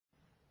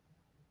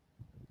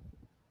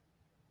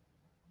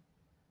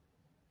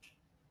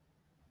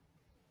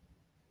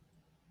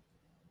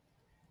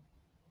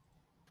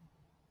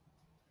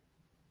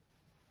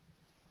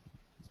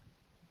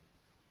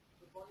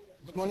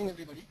Good morning,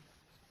 everybody.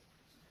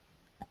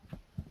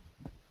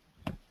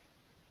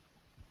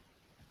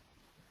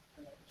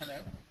 Hello.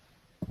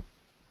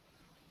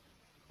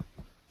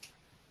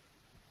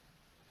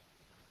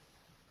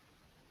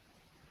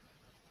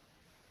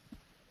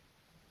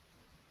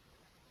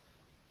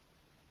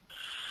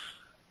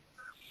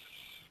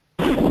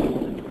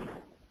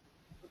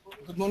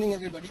 Good morning,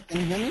 everybody. Can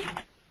you hear me?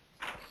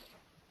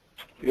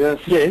 Yes.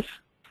 Yes.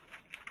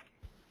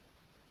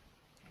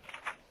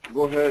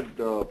 Go ahead,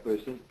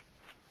 Person.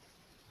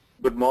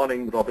 Good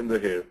morning, Yogendra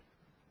here.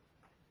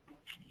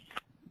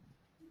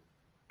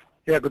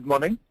 Yeah, good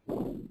morning.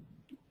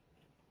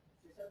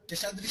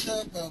 Seshadri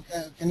sir,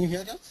 can you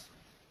hear us?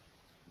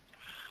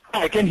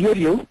 I can hear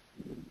you.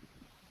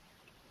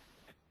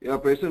 Yeah,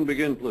 Person,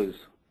 begin, please.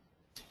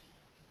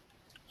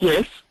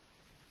 Yes.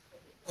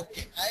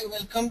 Okay, I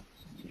welcome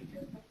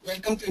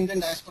to Indian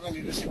Diaspora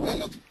Leadership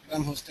Dialogue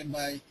program hosted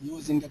by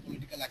US India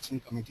Political Action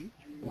Committee.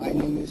 My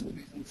name is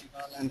President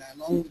Sival, and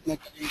along with my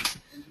colleagues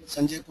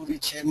Sanjay Puri,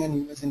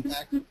 Chairman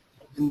USINPAC,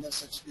 Yogendra,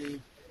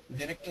 Seshadri,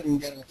 Director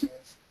India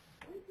Affairs,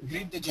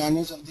 greet the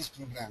journers of this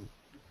program.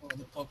 For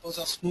the purpose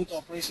of smooth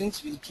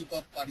operations, we'll keep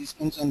our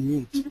participants on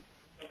mute.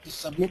 To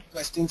submit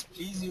questions,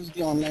 please use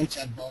the online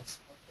chat box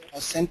or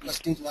send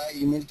questions via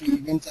email to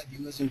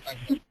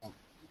events@usimpact.com.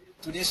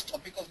 Today's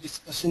topic of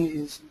discussion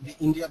is the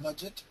India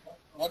budget,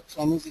 what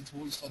promise it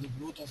holds for the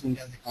growth of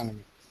India's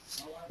economy.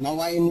 Now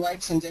I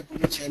invite Sanjay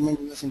Puri, Chairman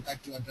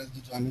USINPAC, to address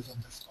the journers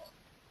of this call.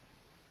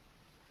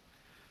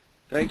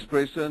 Thanks,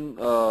 Prayson.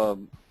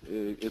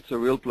 It's a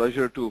real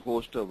pleasure to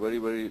host a very,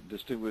 very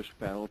distinguished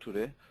panel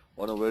today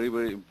on a very,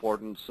 very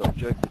important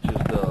subject, which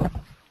is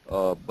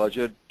the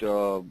budget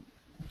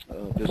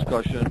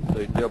discussion,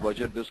 the India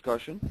budget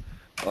discussion.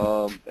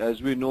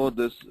 As we know,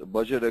 this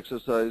budget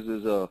exercise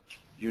is a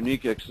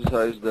unique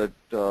exercise that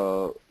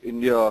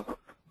India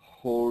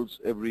holds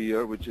every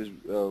year, which is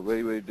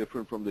very, very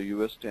different from the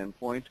U.S.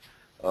 standpoint.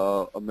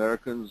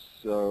 Americans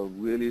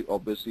really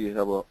obviously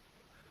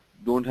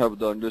don't have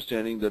the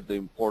understanding that the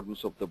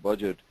importance of the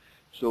budget.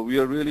 So we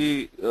are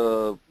really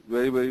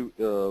very, very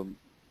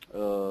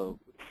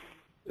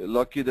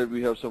lucky that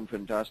we have some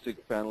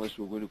fantastic panelists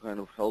who are going to kind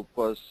of help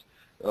us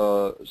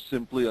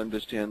simply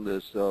understand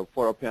this.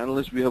 For our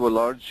panelists, we have a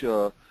large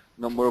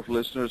number of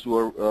listeners who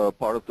are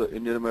part of the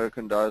Indian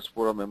American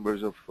Diaspora,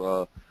 members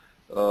of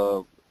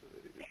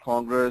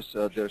Congress,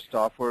 their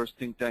staffers,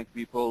 think tank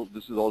people.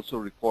 This is also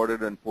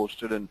recorded and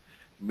posted and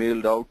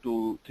mailed out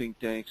to think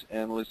tanks,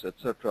 analysts,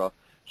 etc.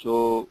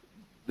 So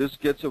this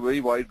gets a very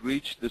wide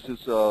reach. This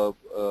is a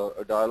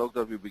dialogue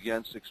that we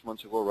began 6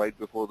 months ago, right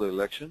before the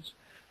elections,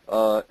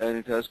 and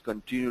it has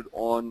continued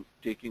on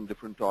taking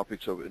different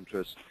topics of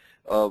interest.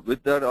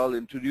 With that, I'll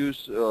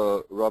introduce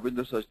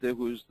Yogendra Sachdev,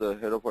 who is the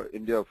head of our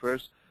India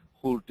Affairs,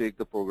 who will take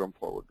the program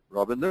forward.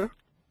 Yogendra?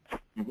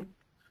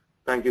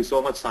 Thank you so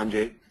much,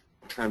 Sanjay.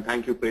 And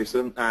thank you,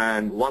 Prayson.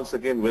 And once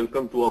again,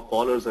 welcome to our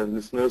callers and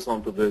listeners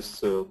onto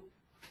this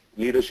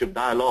leadership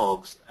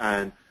dialogues.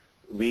 And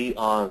we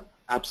are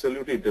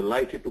absolutely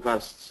delighted to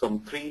have some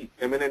three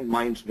eminent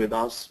minds with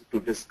us to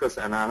discuss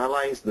and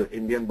analyze the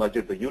Indian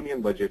budget, the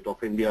union budget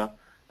of India.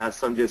 As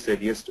Sanjay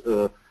said, yes,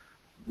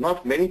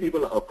 not many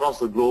people across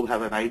the globe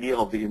have an idea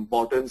of the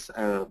importance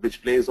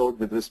which plays out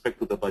with respect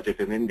to the budget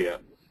in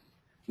India.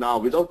 Now,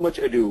 without much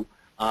ado,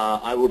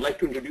 I would like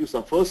to introduce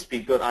our first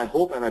speaker. I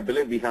hope and I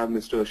believe we have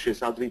Mr.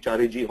 Seshadri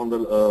Chari on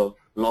the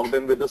logged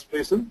in with us,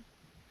 person.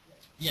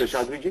 Yes.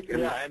 Seshadri,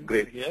 yeah, I'm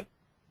great. Here.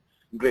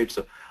 Great,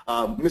 sir.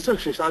 Mr.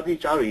 Seshadri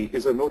Chari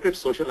is a noted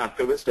social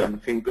activist and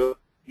thinker.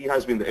 He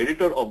has been the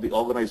editor of the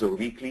Organizer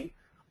Weekly,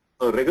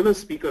 a regular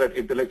speaker at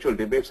intellectual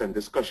debates and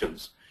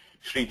discussions.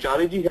 Shri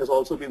Chariji has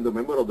also been the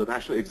member of the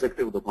National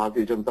Executive of the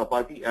Bharatiya Janata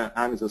Party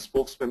and is a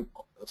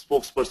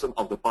spokesperson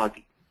of the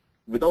party.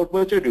 Without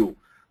much ado,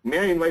 may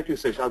I invite you,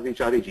 Seshadri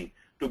Chariji,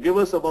 to give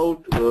us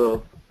about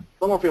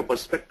some of your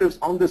perspectives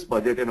on this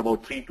budget in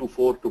about 3 to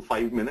 4 to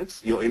 5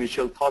 minutes, your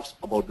initial thoughts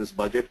about this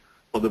budget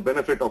for the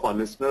benefit of our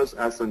listeners,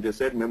 as Sanjay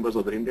said, members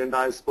of the Indian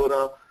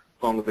diaspora,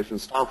 congregation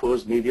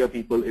staffers, media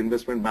people,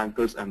 investment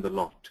bankers, and the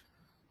lot.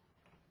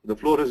 The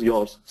floor is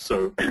yours,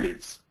 sir,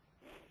 please.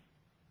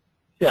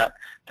 Yeah,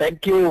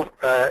 thank you.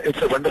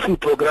 It's a wonderful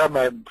program.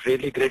 I'm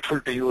really grateful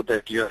to you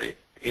that you are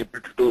able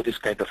to do this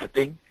kind of a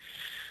thing.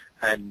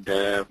 And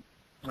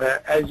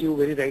as you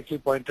very rightly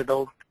pointed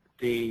out,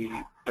 the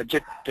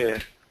budget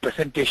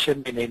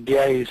presentation in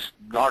India is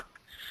not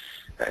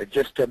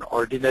just an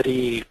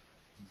ordinary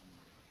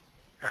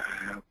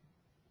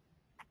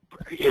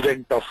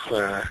event of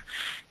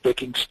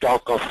taking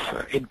stock of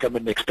income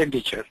and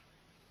expenditure.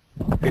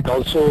 It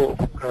also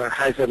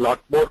has a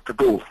lot more to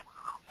do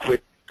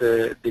with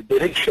the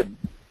direction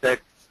that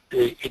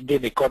the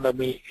Indian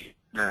economy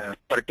in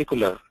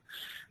particular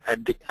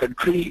and the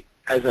country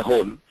as a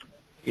whole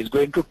is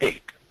going to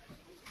take.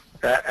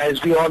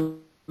 As we all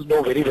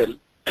know very well,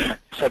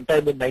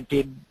 sometime in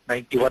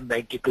 1991,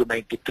 92,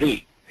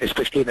 93,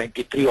 especially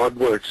 93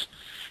 onwards,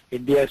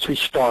 India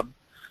switched on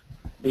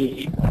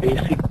the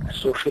basic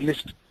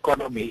socialist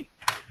economy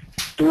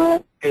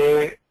to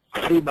a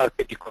free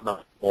market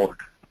economic mode.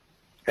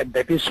 And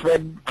that is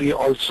when we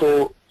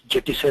also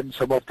jettisoned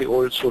some of the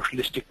old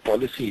socialistic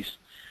policies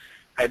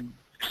and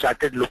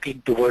started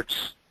looking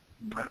towards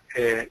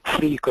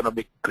free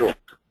economic growth.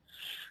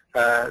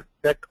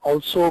 That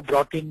also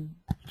brought in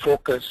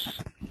focus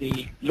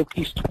the Look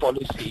East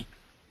policy,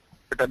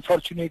 but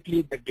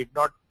unfortunately that did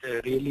not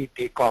really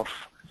take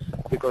off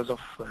because of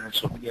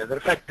so many other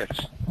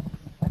factors.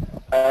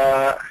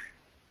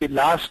 The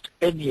last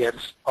 10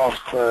 years of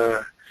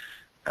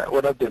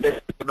one of the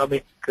best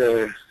economic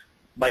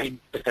mind in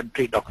the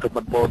country, Dr.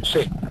 Manmohan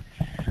Singh,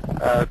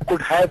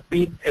 could have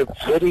been a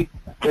very,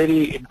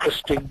 very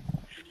interesting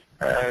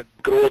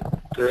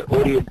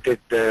growth-oriented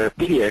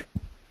period,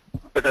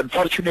 but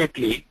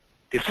unfortunately,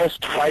 the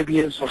first 5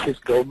 years of his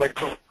government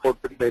was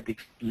supported by the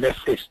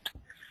leftist.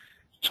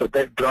 So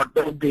that brought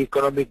down the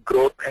economic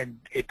growth, and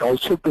it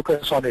also took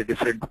us on a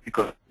different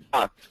economic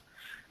path.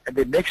 And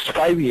the next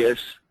 5 years,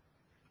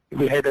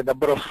 we had a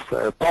number of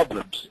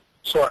problems.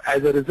 So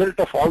as a result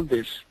of all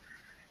this,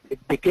 it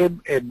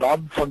became a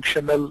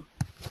non-functional,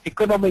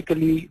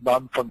 economically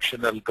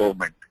non-functional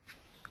government.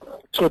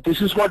 So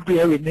this is what we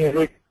have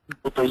inherited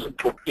in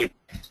 2014.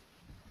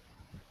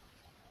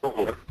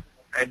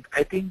 And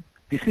I think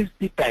this is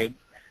the time,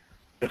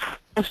 the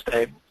first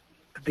time,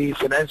 the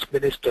finance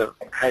minister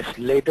has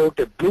laid out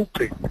a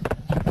blueprint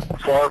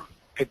for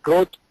a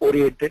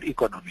growth-oriented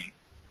economy.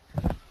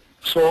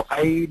 So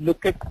I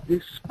look at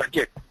this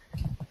budget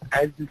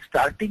as the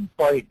starting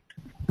point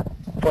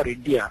for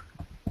India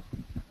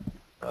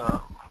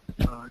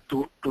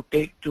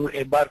to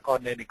embark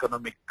on an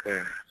economic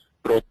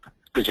growth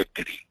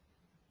trajectory.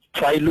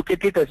 So I look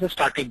at it as a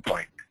starting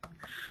point.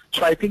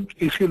 So I think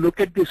if you look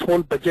at this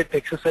whole budget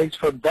exercise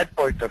from that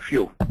point of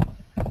view,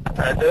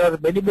 there are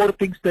many more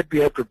things that we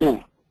have to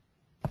do.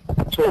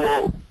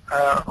 So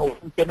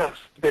we cannot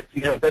say that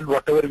we have done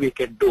whatever we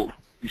can do.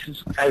 This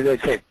is, as I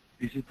said,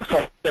 this is the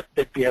first step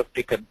that we have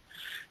taken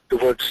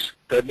towards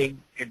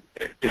turning into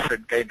a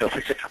different kind of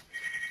a setup.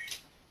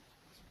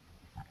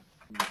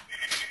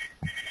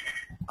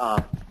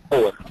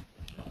 Over.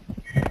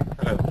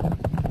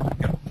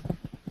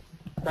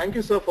 Thank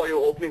you, sir, for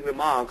your opening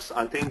remarks.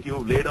 I think you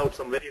laid out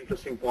some very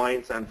interesting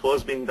points, and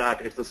first being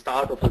that it's the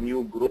start of a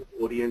new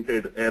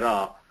growth-oriented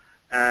era.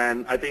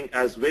 And I think,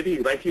 as very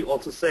rightly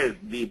also said,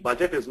 the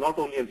budget is not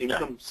only an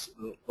income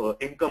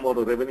or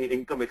a revenue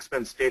income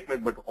expense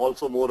statement, but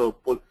also more a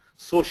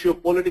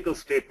socio-political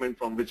statement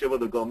from whichever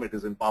the government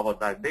is in power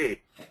that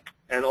day.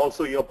 And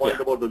also your point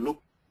about the look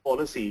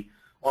policy,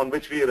 on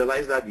which we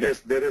realize that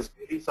yes, there is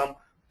really some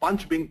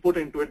punch being put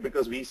into it,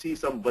 because we see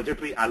some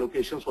budgetary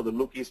allocations for the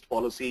Look East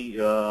policy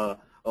of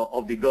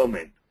the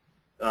government.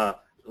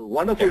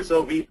 Wonderful,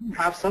 sir. We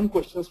have some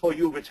questions for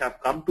you which have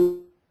come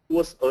to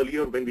us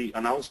earlier when we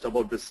announced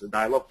about this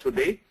dialogue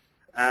today,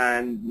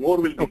 and more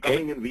will be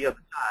coming in via the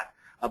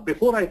chat.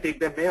 Before I take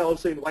them, may I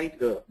also invite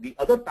the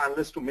other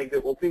panelists to make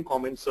their opening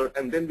comments, sir,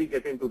 and then we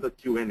get into the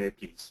Q&A,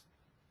 please.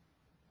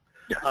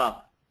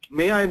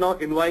 May I now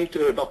invite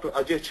Dr.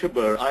 Ajay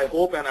Chhibber. I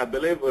hope and I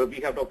believe we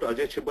have Dr.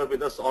 Ajay Chhibber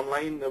with us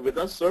online with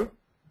us, sir.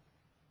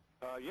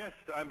 Yes,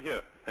 I'm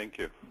here. Thank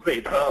you.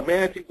 Great.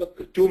 May I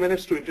take 2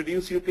 minutes to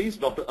introduce you, please?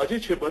 Dr. Ajay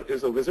Chhibber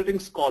is a visiting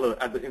scholar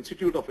at the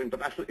Institute of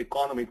International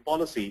Economic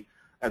Policy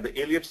at the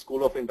Elliott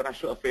School of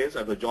International Affairs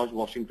at the George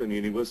Washington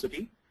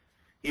University.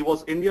 He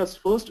was India's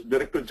first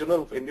Director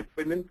General of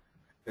Independent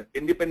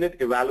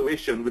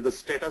Evaluation with the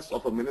status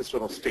of a Minister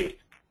of State.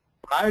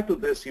 Prior to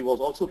this, he was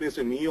also based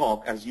in New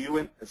York as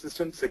UN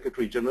Assistant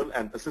Secretary General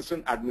and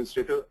Assistant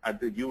Administrator at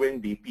the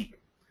UNDP.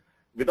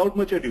 Without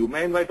much ado, may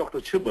I invite Dr.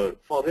 Chhibber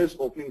for his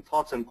opening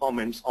thoughts and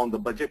comments on the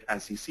budget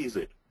as he sees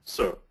it.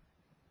 Sir.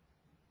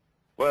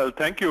 Well,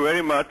 thank you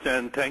very much,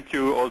 and thank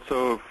you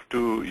also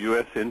to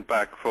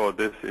USINPAC for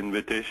this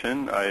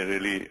invitation. I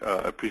really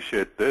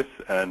appreciate this,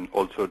 and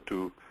also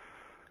to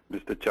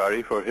Mr.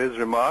 Chari for his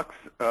remarks.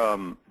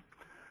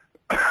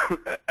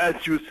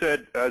 As you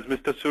said, as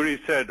Mr. Suri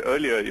said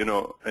earlier,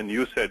 and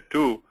you said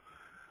too,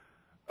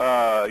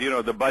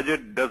 the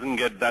budget doesn't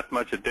get that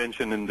much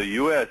attention in the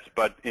US,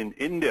 but in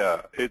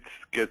India it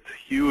gets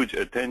huge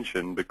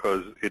attention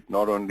because it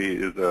not only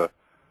is a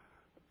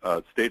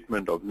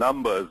statement of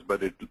numbers,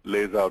 but it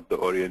lays out the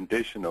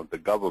orientation of the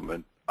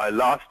government.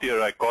 Last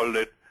year I called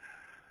it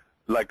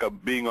like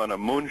being on a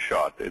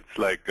moonshot. It's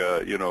like,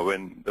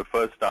 when the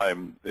first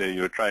time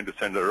you're trying to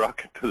send a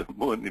rocket to the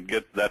moon, it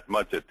gets that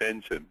much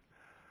attention.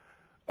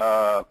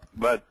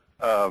 That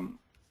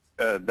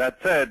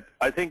said,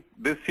 I think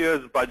this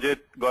year's budget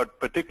got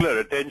particular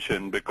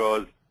attention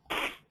because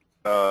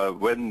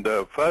when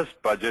the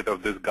first budget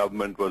of this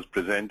government was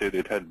presented,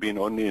 it had been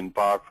only in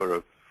power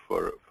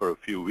for a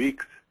few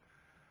weeks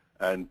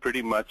and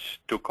pretty much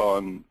took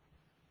on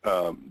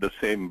the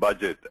same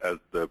budget as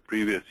the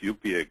previous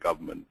UPA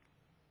government.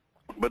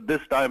 But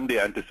this time the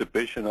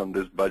anticipation on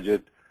this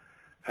budget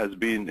has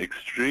been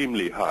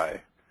extremely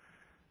high.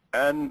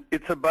 And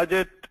it's a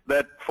budget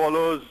that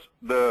follows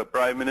the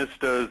Prime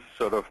Minister's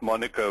sort of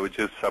moniker, which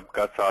is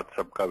Sabka Saath,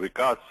 Sabka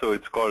Vikas, so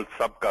it's called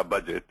Sabka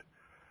Budget.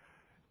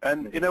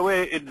 And in a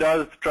way, it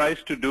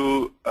tries to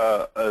do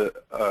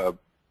a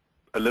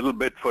a little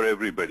bit for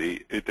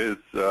everybody. It is,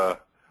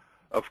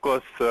 of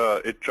course,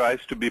 it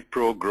tries to be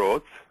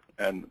pro-growth,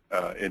 and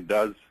it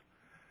does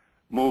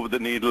move the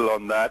needle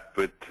on that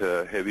with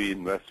heavy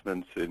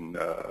investments in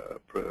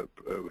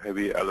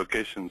heavy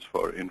allocations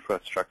for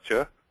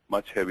infrastructure,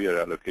 much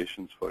heavier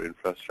allocations for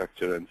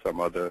infrastructure and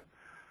some other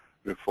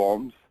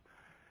reforms.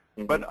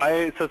 Mm-hmm. But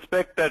I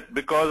suspect that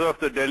because of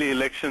the Delhi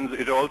elections,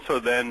 it also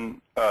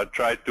then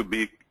tried to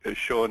be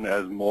shown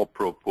as more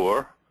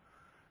pro-poor,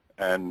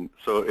 and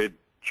so it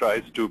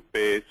tries to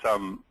pay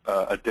some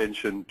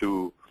attention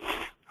to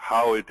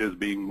how it is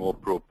being more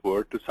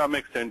pro-poor. To some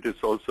extent,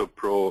 it's also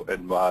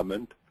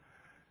pro-environment.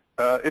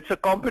 It's a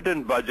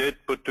competent budget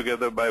put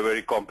together by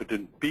very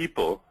competent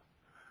people,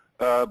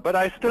 but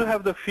I still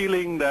have the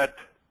feeling that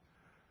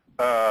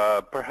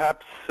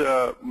perhaps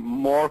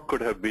more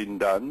could have been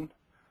done,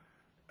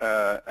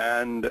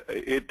 and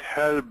it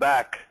held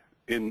back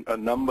in a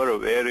number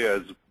of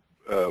areas.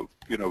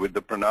 With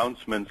the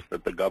pronouncements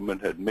that the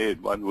government had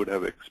made, one would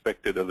have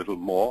expected a little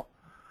more.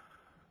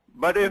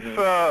 But if,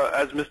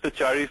 as Mr.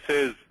 Chari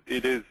says,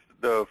 it is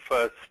the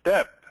first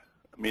step,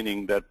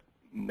 meaning that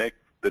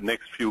the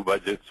next few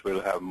budgets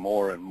will have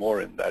more and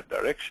more in that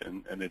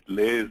direction, and it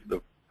lays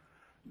the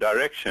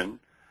direction,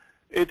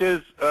 it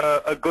is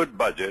a good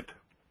budget.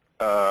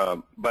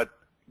 But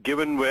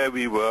given where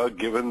we were,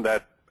 given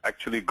that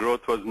actually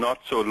growth was not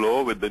so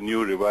low with the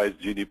new revised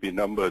GDP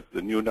numbers,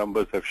 the new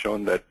numbers have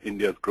shown that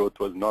India's growth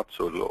was not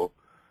so low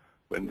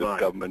when this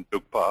government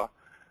took power.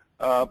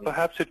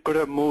 Perhaps it could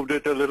have moved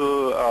it a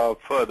little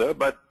further,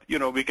 but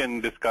we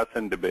can discuss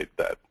and debate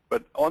that.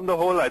 But on the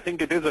whole, I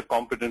think it is a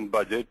competent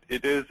budget.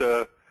 It is,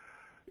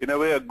 in a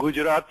way, a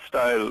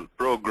Gujarat-style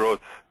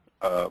pro-growth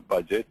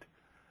budget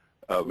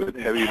with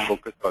heavy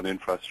focus on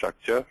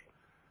infrastructure.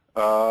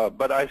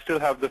 But I still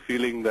have the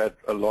feeling that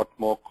a lot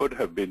more could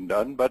have been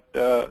done, but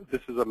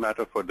this is a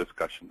matter for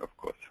discussion, of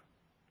course.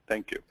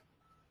 Thank you.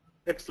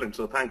 Excellent,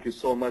 so thank you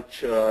so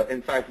much.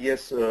 In fact,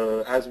 yes,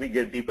 as we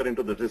get deeper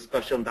into the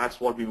discussion,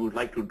 that's what we would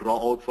like to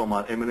draw out from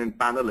our eminent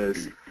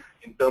panelists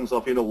in terms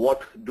of,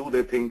 what do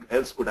they think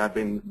else could have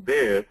been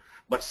there,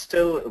 but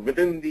still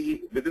within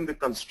the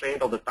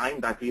constraint of the time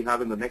that we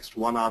have in the next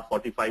 1 hour,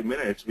 45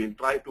 minutes, we'll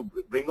try to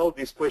bring out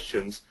these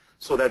questions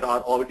so that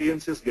our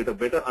audiences get a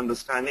better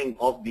understanding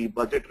of the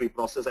budgetary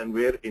process and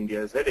where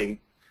India is heading.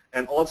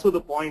 And also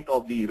the point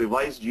of the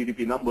revised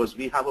GDP numbers,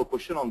 we have a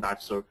question on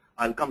that, sir.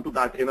 I'll come to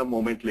that in a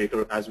moment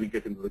later as we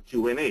get into the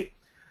Q&A.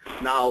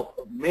 Now,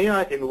 may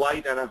I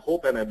invite, and I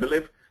hope and I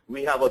believe,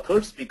 we have a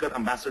third speaker,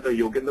 Ambassador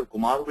Yogendra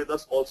Kumar, with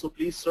us also,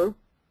 please, sir.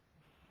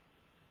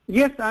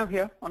 Yes, I'm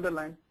here on the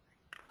line.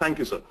 Thank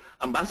you, sir.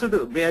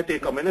 Ambassador, may I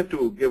take a minute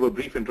to give a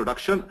brief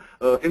introduction?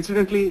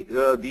 Incidentally,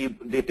 the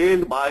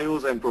detailed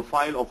bios and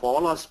profile of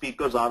all our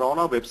speakers are on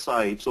our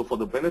website. So for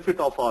the benefit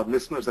of our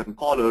listeners and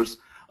callers,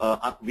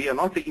 we are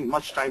not taking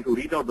much time to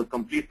read out the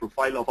complete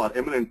profile of our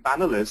eminent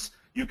panelists.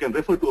 You can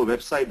refer to our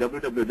website,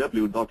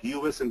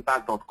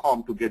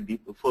 www.usimpac.com, to get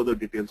further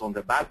details on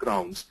their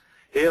backgrounds.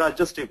 Here, I'll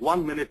just take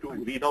 1 minute to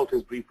read out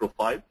his brief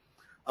profile.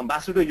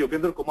 Ambassador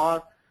Yogendra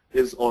Kumar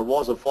is or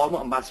was a former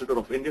ambassador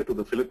of India to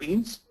the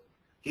Philippines.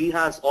 He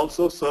has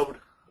also served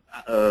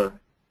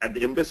at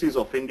the embassies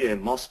of India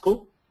in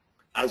Moscow,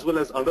 as well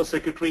as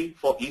Undersecretary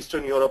for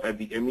Eastern Europe at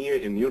the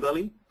MEA in New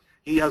Delhi.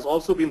 He has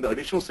also been the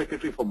Additional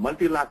Secretary for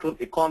Multilateral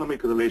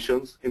Economic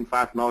Relations. In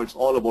fact, now it's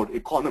all about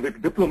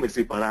economic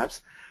diplomacy,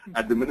 perhaps,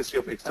 at the Ministry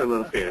of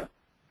External Affairs.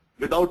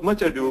 Without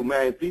much ado,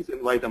 may I please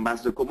invite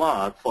Ambassador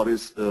Kumar for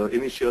his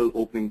initial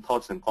opening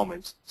thoughts and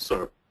comments.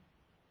 Sir.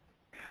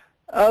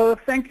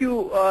 Thank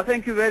you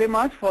very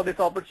much for this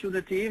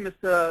opportunity,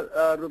 Mr.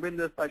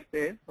 Rubinder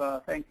Sachdev.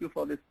 Thank you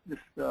for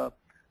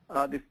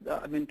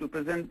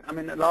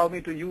allow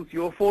me to use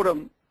your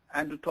forum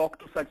and to talk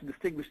to such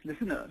distinguished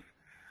listeners.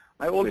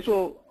 I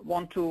also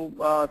want to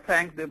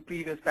thank the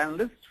previous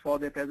panelists for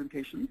their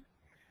presentations,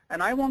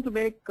 and I want to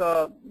make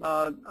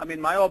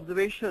my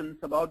observations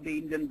about the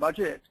Indian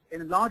budget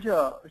in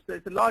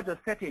it's a larger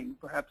setting.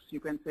 Perhaps you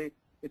can say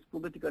it's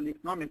political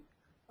economic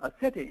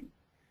setting.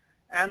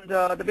 And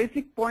the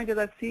basic point as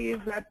I see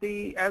is that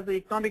as the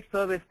economic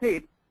survey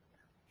states,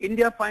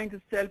 India finds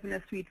itself in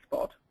a sweet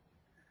spot.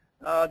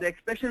 The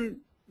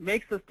expression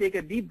makes us take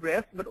a deep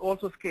breath, but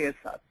also scares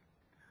us.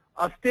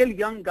 A still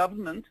young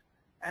government,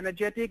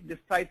 energetic,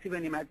 decisive,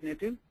 and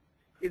imaginative,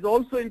 is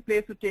also in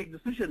place to take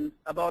decisions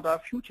about our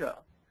future,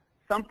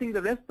 something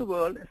the rest of the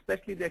world,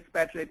 especially the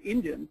expatriate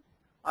Indians,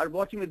 are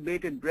watching with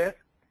bated breath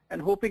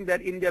and hoping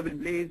that India will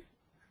blaze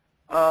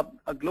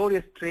a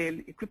glorious trail,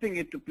 equipping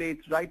it to play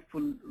its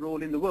rightful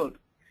role in the world.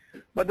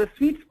 But the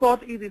sweet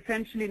spot is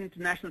essentially an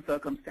international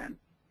circumstance,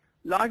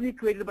 largely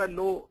created by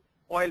low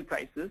oil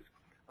prices,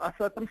 a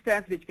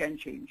circumstance which can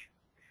change.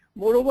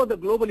 Moreover, the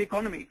global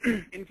economy,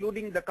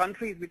 including the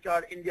countries which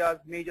are India's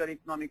major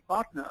economic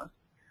partners,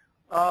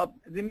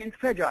 remains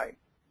fragile.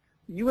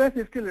 The US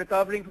is still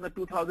recovering from the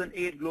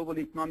 2008 global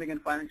economic and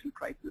financial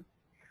crisis.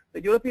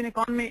 The European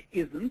economy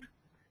isn't,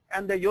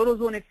 and the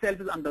Eurozone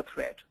itself is under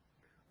threat.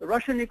 The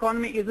Russian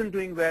economy isn't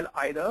doing well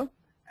either,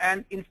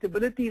 and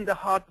instability in the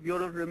heart of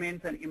Europe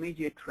remains an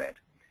immediate threat.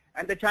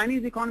 And the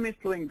Chinese economy is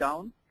slowing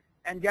down,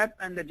 and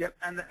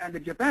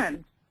the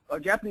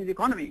Japanese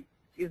economy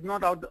is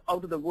not out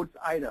of the woods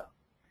either.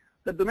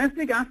 The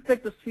domestic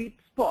aspect of sweet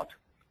spot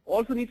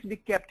also needs to be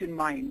kept in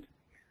mind.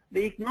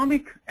 The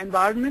economic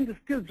environment is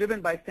still driven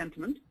by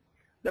sentiment.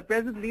 The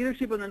present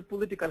leadership is on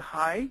political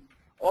high,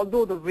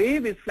 although the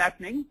wave is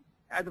flattening,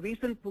 as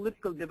recent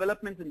political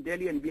developments in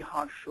Delhi and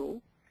Bihar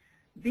show.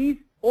 These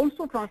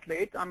also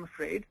translate, I'm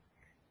afraid,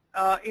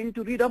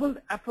 into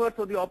redoubled efforts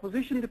of the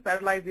opposition to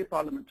paralyze the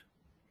parliament.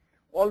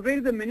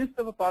 Already the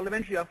Minister for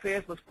Parliamentary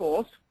Affairs was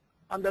forced,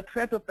 under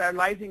threat of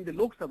paralyzing the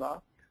Lok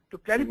Sabha, to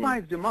clarify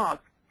his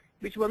remarks,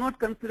 which were not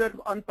considered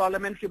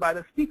unparliamentary by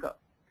the Speaker.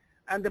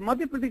 And the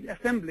Madhya Pradesh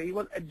Assembly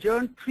was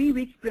adjourned 3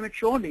 weeks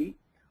prematurely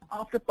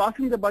after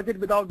passing the budget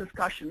without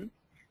discussion,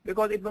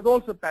 because it was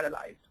also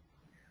paralyzed.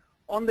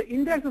 On the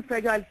Index of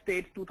Fragile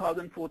States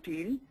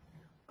 2014,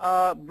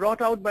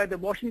 brought out by the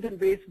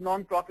Washington-based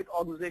non-profit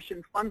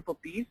organization Fund for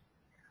Peace,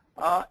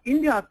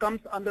 India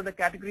comes under the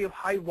category of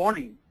high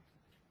warning,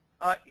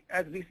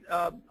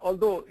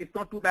 although it's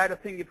not too bad a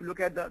thing if you look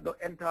at the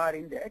entire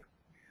index.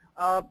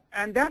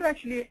 And that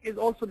actually is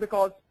also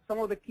because some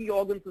of the key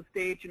organs of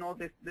state,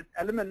 this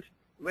element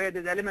where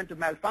there's element of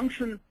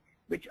malfunction,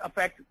 which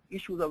affects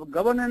issues of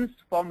governance,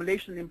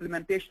 formulation and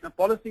implementation of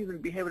policies, and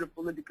behavior of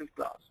political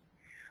class.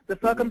 The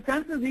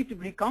circumstances need to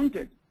be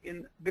recounted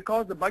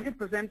because the budget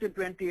presented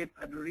 28th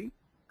February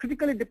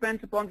critically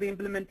depends upon the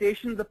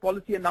implementation of the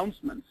policy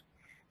announcements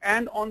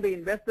and on the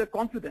investor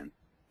confidence,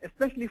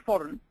 especially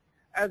foreign,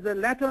 as the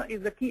latter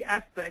is the key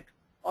aspect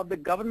of the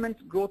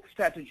government's growth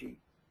strategy.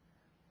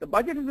 The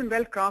budget has been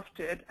well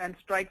crafted and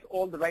strikes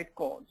all the right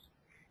chords.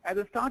 As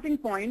a starting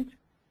point,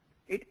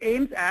 it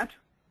aims at,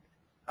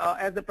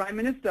 as the Prime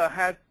Minister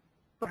has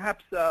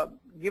perhaps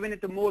given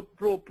it a more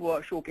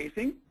pro-poor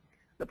showcasing,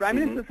 the Prime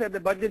Minister said the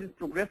budget is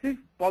progressive,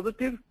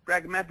 positive,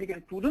 pragmatic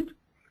and prudent,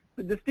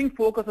 with distinct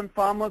focus on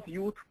farmers,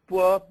 youth,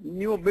 poor,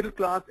 new middle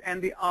class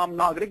and the armed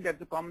Nagrik, that's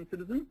the common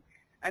citizen,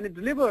 and it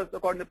delivers,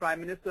 according to the Prime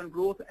Minister, on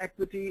growth,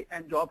 equity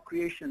and job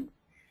creation.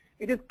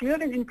 It is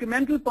clearly an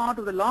incremental part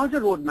of the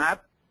larger roadmap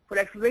for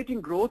accelerating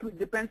growth, which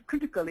depends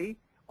critically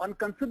on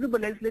considerable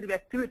legislative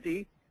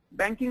activity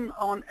banking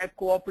on a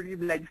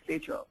cooperative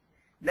legislature.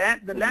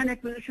 The Land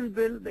Acquisition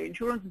Bill, the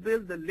Insurance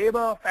Bill, the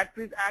Labour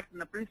Factories Act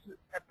and the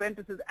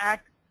Apprentices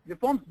Act,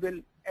 Reforms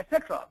Bill,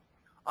 etc.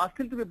 are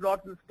still to be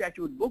brought to the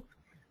statute books,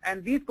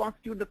 and these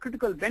constitute the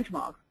critical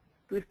benchmarks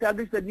to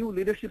establish the new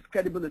leadership's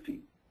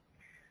credibility.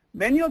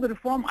 Many of the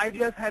reform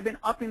ideas have been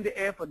up in the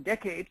air for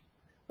decades,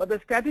 but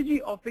the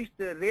strategy of which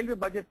the railway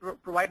budget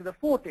provided a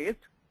foretaste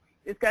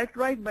is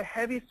characterized by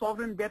heavy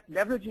sovereign debt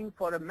leveraging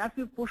for a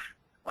massive push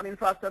on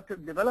infrastructure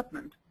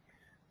development,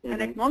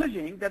 and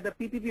acknowledging that the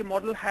PPP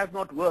model has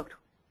not worked.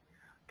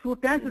 Through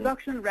tax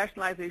reduction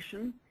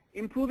rationalization,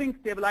 improving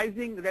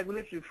stabilizing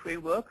regulatory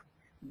framework,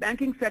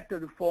 banking sector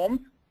reforms,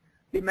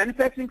 the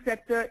manufacturing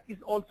sector is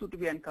also to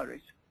be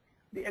encouraged.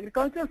 The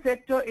agricultural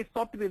sector is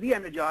sought to be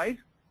re-energized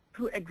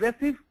through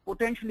aggressive,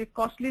 potentially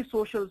costly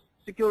social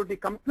security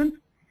commitments,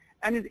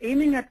 and is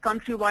aiming at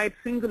countrywide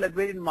single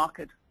agrarian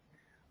market.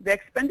 The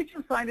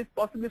expenditure side is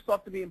possibly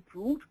sought to be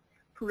improved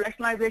through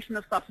rationalization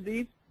of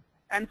subsidies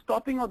and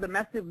stopping of the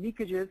massive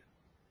leakages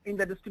in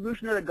the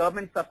distribution of the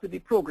government subsidy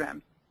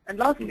programs. And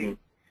lastly,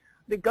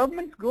 the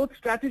government's growth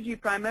strategy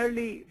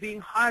primarily being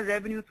higher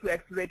revenue through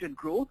accelerated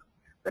growth,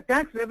 the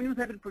tax revenues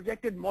have been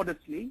projected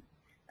modestly,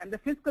 and the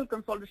fiscal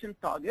consolidation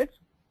targets,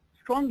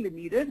 strongly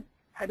needed,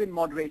 have been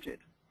moderated.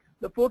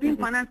 The 14th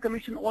Finance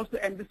Commission also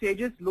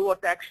envisages lower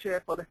tax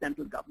share for the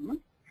central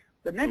government.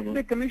 The next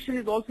Pay Commission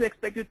is also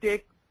expected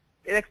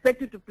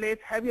to place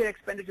heavier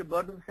expenditure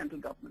burden on the central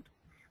government.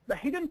 The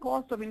hidden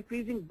cost of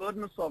increasing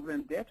burden of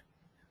sovereign debt,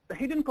 the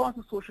hidden cost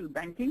of social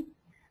banking,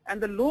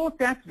 and the low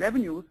tax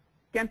revenues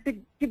can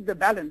tip the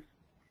balance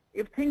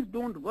if things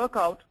don't work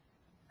out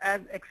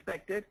as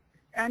expected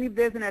and if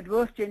there's an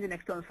adverse change in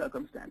external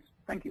circumstance.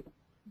 Thank you.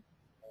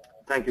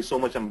 Thank you so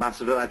much,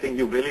 Ambassador. I think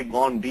you've really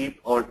gone deep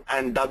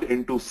and dug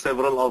into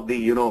several of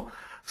the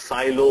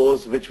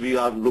silos which we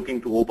are looking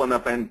to open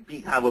up and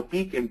have a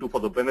peek into for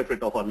the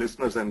benefit of our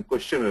listeners and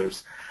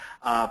questioners.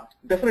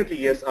 Definitely,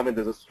 yes, I mean,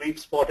 there's a sweet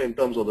spot in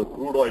terms of the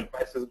crude oil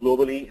prices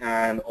globally,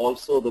 and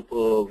also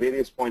the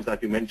various points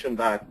that you mentioned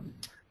that,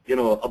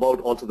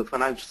 about also the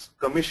Finance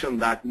Commission,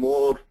 that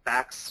more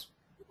tax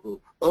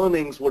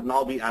earnings would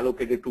now be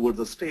allocated towards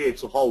the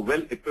states. So how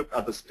well equipped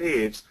are the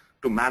states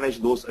to manage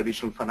those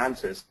additional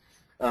finances?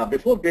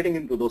 Before getting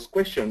into those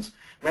questions,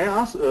 may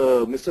I ask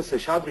Mr.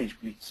 Seshadri,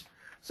 please?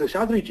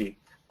 Seshadri ji,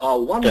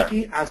 one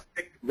key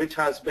aspect which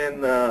has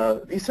been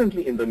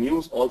recently in the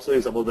news also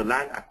is about the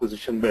land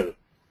acquisition bill.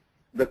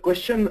 The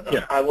question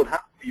I would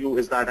have for you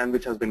is that, and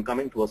which has been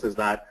coming to us, is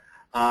that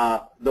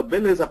the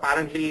bill is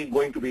apparently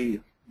going to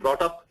be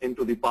brought up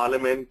into the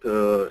parliament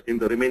in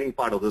the remaining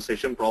part of the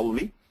session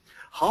probably.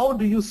 How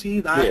do you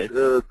see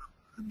that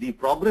the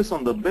progress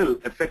on the bill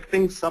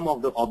affecting some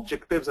of the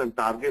objectives and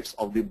targets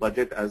of the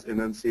budget as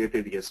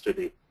enunciated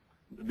yesterday?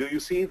 Do you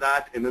see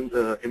that in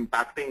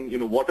impacting,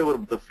 whatever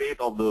the fate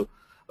of the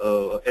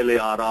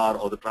LARR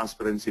or the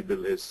transparency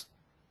bill is?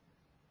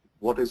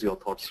 What is your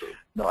thoughts, sir?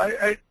 No,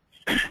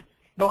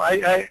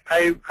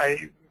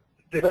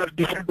 there are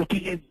different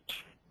opinions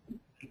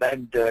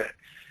and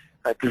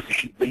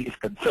acquisition bill is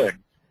concerned.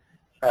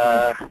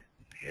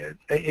 In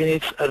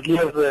its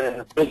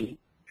earlier bill,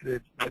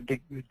 the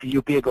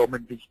UPA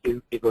government, which the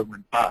UPA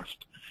government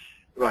passed,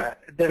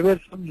 there were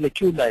some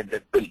lacunae in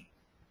that bill.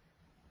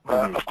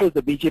 Of course,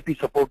 the BJP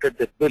supported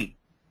that bill,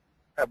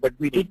 but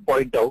we did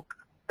point out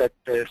that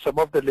some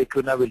of the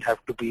lacunae will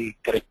have to be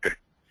corrected.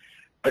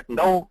 But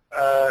now,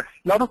 a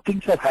lot of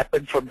things have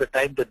happened from the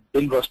time the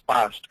bill was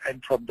passed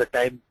and from the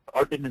time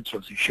ordinance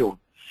was issued.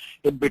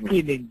 In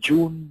between, in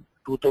June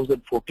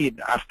 2014,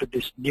 after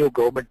this new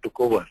government took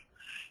over,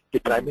 the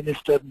Prime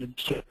Minister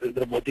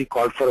Narendra Modi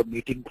called for a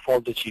meeting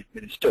for the Chief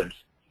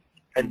Ministers.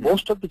 And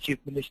most of the Chief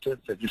Ministers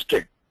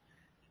suggested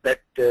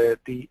that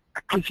the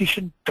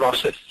acquisition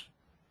process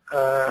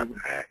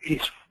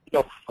is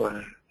full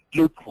of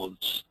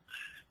loopholes.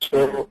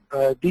 So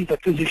these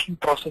acquisition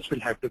process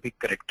will have to be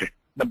corrected,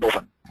 number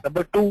one.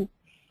 Number two,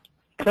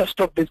 thrust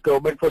of this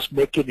government was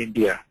Make in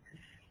India.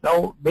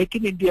 Now, Make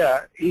in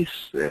India is,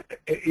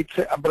 it's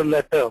an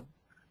umbrella term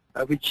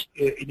which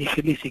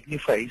initially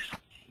signifies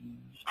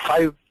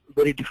 5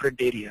 very different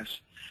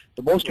areas.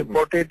 The most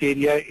important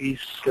area is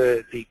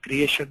the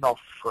creation of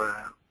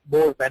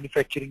more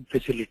manufacturing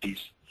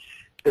facilities.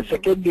 The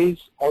second is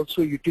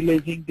also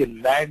utilizing the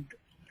land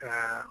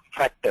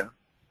factor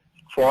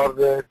for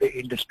the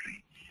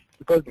industry.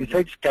 Because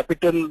besides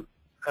capital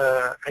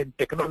and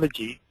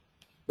technology,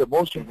 the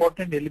most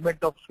important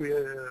element of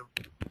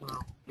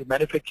the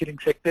manufacturing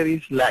sector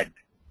is land.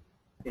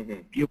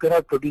 You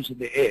cannot produce in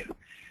the air.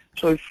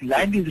 So if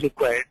land is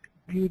required,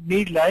 you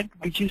need land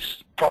which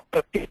is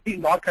practically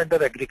not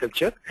under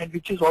agriculture and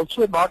which is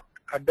also not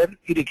under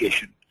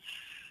irrigation.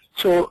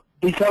 So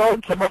these are all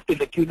some of the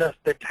lacunas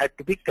that had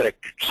to be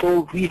corrected.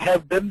 So we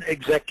have done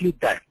exactly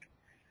that.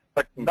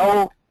 But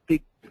now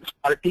the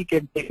party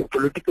can take a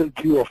political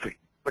view of it.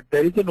 But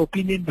there is an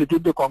opinion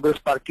within the Congress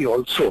party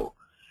also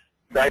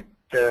that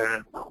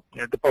the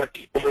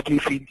party probably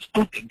feels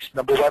two things.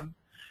 Number one,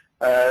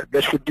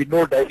 there should be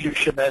no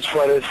dilution as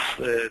far as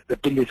the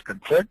bill is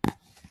concerned.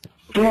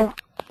 Two,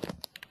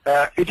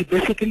 it is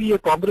basically a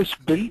Congress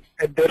bill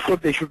and therefore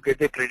they should get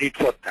the credit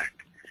for that.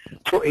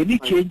 So any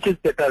changes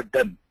that are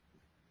done,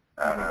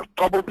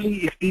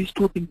 probably if these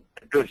two things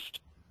are addressed,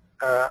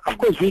 of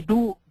course we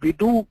do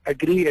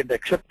agree and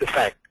accept the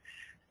fact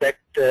that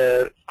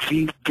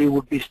we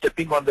would be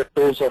stepping on the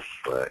toes of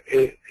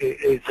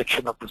a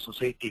section of the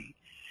society.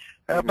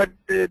 But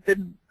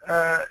then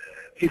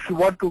if you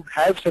want to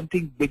have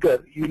something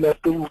bigger, you'll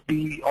have to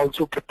be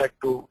also prepared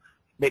to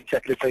make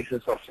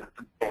sacrifices of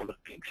certain other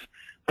things.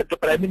 But the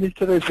Prime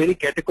Minister has very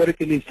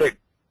categorically said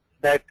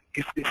that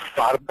if the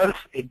farmer's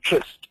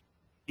interest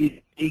is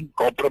being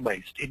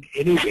compromised in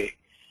any way,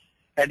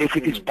 and if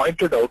it is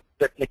pointed out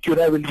that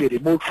lacuna will be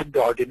removed from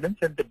the ordinance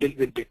and the bill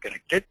will be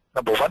corrected,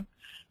 number one.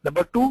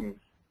 Number two,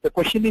 the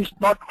question is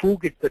not who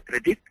gets the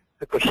credit,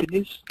 the question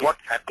is what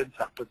happens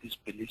after this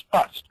bill is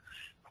passed,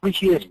 which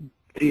he has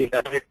very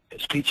elaborate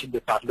speech in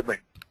the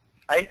parliament.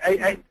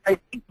 I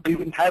think we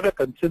will have a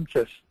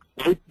consensus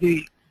with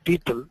the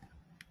people,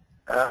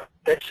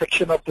 that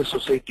section of the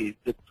society,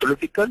 the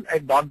political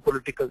and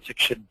non-political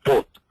section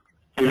both.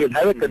 We will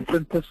have a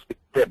consensus with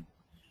them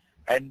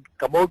and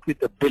come out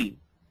with a bill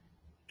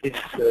is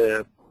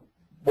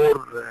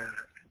more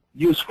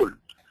useful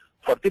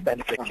for the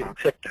manufacturing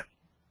sector.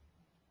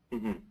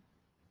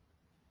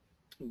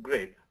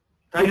 Great.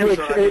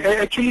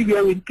 Actually, we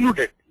have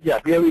included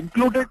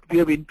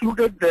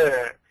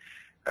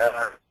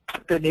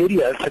certain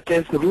areas such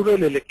as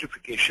rural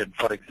electrification,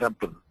 for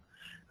example,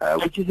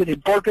 which is an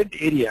important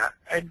area,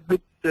 and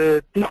with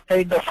this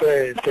kind of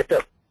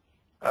setup,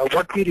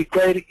 what we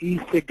require is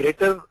a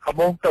greater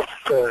amount of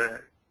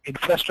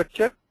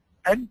infrastructure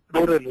and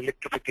rural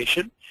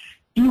electrification,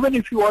 even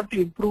if you want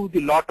to improve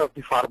the lot of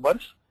the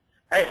farmers.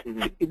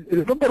 And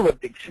remember one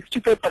thing,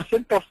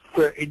 65% of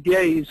India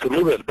is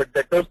rural, but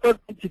that does not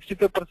mean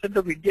 65%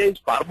 of India is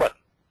farmer.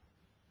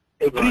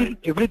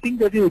 Everything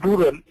that is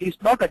rural is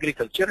not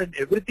agriculture, and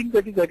everything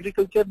that is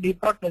agriculture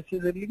need not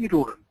necessarily be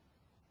rural.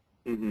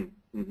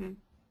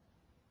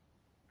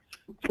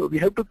 So we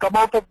have to come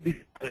out of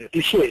these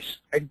cliches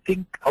and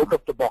think out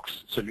of the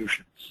box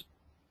solutions.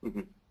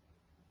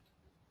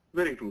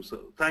 Very true, sir.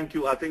 Thank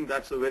you. I think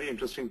that's a very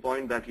interesting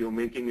point that you're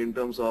making in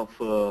terms of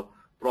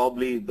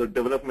probably the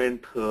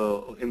development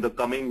in the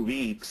coming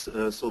weeks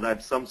so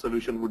that some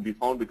solution would be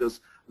found, because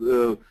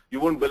you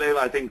won't believe,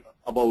 I think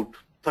about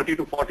 30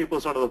 to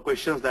 40% of the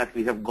questions that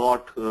we have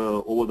got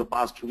over the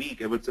past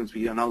week, ever since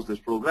we announced this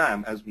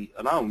program, as we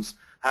announced,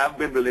 have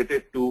been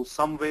related to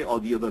some way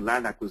or the other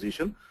land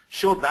acquisition.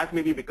 Sure, that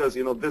may be because,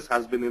 this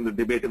has been in the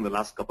debate in the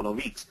last couple of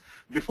weeks.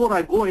 Before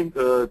I go in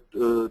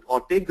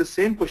or take the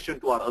same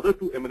question to our other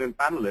two eminent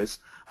panelists,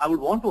 I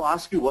would want to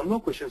ask you one more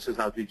question,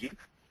 Seshadri ji,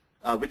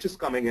 which is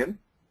coming in.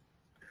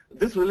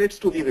 this relates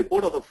to the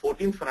report of the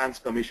 14th Finance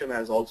Commission,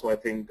 as also I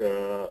think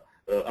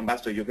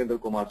Ambassador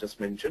Yogendra Kumar just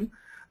mentioned,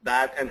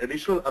 that an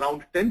additional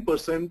around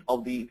 10%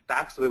 of the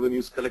tax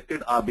revenues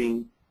collected are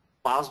being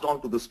passed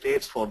on to the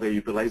states for their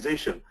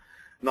utilization.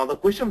 Now the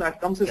question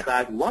that comes is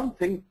that one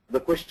thing, the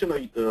question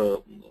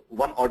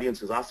one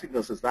audience is asking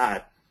us is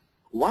that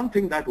one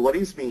thing that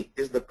worries me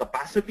is the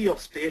capacity of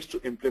states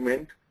to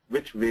implement,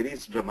 which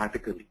varies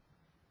dramatically.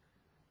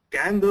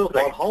 Can the,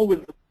 or how will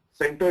the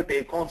center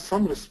take on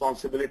some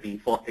responsibility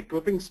for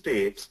equipping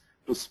states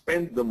to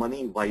spend the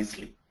money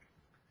wisely?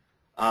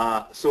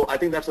 So I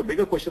think that's a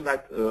bigger question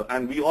that,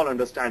 and we all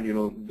understand, you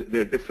know,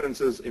 there are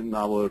differences in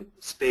our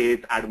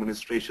state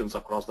administrations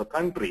across the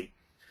country.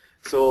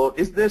 So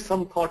is there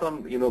some thought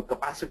on, you know,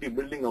 capacity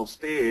building of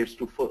states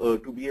to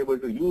be able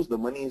to use the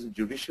monies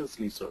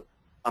judiciously, sir?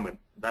 I mean,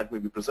 that may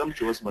be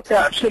presumptuous, but...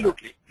 Yeah,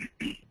 absolutely.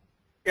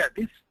 Yeah,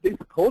 this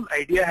whole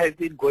idea has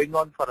been going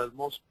on for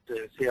almost,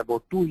 say,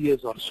 about 2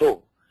 years or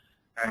so.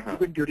 And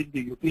even during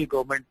the UPA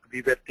government,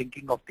 we were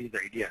thinking of these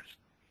ideas,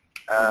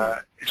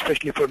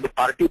 especially from the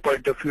party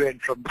point of view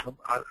and from some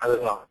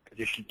other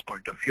organizations'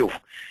 point of view.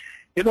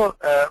 You know,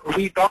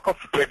 we talk of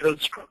federal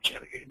structure.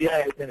 India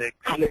has an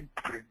excellent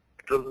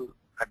federal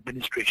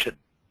administration.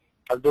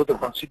 Although the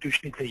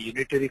constitution is a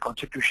unitary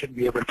constitution,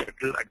 we have a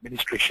federal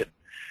administration.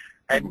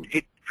 And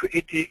it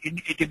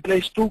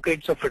implies two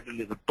kinds of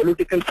federalism,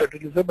 political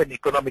federalism and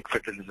economic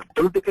federalism.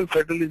 Political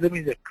federalism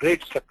is a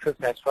great success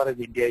as far as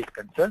India is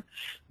concerned.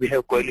 We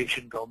have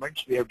coalition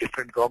governments, we have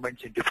different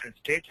governments in different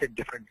states and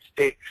different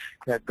state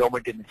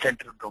government in the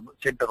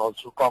center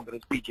also,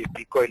 Congress,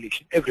 BJP,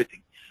 coalition,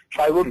 everything.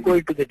 So I won't go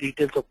into the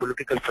details of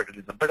political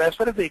federalism. But as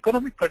far as the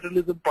economic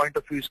federalism point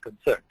of view is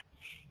concerned,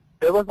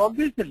 there was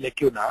always the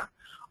lacuna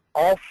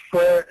of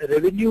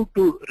revenue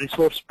to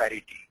resource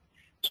parity.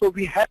 So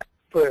we have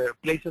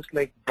places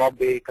like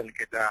Bombay,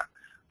 Calcutta,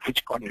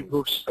 which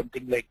contributes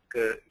something like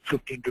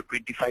 15 to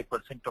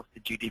 25% of the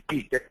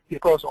GDP. That's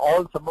because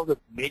some of the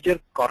major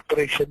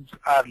corporations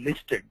are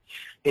listed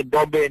in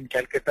Bombay and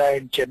Calcutta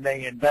and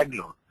Chennai and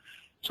Bangalore.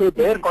 So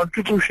their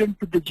contribution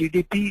to the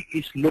GDP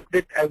is looked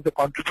at as the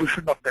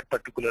contribution of that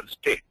particular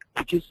state,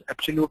 which is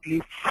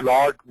absolutely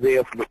flawed way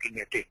of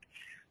looking at it.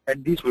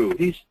 And these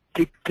places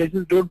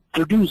don't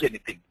produce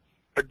anything.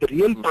 But the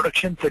real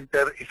production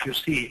center, if you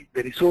see,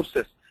 the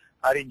resources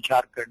are in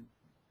Jharkhand,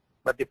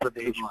 Madhya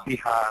Pradesh,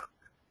 Bihar,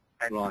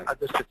 and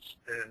other such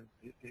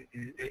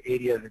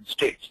areas and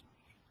states.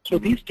 So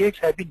these states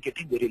have been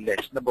getting very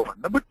less, number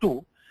one. Number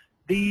two,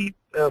 the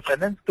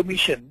Finance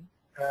Commission,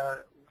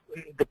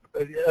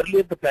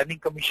 earlier the Planning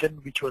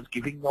Commission, which was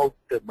giving out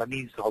the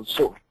monies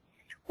also,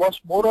 was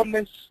more or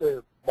less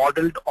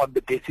modeled on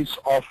the basis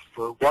of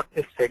what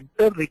the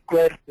center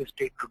requires the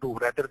state to do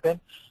rather than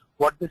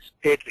what the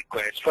state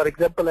requires. For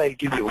example, I'll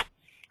give you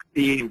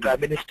the Prime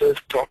Minister's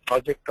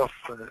project of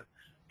what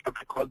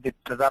we call the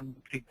Pradhan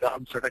Mantri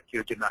Gram Sadak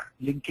Yojana,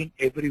 linking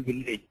every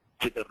village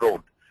with a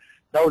road.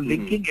 Now,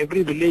 linking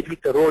every village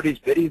with a road is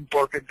very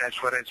important as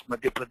far as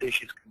Madhya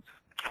Pradesh is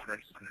concerned, as far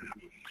as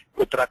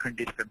Uttarakhand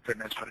is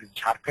concerned, as far as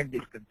Jharkhand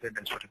is concerned,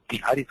 as far as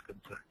Bihar is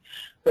concerned.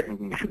 But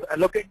if you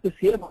allocate the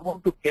same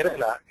amount to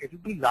Kerala, it will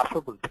be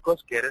laughable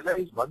because Kerala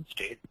is one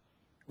state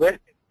where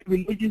the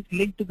village is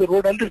linked to the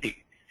road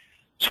already.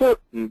 So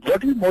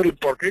what is more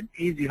important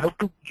is you have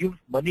to give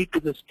money to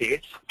the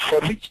states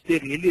for which they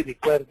really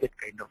require that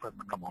kind of an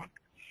amount.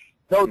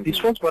 Now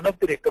this was one of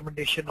the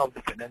recommendations of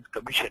the Finance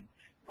Commission,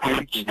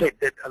 which said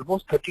that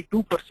almost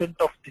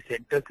 32% of the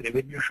center's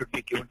revenue should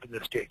be given to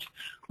the states.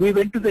 We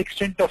went to the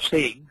extent of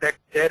saying that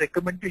their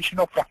recommendation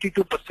of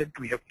 42%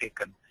 we have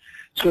taken.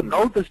 So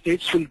now the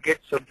states will get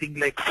something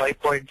like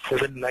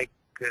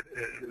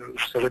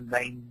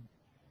 5.79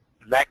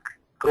 lakh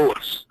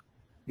crores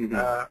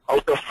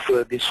out of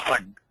this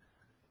fund,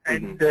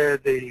 and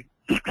the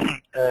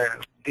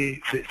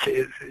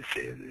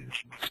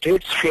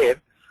state's share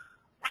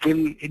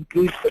will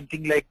increase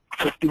something like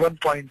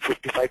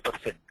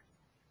 51.55%.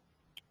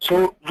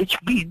 So, which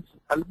means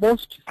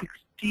almost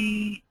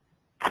 60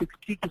 to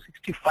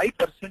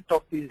 65%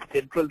 of the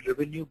central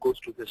revenue goes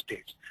to the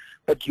states.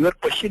 But your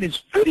question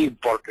is very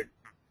important.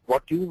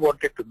 What you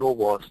wanted to know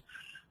was,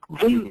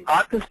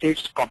 are the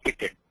states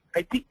competent?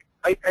 I think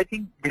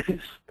this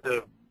is.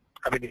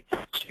 I mean,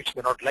 states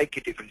may not like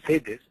it if we say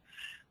this,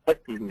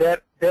 but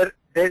there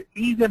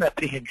is an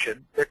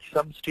apprehension that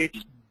some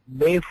states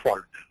may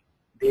falter.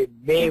 They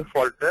may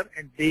falter,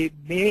 and they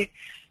may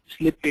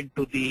slip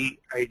into the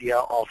idea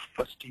of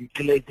first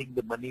utilizing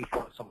the money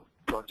for some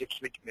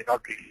projects which may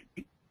not really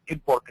be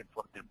important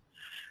for them.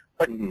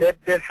 But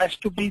there has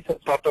to be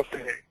some sort of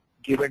a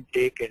give and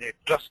take and a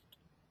trust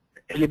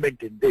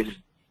element in this.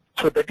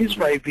 So that is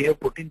why we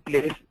have put in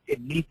place a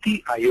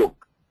Niti Ayog.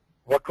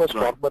 What was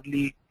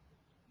formerly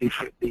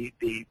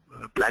the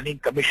Planning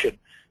Commission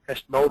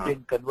has now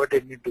been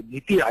converted into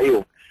Niti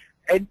Ayog,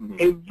 and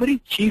every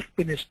Chief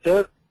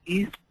Minister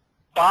is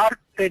part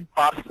and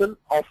parcel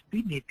of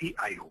the Niti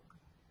Ayog.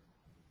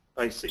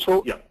 I see.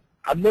 So,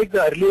 unlike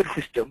the earlier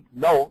system,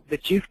 now the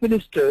Chief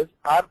Ministers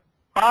are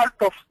part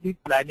of the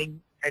planning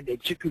and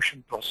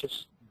execution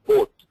process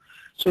both.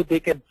 So they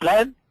can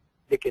plan,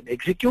 they can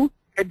execute,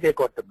 and they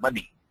got the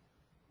money.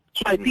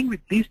 So I think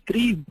with these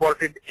three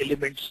important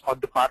elements on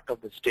the part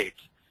of the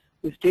states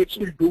will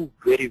do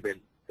very well.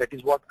 That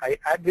is what I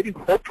am very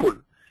hopeful,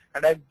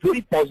 and I'm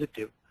very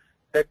positive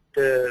that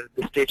the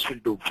states will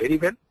do very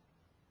well.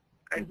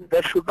 And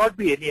there should not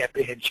be any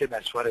apprehension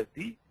as far as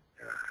the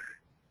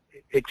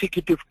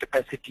executive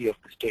capacity of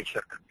the states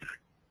are concerned.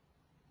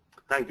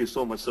 Thank you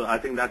so much, sir. I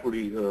think that would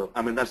be,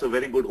 that's a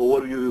very good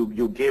overview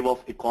you gave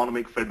of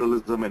economic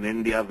federalism in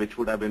India, which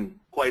would have been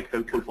quite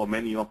helpful for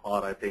many of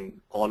our, I think,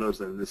 callers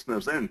and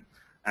listeners in.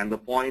 And the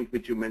point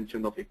which you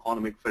mentioned of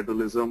economic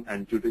federalism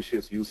and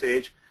judicious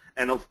usage,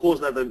 and of course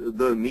that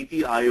the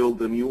Niti Aayog,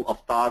 the new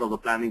avatar of the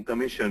Planning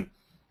Commission,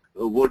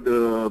 would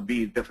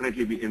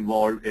definitely be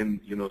involved in,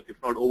 if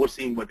not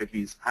overseeing, but at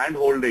least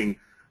hand-holding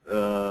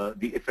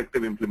the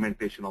effective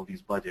implementation of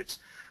these budgets.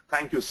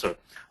 Thank you, sir.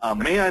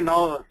 May I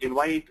now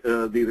invite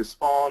the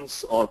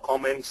response or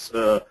comments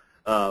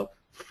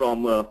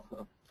from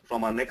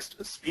our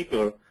next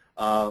speaker,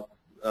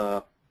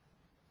 Mr.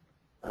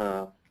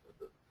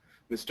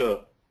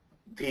 Mr.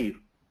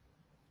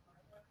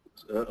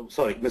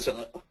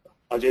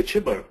 Ajay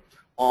Chhibber,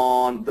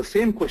 on the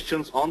same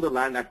questions on the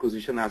land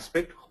acquisition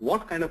aspect.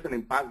 What kind of an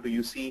impact do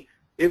you see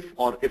if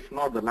or if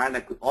not the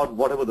land or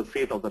whatever the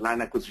fate of the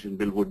land acquisition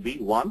bill would be,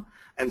 one?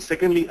 And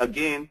secondly,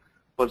 again,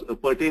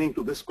 pertaining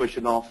to this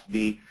question of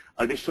the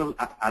additional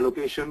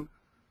allocation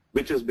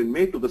which has been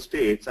made to the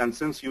states, and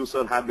since you,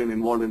 sir, have been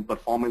involved in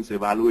performance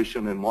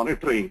evaluation and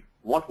monitoring,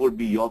 what would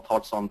be your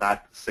thoughts on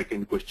that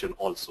second question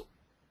also?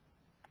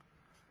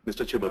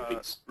 Mr. Chhibber,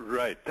 please.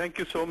 Right. Thank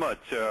you so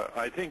much.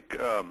 I think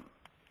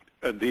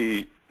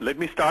let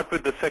me start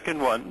with the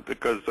second one,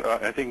 because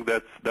I think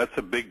that's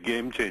a big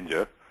game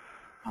changer.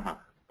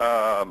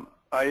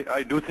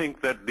 I do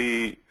think that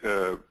the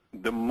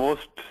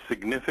most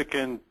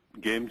significant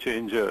game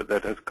changer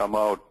that has come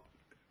out,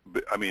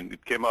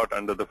 it came out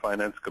under the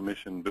Finance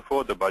Commission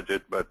before the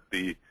budget, but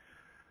the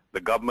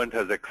government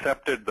has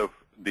accepted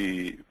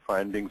the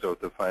findings of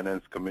the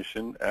Finance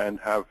Commission and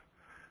have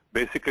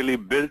basically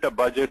built a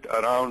budget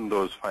around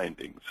those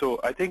findings. So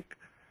I think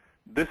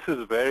this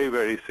is very,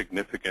 very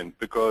significant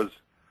because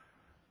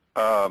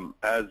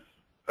as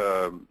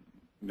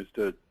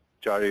Mr.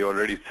 Chari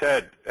already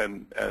said,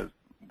 and as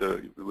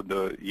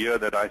the year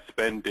that I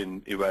spent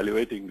in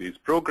evaluating these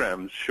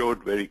programs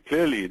showed very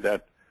clearly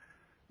that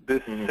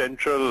this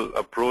central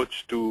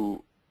approach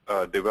to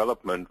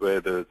development, where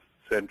the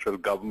central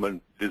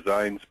government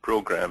designs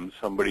programs,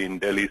 somebody in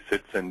Delhi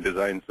sits and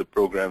designs the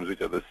programs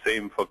which are the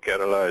same for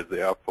Kerala as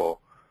they are for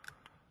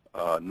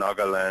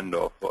Nagaland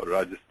or for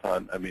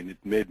Rajasthan. It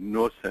made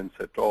no sense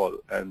at all,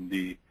 and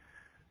the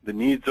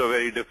needs are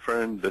very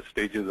different, the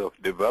stages of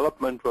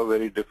development were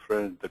very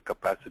different, the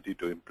capacity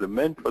to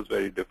implement was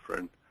very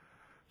different.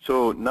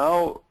 So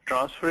now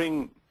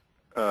transferring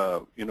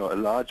a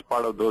large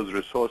part of those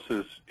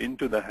resources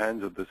into the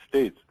hands of the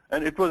states,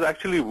 and it was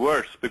actually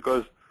worse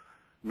because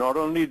not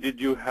only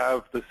did you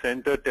have the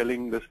center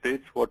telling the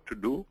states what to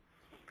do,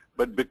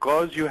 but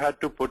because you had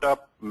to put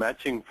up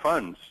matching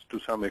funds to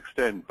some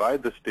extent by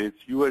the states,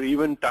 you were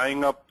even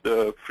tying up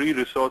the free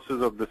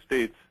resources of the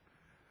states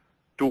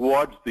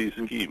towards these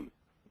schemes.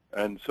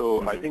 And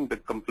so I think the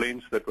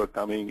complaints that were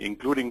coming,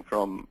 including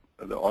from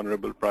the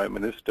Honorable Prime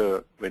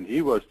Minister when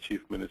he was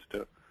Chief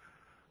Minister,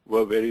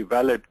 were very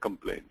valid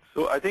complaints.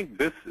 So I think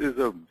this is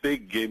a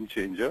big game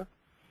changer.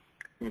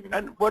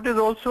 And what is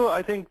also,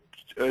 I think,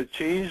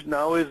 changed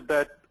now is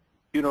that,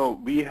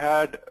 we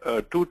had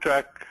a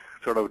two-track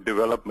sort of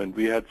development.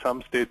 We had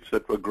some states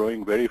that were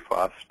growing very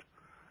fast,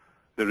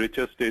 the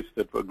richer states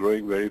that were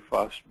growing very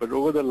fast. But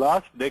over the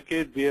last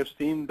decade, we have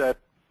seen that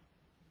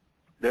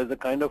there's a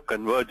kind of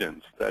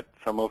convergence, that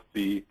some of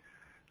the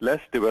less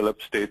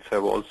developed states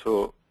have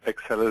also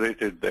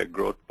accelerated their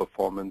growth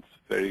performance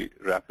very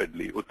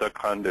rapidly.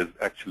 Uttarakhand is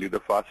actually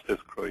the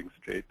fastest growing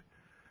state.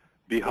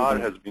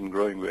 Bihar has been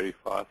growing very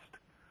fast.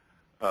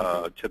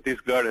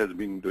 Chhattisgarh has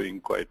been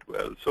doing quite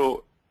well.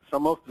 So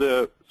some of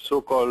the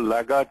so-called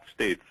laggard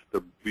states,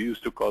 we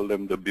used to call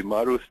them the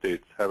Bimaru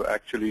states, have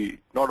actually,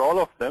 not all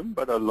of them,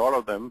 but a lot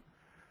of them,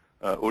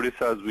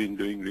 Odisha has been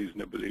doing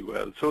reasonably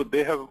well. So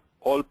they have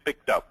all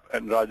picked up,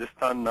 and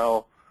Rajasthan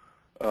now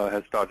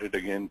has started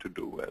again to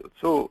do well.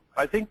 So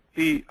I think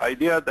the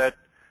idea that,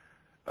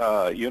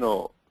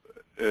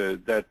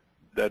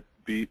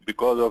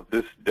 because of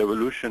this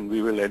devolution,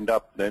 we will end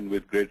up then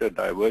with greater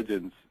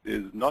divergence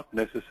is not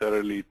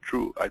necessarily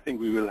true. I think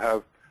we will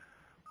have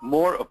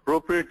more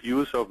appropriate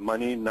use of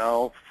money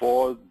now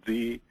for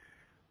the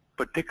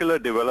particular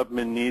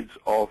development needs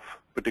of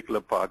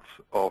particular parts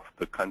of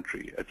the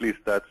country. At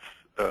least that's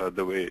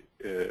the way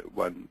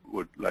one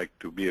would like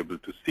to be able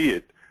to see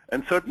it.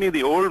 And certainly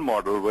the old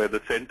model where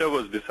the center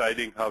was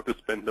deciding how to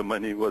spend the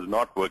money was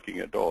not working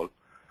at all.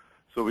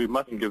 So we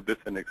must give this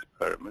an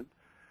experiment.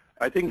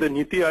 I think the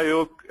Niti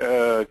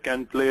Aayog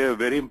can play a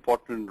very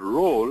important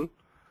role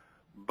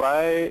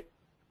by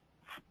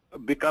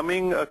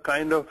becoming a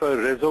kind of a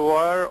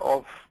reservoir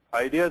of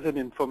ideas and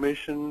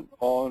information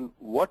on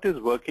what is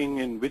working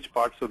in which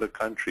parts of the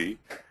country,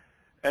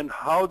 and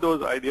how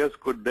those ideas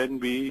could then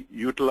be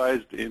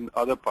utilized in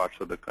other parts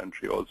of the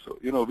country also.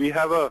 You know, we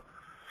have a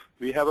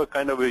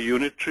kind of a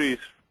unitary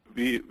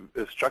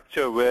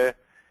structure where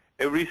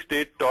every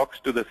state talks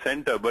to the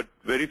center, but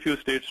very few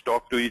states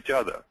talk to each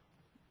other.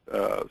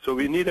 So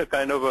we need a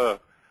kind of a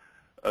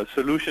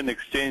solution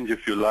exchange,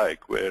 if you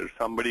like, where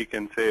somebody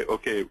can say,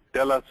 okay,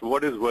 tell us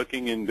what is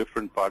working in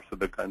different parts of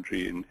the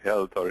country in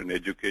health or in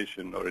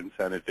education or in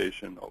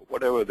sanitation or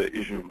whatever the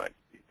issue might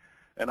be.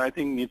 And I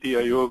think Niti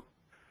Aayog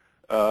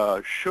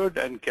should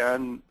and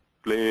can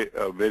play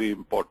a very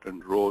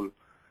important role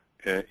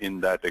in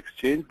that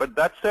exchange. But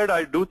that said,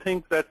 I do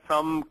think that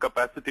some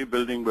capacity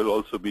building will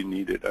also be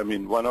needed. I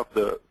mean, one of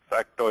the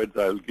factoids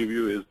I'll give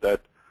you is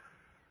that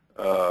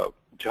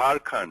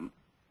Jharkhand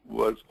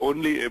was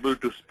only able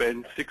to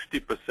spend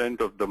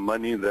 60% of the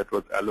money that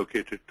was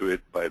allocated to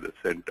it by the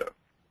center,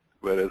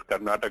 whereas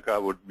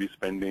Karnataka would be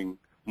spending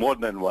more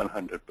than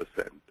 100%.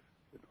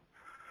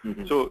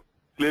 So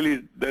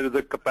clearly there is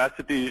a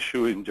capacity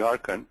issue in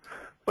Jharkhand,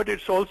 but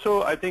it's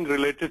also, I think,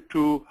 related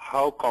to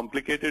how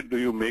complicated do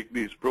you make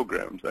these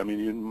programs. I mean,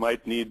 you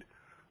might need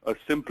a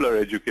simpler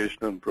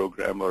educational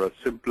program or a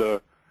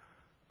simpler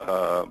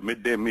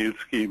midday meal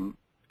scheme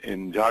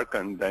in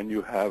Jharkhand than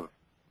you have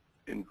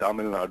in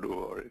Tamil Nadu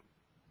or in,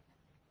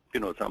 you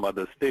know, some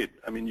other state.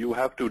 I mean, you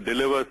have to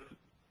deliver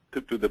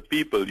to the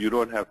people. You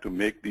don't have to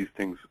make these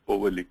things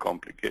overly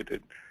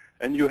complicated.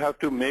 And you have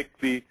to make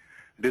the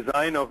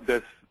design of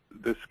this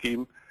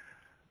scheme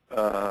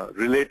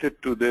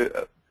related to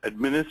the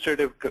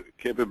administrative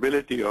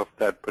capability of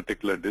that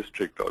particular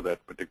district or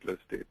that particular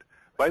state.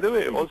 By the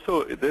way,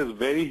 also, there's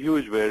very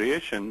huge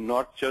variation,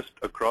 not just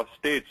across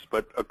states,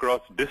 but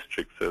across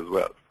districts as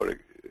well.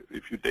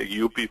 If you take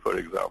UP, for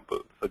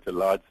example, such a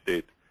large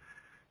state,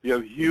 you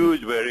have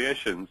huge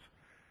variations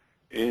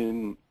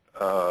in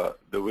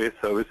the way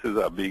services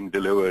are being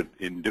delivered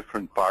in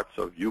different parts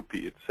of UP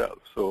itself.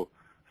 So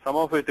some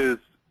of it is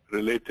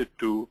related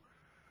to,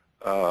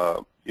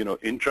 you know,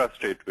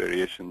 intrastate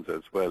variations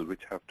as well,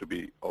 which have to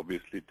be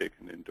obviously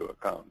taken into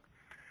account.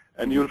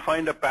 And you'll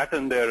find a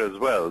pattern there as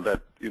well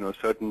that, you know,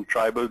 certain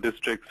tribal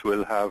districts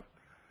will have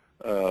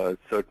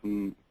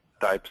certain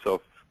types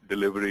of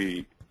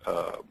delivery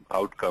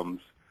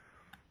outcomes,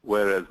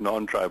 whereas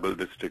non-tribal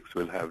districts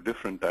will have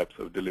different types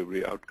of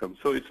delivery outcomes.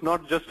 So it's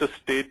not just a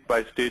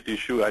state-by-state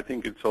issue. I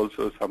think it's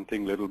also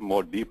something a little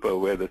more deeper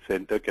where the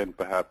center can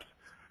perhaps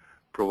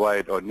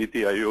provide, or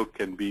Niti Aayog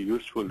can be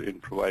useful in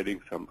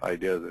providing some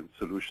ideas and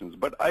solutions.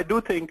 But I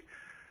do think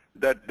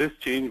that this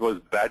change was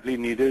badly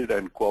needed,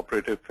 and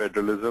cooperative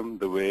federalism,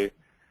 the way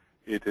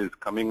it is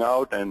coming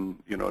out, and,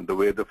 you know, the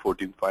way the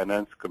 14th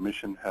Finance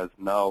Commission has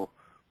now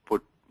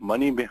put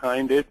money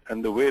behind it,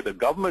 and the way the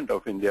government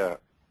of India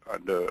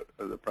under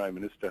the Prime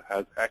Minister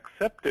has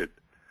accepted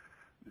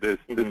this.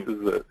 This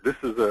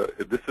is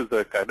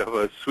a kind of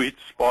a sweet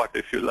spot,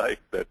 if you like,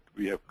 that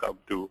we have come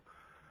to,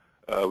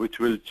 which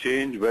will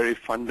change very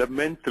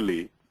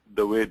fundamentally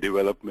the way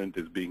development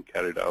is being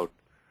carried out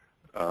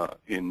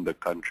in the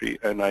country.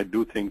 And I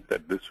do think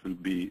that this will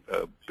be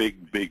a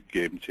big, big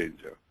game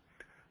changer.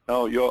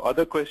 Now, your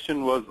other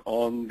question was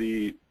on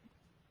the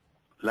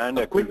land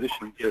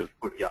acquisition bill.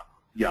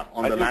 Yeah,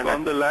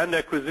 on the land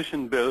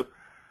acquisition bill,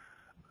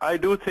 I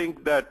do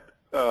think that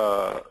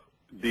the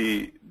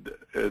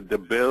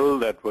bill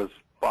that was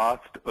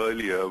passed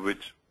earlier,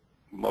 which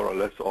more or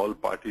less all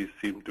parties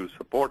seem to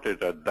support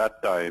it at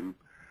that time,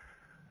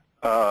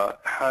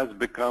 has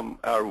become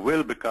a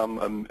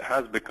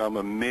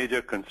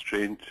major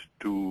constraint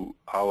to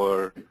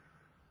our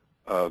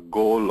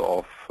goal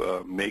of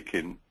make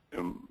in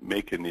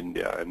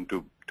India and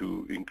to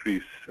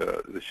increase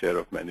the share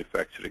of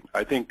manufacturing.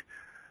 I think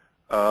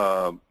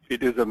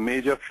it is a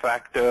major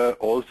factor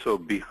also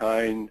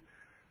behind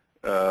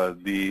as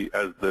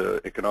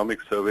the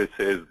economic survey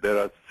says, there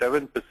are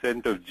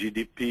 7% of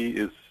GDP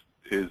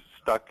is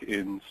stuck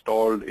in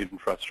stalled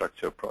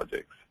infrastructure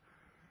projects.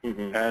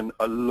 And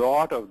a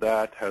lot of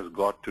that has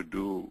got to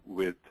do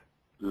with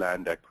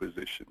land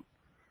acquisition.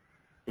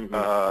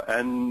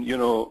 And, you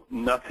know,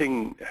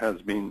 nothing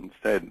has been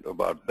said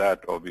about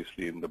that,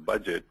 obviously, in the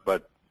budget,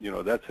 but, you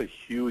know, that's a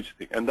huge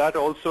thing. And that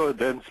also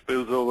then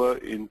spills over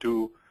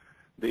into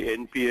the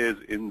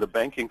NPAs in the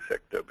banking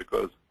sector,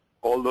 because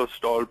all those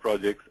stalled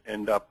projects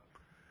end up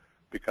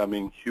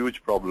becoming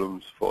huge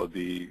problems for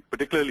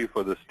particularly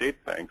for the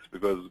state banks,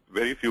 because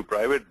very few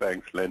private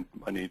banks lend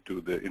money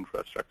to the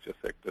infrastructure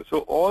sector. So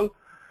all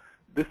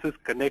this is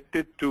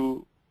connected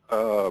to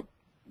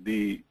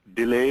the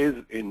delays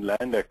in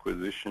land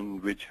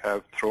acquisition, which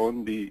have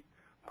thrown the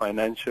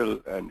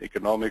financial and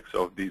economics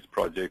of these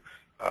projects,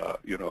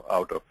 you know,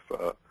 out of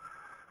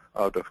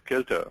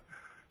kilter.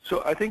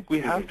 So I think we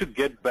have to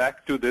get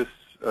back to this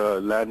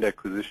land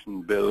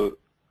acquisition bill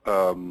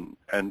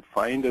and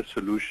find a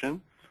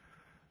solution.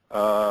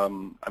 I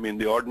mean,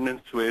 the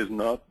ordinance way is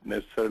not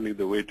necessarily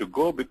the way to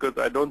go, because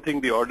I don't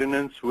think the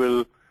ordinance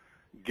will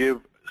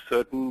give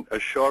certain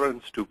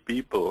assurance to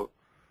people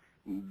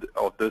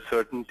of the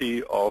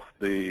certainty of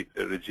the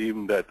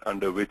regime that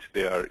under which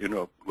they are, you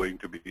know, going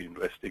to be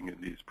investing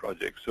in these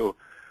projects. So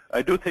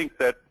I do think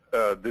that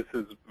this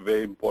is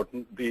very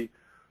important.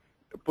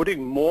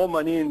 Putting more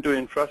money into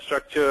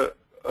infrastructure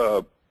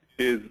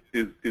is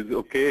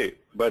okay,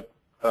 but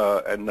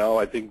and now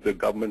I think the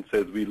government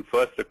says we'll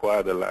first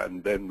acquire the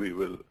land, then we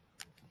will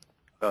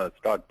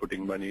start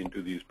putting money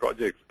into these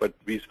projects. But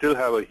we still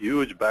have a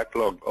huge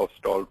backlog of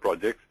stalled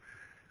projects.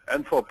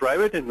 And for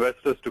private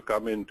investors to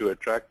come in to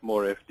attract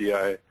more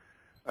FDI,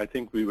 I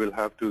think we will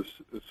have to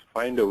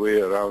find a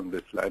way around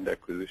this land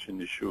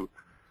acquisition issue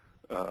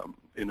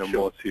in a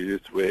more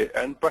serious way.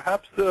 And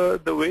perhaps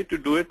the way to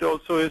do it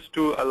also is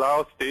to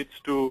allow states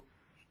to,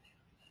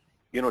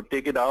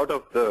 take it out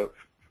of the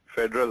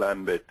federal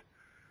ambit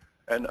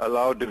and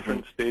allow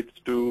different states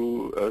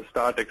to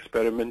start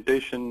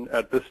experimentation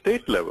at the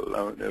state level.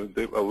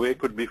 A way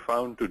could be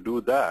found to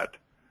do that,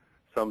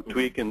 some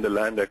tweak in the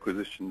land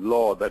acquisition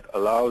law that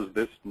allows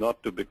this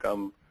not to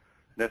become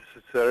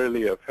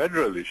necessarily a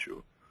federal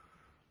issue,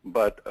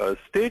 but a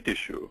state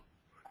issue.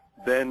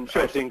 Then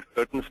I think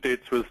certain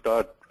states will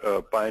start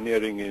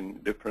pioneering in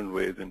different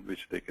ways in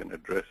which they can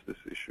address this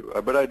issue.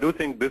 But I do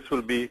think this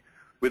will be,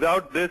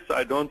 without this,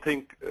 I don't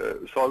think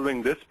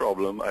solving this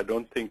problem, I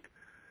don't think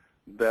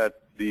that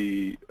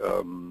the,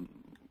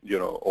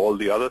 all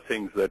the other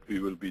things that we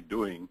will be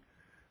doing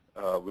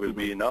will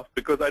be enough,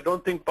 because I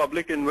don't think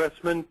public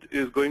investment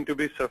is going to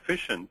be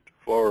sufficient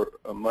for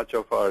much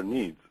of our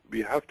needs.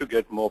 We have to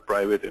get more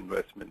private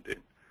investment in.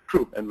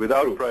 True. And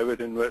without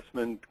private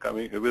investment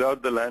coming,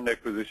 without the land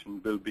acquisition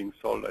bill being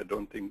solved, I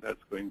don't think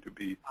that's going to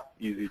be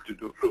easy to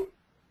do.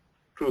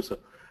 True, sir.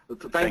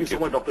 Thank you so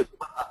much, Dr.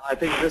 I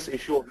think this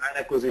issue of land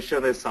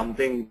acquisition is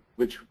something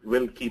which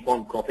will keep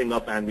on cropping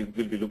up, and we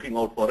will be looking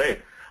out for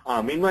it.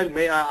 Meanwhile,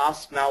 may I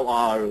ask now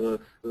our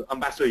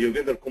Ambassador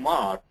Yogendra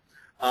Kumar,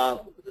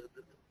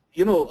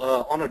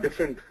 on a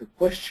different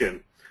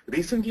question.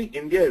 Recently,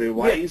 India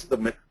revised the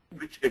method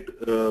which it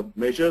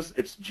measures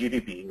its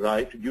GDP,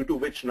 right? Due to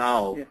which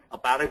now,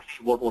 apparently,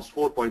 what was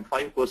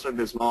 4.5%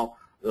 is now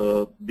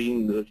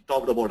being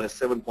talked about as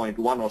 7.1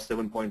 or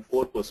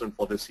 7.4%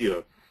 for this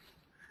year.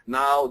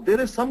 Now, there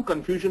is some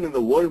confusion in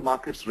the world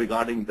markets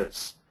regarding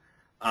this.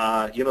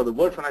 The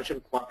world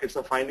financial markets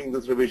are finding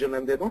this revision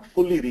and they're not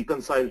fully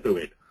reconciled to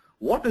it.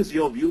 What is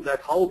your view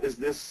that how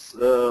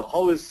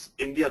is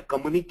India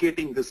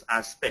communicating this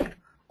aspect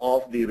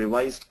of the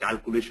revised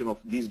calculation of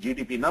these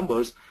GDP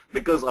numbers?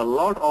 Because a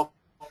lot of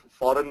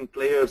foreign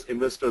players,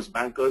 investors,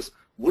 bankers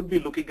would be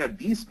looking at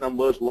these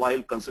numbers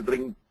while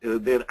considering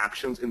their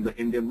actions in the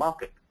Indian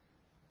market.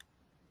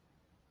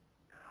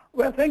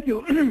 Well, thank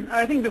you.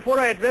 I think before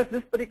I address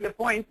this particular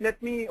point,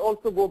 let me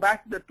also go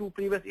back to the two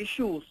previous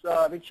issues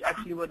which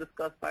actually were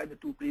discussed by the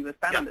two previous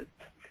panelists.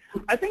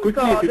 I think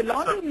the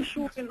larger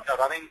issue in...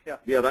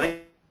 We are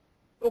running.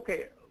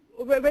 Okay.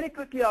 Very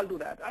quickly, I'll do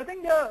that. I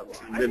think,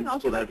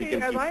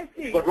 ultimately, as I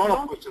see... Got a lot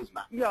of questions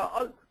now.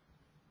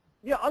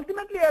 Yeah,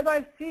 ultimately, as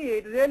I see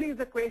it, really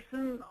is a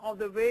question of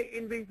the way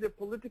in which the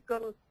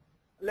political,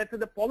 let's say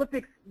the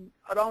politics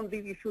around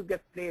these issues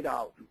get played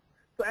out.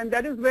 So, and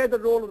that is where the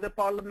role of the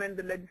parliament,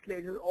 the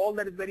legislature, all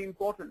that is very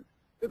important.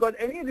 Because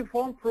any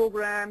reform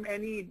program,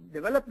 any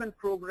development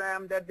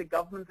program that the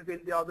government of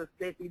India or the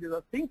state leaders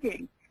are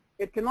thinking,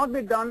 it cannot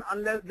be done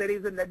unless there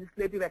is a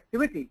legislative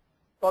activity,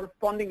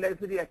 corresponding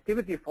legislative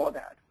activity for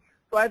that.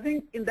 So I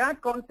think in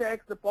that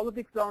context, the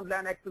politics around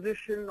land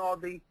acquisition or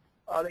the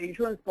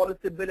insurance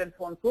policy bill and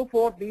so on and so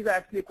forth, these are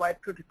actually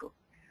quite critical.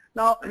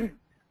 Now,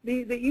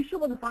 the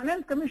issue of the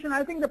Finance Commission,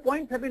 I think the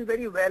points have been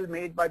very well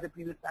made by the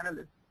previous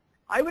panelists.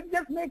 I would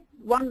just make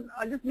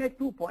I'll just make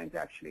 2 points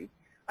actually.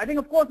 I think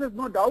of course there's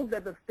no doubt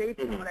that the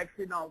states are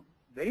actually now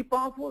very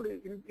powerful.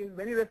 In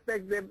many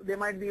respects, they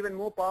might be even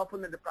more powerful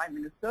than the Prime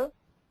Minister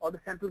or the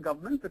central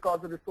government because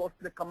of the resources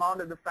they command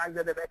and the fact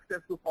that they have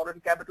access to foreign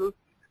capital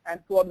and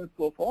so on and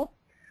so forth.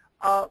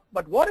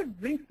 But what it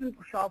brings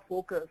into sharp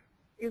focus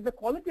is the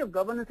quality of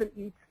governance in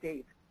each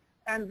state.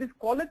 And this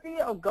quality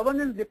of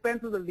governance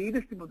depends on the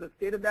leadership of the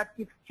state, and that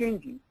keeps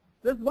changing.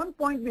 There's one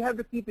point we have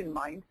to keep in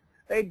mind.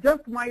 It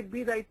just might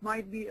be that it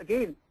might be,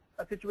 again,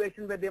 a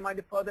situation where there might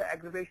be further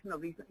aggravation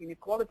of recent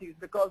inequalities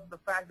because of the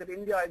fact that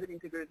India is an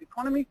integrated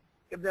economy.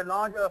 If there are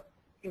larger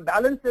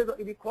imbalances or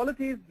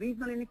inequalities,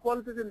 regional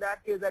inequalities, in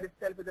that case, that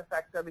itself is a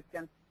factor which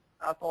can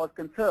cause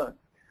concern.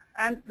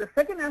 And the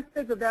second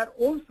aspect of that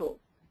also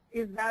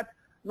is that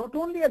not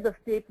only at the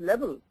state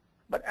level,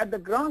 but at the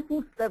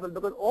grassroots level,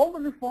 because all the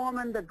reform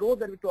and the growth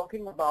that we're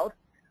talking about,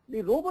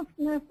 the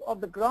robustness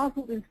of the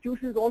grassroots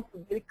institutions is also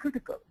very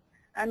critical.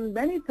 And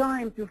many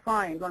times you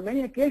find, on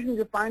many occasions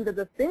you find that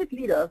the state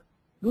leaders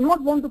do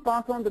not want to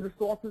pass on the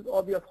resources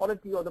or the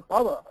authority or the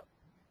power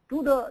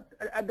to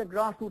at the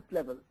grassroots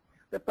level.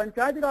 The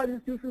Panchayati Raj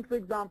institutions, for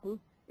example,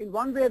 in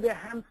one way they're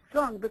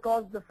hamstrung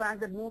because of the fact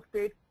that most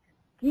states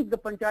keep the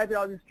Panchayati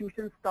Raj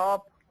institutions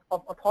starved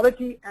of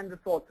authority and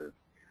resources.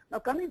 Now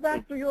coming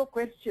back to your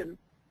question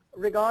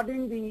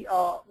regarding the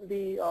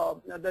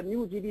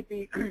new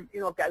GDP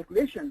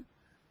calculation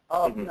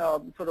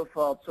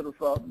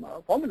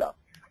formula,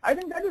 I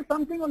think that is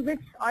something on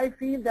which I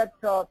feel that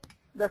the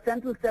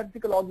Central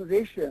Statistical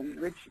Organization,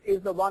 which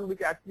is the one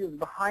which actually is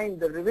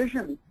behind the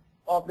revision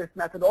of this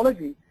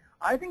methodology,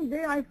 I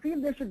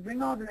feel they should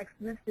bring out an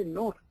explanatory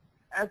note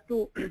as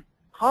to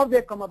how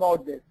they come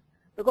about this.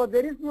 Because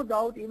there is no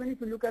doubt, even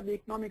if you look at the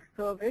economic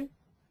survey,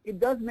 it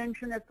does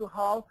mention as to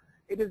how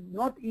it is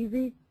not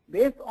easy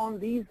based on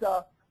these,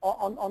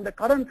 on the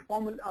current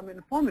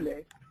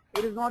formulae,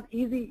 it is not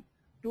easy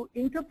to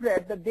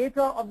interpret the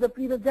data of the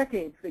previous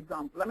decades, for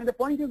example. I mean, the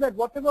point is that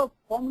whatever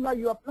formula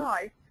you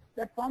apply,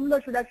 that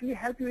formula should actually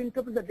help you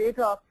interpret the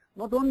data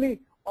not only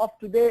of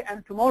today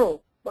and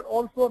tomorrow, but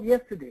also of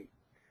yesterday.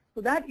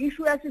 So that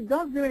issue actually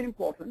does very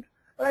important.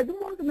 But I do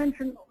want to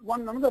mention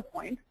another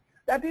point.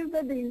 That is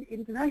that the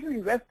international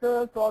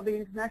investors or the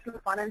international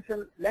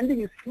financial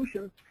lending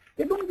institutions,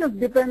 they don't just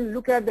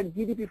look at the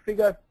GDP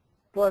figures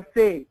per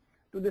se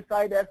to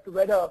decide as to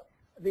whether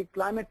the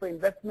climate for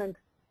investment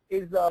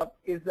is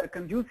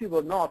conducive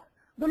or not.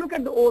 They look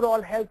at the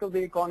overall health of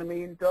the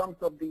economy in terms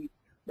of the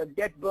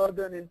debt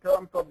burden, in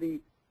terms of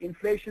the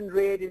inflation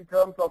rate, in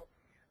terms of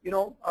in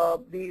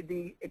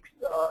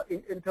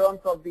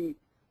terms of the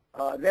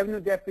revenue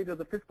deficit or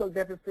the fiscal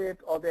deficit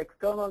or the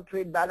external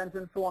trade balance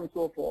and so on and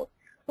so forth.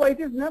 So it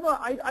is never,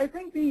 I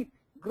think the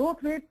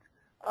growth rate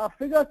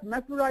figures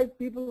mesmerize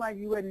people like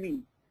you and me,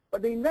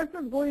 but the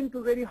investors go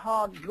into very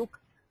hard look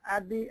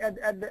at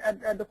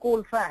the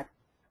cold facts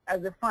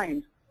as they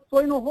find. So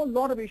a whole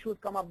lot of issues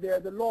come up there: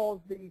 the laws,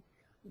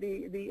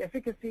 the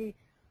efficacy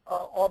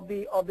of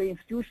the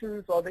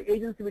institutions or the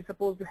agency which is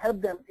supposed to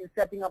help them in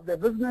setting up their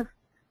business,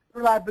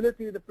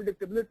 reliability, the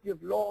predictability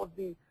of laws,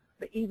 the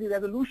easy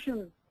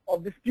resolution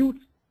of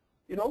disputes.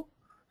 So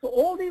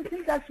all these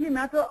things actually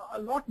matter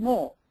a lot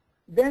more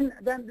than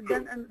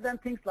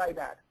things like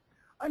that.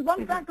 And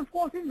one fact, of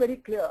course, is very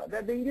clear,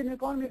 that the Indian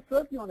economy is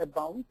certainly on a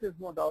bounce. There's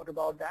no doubt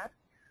about that.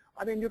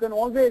 I mean, you can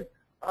always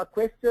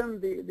question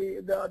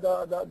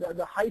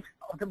the height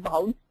of the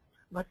bounce,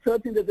 but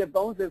certainly there's a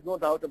bounce. There's no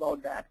doubt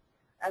about that.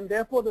 And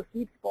therefore, the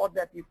sweet spot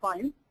that we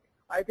find,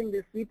 I think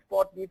the sweet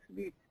spot needs to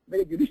be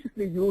very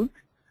judiciously used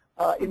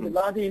in the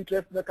larger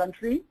interest of the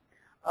country,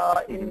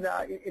 in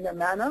a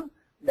manner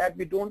that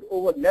we don't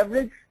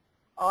over-leverage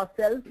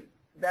ourselves,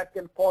 that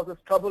can cause us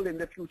trouble in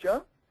the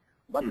future,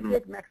 but to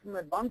take maximum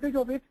advantage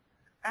of it,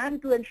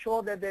 and to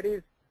ensure that there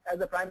is, as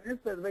the Prime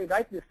Minister has very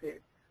rightly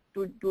said,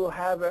 to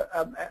have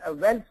a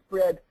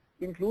well-spread,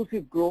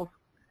 inclusive growth,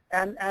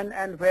 and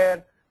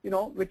where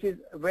which is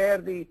where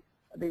the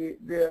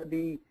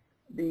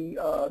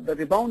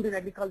rebound in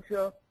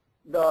agriculture,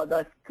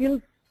 the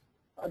skill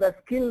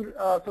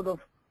sort of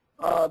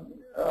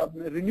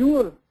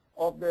renewal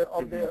of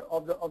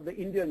the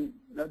Indian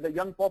the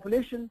young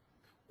population.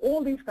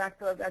 All these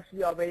factors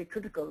actually are very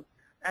critical,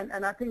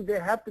 and I think they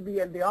have to be,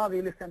 and they are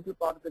really central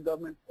part of the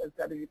government's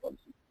strategy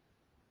policy.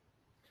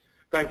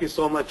 Thank you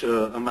so much,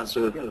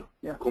 Ambassador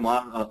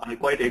Kumar. I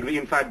quite agree.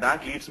 In fact,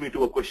 that leads me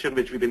to a question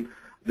which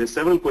there's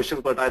several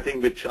questions, but I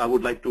think which I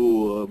would like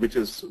to, which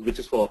is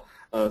for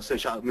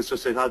Mr.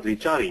 Seshadri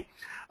Chari,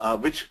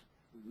 which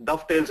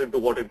dovetails into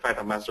what, in fact,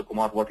 Ambassador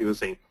Kumar, what he was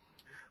saying.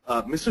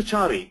 Mr.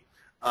 Chari,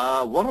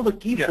 one of the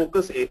key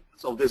focus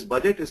areas of this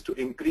budget is to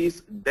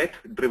increase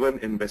debt-driven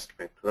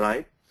investment,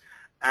 right?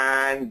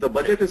 And the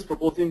budget is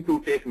proposing to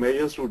take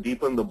measures to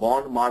deepen the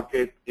bond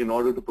market in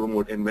order to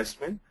promote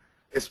investment,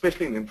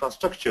 especially in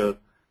infrastructure.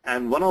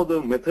 And one of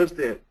the methods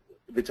there,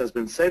 which has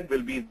been said,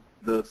 will be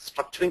the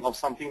structuring of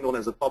something known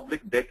as a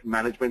public debt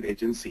management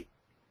agency,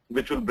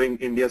 which will bring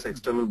India's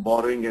external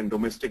borrowing and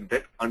domestic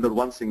debt under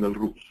one single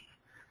roof.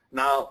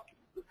 Now,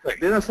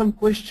 there are some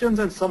questions,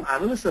 and some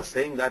analysts are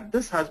saying that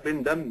this has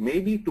been done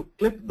maybe to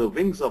clip the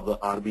wings of the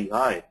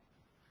RBI.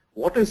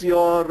 What is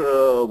your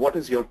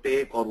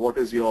take, or what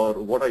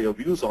are your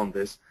views on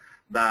this?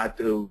 That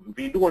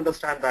we do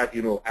understand that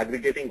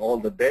aggregating all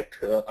the debt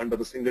under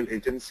the single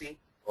agency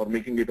or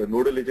making it a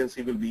nodal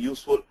agency will be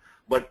useful,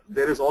 but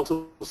there is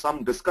also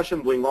some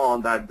discussion going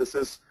on that this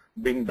is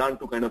being done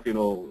to kind of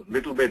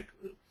little bit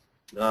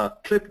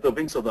clip the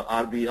wings of the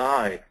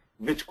RBI,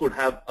 which could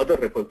have other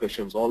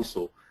repercussions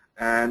also.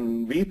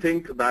 And we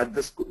think that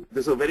this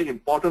is a very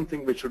important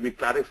thing which should be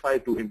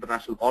clarified to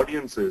international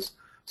audiences,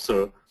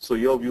 sir. So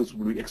your views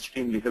would be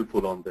extremely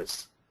helpful on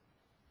this.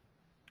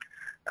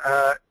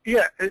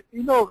 There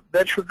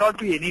should not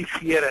be any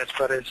fear as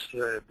far as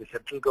the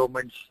central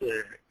government's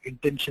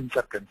intentions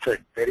are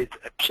concerned. There is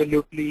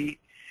absolutely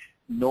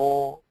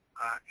no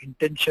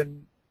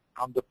intention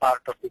on the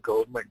part of the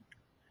government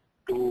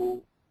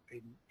to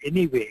in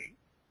any way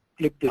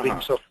clip the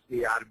wings of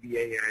the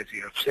RBI, as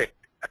you have said.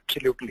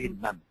 Absolutely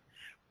none.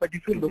 But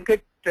if you look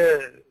at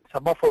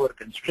some of our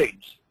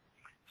constraints,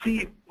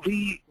 see,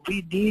 we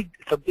need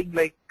something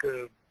like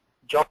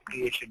job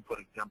creation, for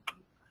example.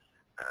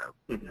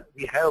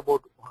 We have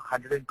about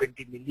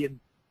 120 million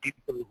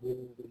people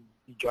who will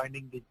be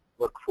joining the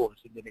workforce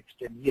in the next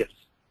 10 years.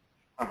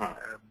 I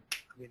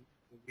mean,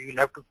 we will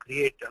have to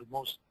create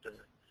almost,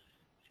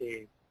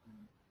 say,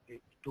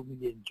 2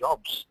 million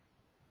jobs.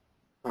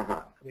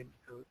 I mean,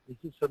 this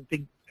is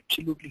something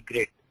absolutely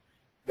great.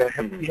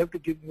 We have to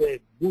give a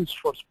boost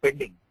for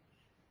spending.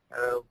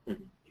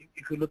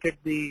 If you look at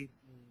the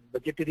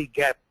budgetary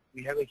gap,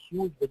 we have a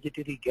huge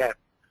budgetary gap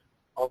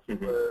of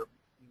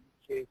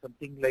say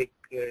something like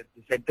the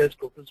center's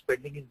total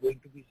spending is going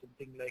to be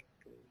something like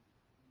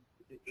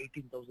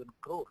 18,000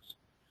 crores.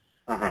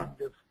 And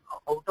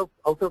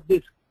out of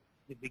this,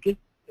 the biggest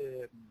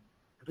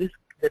risk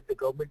that the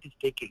government is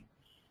taking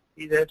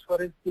is as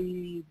far as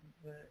the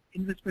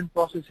investment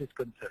process is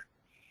concerned.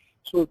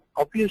 So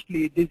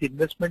obviously this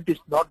investment is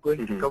not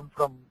going to come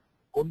from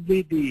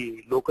only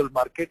the local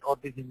market, or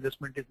this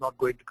investment is not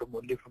going to come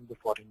only from the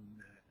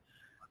foreign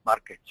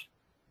markets.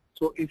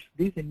 So if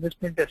this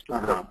investment has to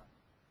come,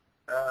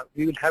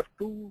 we will have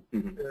to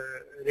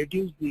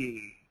reduce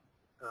the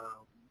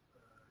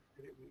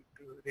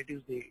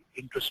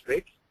interest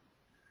rates,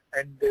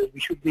 and we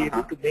should be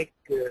able to make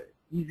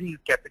easy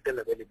capital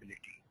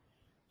availability.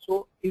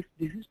 So if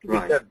this is to be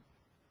done,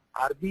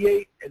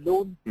 RBI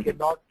alone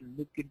cannot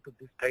look into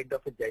this kind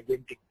of a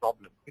gigantic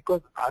problem,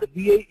 because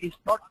RBI is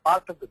not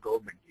part of the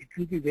government. It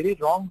will be very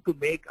wrong to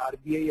make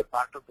RBI a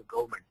part of the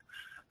government.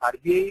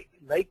 RBI,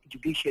 like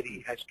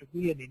judiciary, has to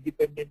be an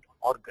independent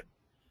organ.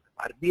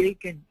 RBI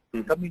can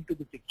come into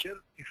the picture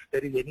if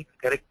there is any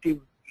corrective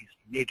is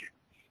needed.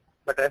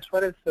 But as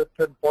far as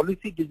certain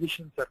policy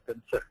decisions are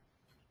concerned,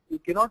 you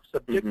cannot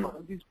subject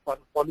all these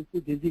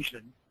policy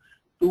decisions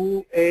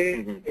to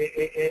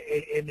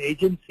an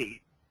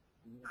agency,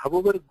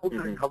 however good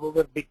and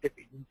however big that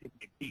agency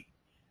may be.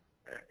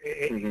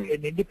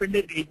 An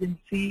independent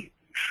agency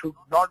should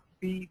not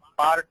be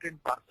part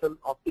and parcel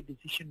of the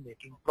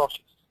decision-making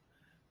process.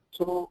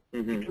 So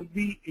it will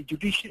be a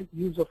judicial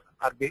use of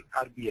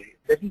RBI.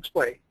 That is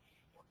why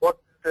what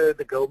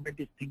the government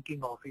is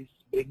thinking of is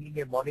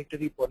bringing a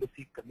monetary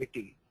policy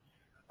committee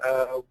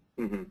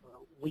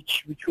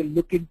which will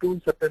look into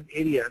certain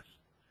areas.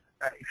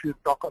 If you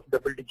talk of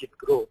double-digit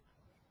growth,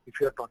 if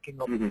you are talking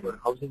of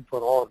housing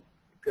for all,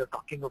 if you are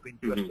talking of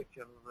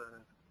infrastructure,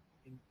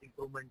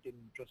 improvement in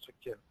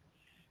infrastructure,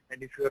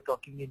 and if you are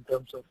talking in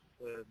terms of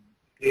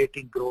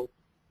creating growth,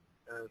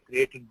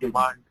 creating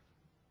demand,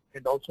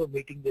 and also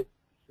meeting the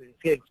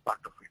sales part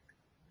of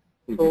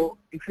it. So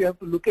if you have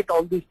to look at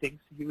all these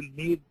things, you will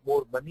need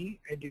more money,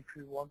 and if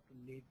you want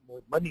to need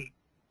more money,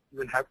 you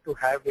will have to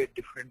have a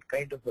different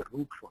kind of a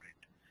route for it.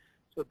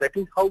 So that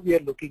is how we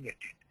are looking at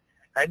it.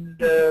 And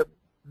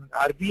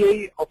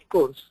RBI, of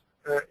course,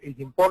 is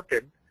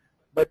important,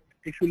 but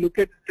if you look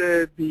at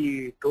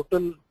the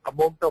total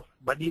amount of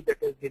money that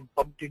has been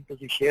pumped into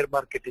the share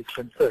market is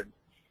concerned,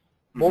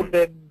 more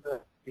than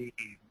the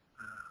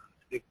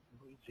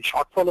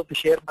shortfall of the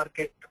share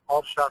market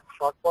or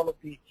shortfall of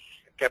the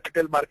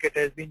capital market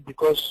has been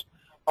because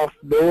of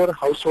lower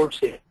household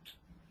savings.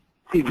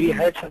 See, we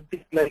had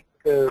something like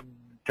 36%,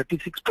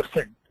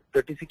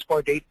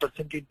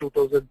 36.8% in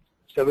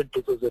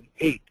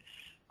 2007-2008,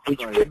 which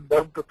came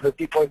down to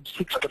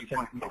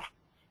 30.6% now.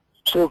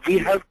 So we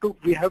have to,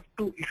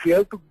 if we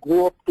have to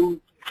go up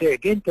to, say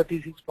again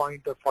 36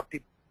 point or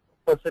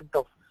 40%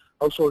 of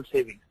household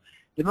savings.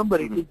 Remember,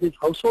 it is this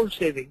household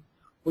saving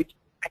which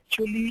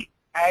actually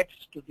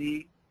adds to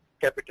the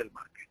capital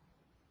market,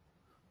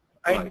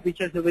 and which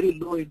has a very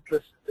low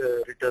interest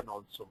return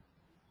also.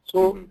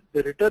 So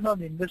the return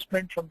on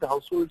investment from the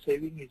household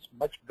saving is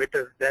much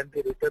better than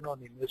the return on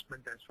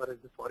investment as far as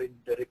the foreign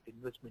direct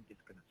investment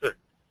is concerned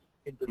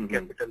into the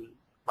capital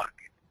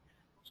market.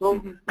 So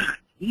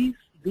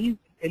these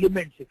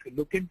elements, if you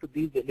look into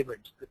these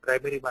elements, the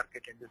primary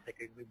market and the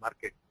secondary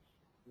market,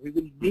 we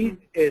will need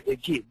a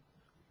regime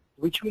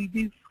which will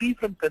be free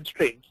from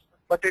constraints,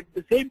 but at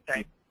the same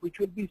time which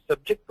will be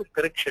subject to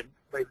correction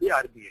by the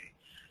RBI.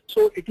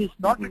 So it is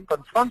not a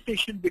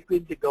confrontation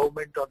between the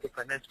government or the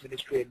finance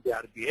ministry and the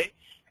RBI.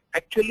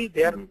 Actually,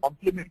 they are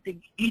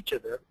complementing each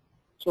other.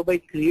 So by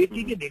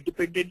creating an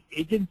independent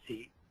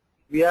agency,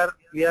 we are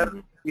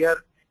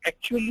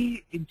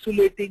actually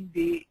insulating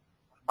the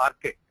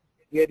market.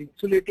 We are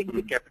insulating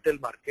the capital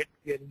market.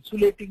 We are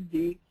insulating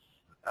the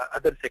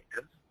other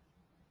sectors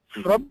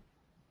from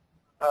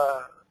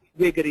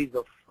vagaries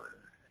of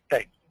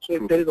time. So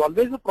if there is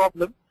always a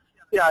problem,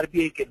 the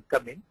RBI can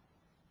come in,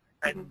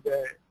 and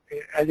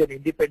as an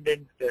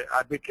independent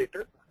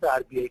arbitrator, the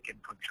RBI can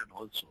function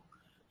also.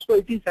 So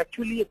it is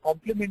actually a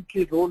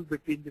complementary role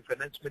between the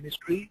finance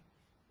ministry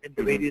and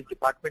the various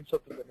departments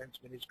of the finance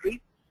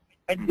ministry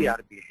and the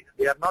RBI.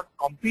 They are not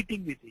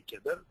competing with each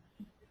other.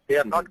 They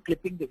are not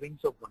clipping the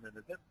wings of one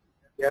another.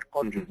 They are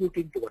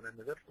contributing to one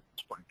another from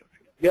this point of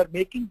view. We are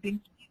making things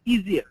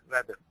easier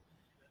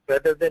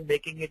rather than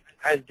making it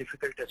as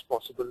difficult as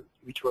possible,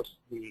 which was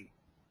the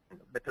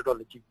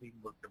methodology being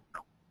worked out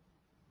now.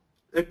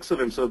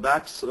 Excellent. So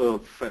that's a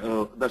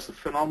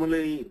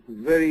phenomenally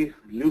very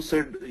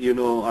lucid,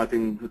 I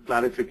think,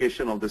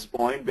 clarification of this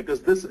point,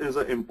 because this is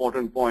an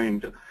important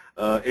point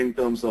in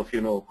terms of,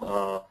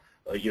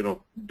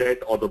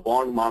 debt or the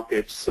bond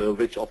markets,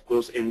 which of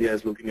course India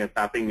is looking at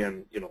tapping,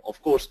 and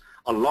of course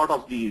a lot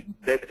of the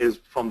debt is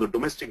from the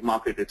domestic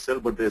market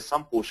itself, but there's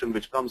some portion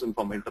which comes in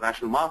from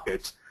international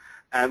markets.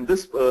 And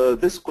this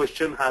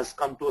question has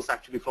come to us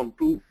actually from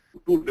two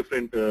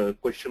different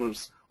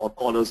questioners or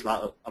callers,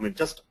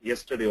 just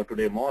yesterday or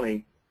today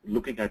morning,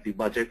 looking at the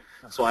budget.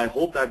 So I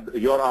hope that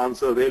your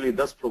answer really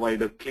does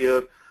provide a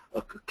clear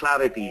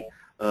clarity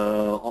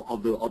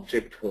of the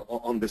object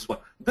on this one.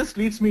 This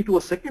leads me to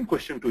a second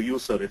question to you,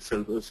 sir,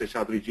 itself,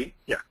 Seshadri ji.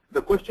 Yeah.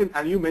 The question,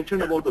 and you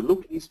mentioned about the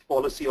look east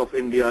policy of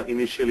India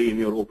initially in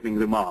your opening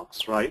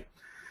remarks, right?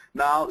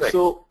 Now,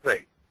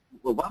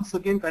 once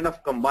again, kind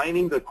of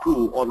combining the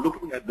two or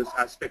looking at this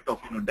aspect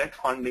of debt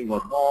funding or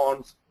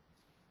bonds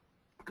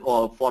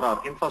or for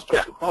our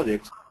infrastructure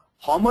projects,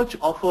 how much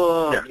of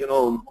a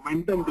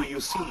momentum do you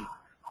see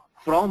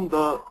from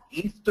the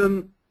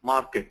eastern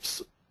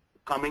markets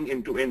coming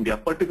into India,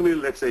 particularly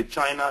let's say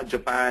China,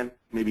 Japan,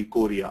 maybe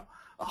Korea?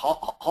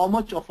 How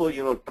much of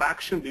a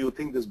traction do you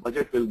think this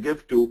budget will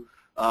give to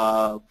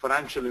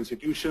financial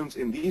institutions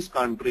in these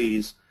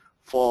countries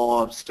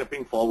for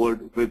stepping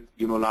forward with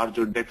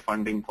larger debt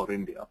funding for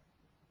India?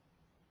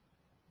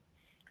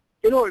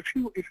 If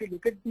you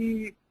look at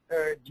the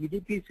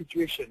GDP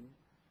situation,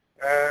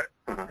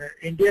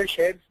 India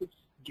shares its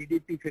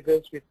GDP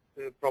figures with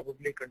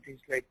probably countries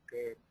like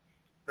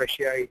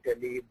Russia,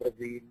 Italy,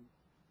 Brazil,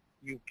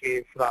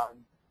 UK,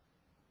 France.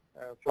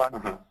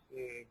 France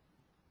is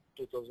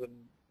 $2,900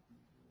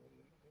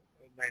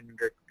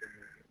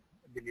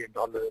 billion.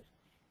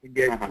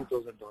 India is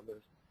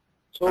 $2,000.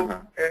 So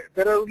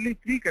there are only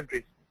three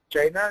countries.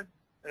 China,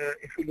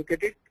 if you look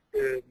at it,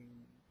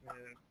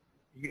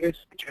 US,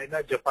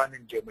 China, Japan,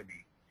 and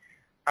Germany.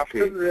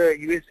 After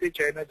USA,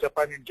 China,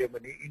 Japan, and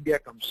Germany, India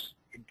comes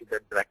into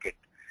that bracket.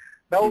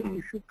 Now,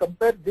 if you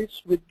compare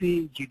this with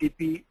the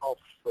GDP of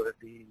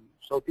the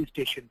Southeast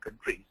Asian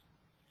countries,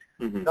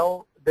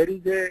 now there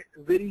is a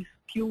very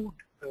skewed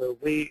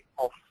way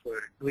of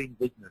doing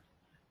business.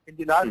 In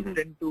the last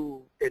 10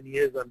 to 10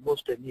 years,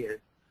 almost 10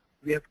 years,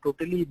 we have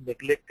totally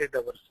neglected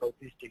our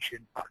Southeast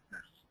Asian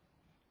partners.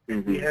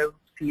 And we have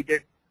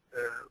ceded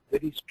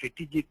very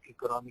strategic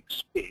economic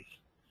space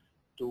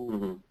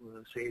to,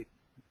 say,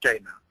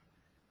 China.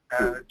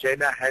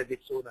 China has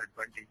its own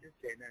advantages.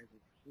 China has a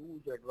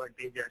huge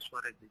advantage as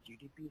far as the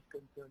GDP is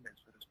concerned, as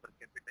far as per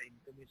capita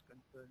income is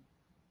concerned.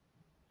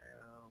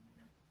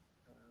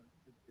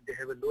 They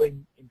have a low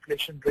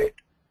inflation rate,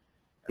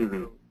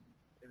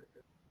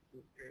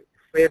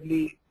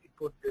 fairly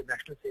good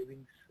national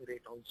savings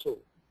rate also,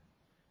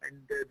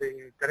 and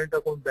the current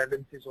account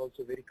balance is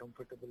also very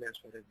comfortable as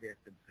far as they are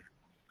concerned.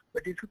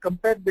 But if you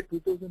compare the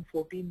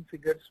 2014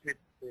 figures with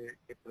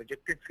a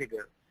projected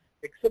figure,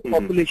 except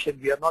population,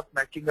 we are not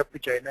matching up to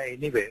China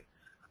anywhere,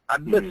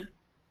 unless,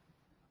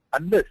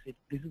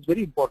 this is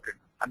very important,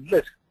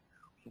 unless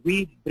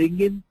we bring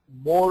in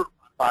more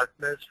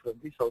partners from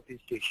the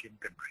Southeast Asian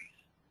countries.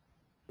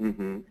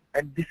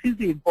 And this is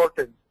the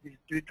importance.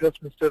 It was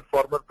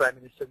former Prime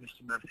Minister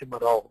Mr.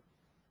 Narasimha Rao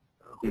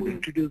who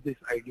introduced this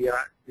idea,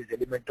 this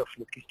element of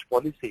look east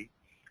policy.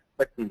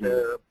 But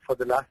for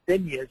the last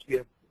 10 years, we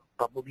have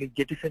probably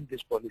jettisoned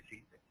this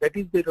policy. That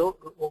is the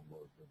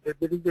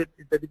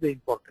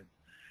importance.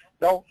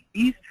 Now,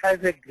 East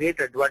has a great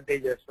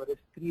advantage as far as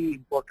three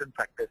important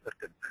factors are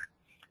concerned.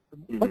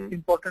 The most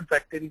important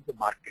factor is the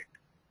market.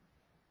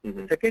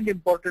 The second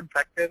important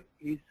factor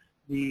is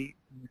the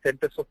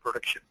centers of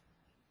production.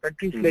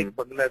 Countries like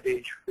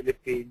Bangladesh,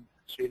 Philippines,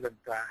 Sri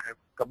Lanka have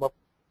come up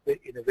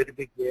in a very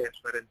big way as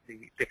far as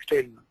the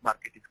textile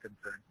market is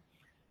concerned.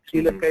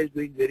 Sri Lanka is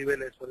doing very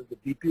well as far as the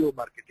BPO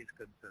market is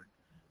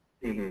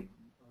concerned.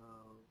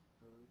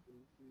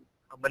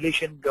 The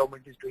Malaysian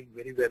government is doing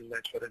very well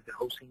as far as the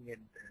housing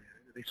and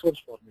resource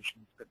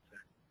formation is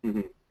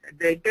concerned. And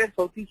the entire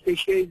Southeast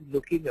Asia is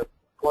looking up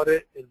for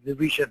a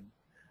revision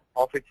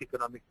of its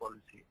economic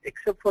policy.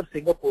 Except for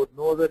Singapore,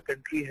 no other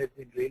country has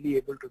been really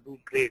able to do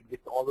trade with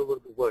all over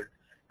the world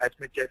as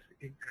much as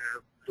in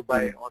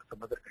Dubai or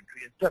some other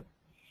country has done.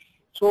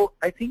 So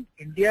I think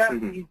India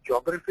is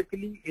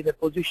geographically in a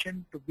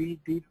position to be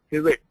the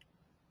pivot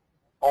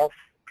of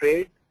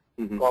trade,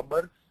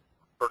 commerce,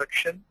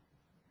 production,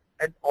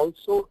 and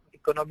also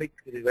economic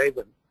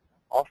revival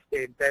of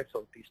the entire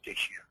Southeast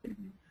Asia.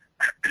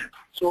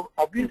 So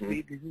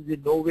obviously, this is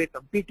in no way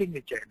competing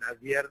with China.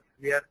 We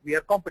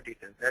are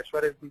competitors. As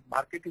far as the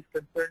market is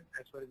concerned,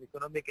 as far as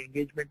economic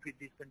engagement with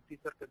these countries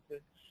are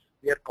concerned,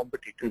 we are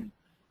competitors.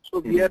 So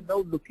we are now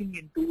looking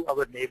into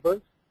our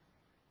neighbors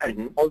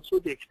and also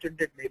the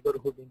extended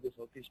neighborhood in the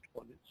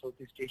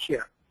Southeast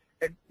Asia.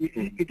 And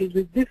it is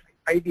with this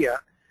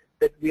idea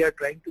that we are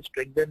trying to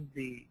strengthen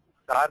the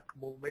SAARC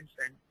movements.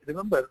 And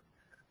remember,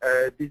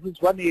 this is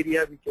one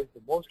area which has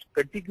the most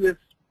contiguous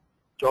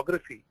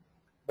geography,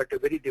 but a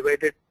very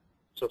divided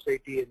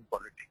society and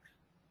politics.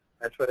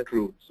 As far as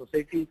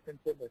society is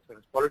concerned, as far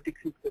as politics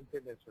is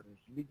concerned, as far as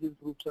religious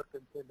groups are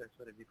concerned, as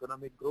far as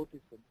economic growth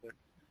is concerned,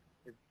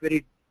 it's a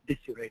very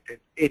disunited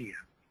area,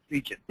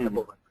 region,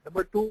 number one.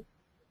 Number two,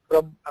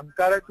 from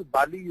Ankara to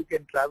Bali, you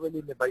can travel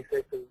in a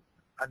bicycle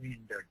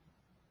unhindered.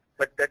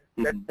 But that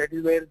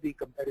is where the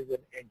comparison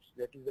ends.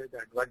 That is where the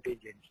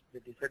advantage ends. The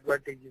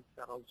disadvantages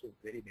are also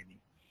very many.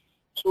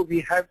 So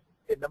we have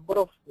a number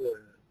of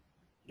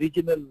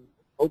regional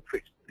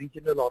outfits,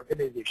 regional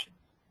organizations,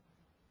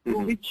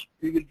 through which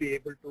we will be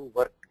able to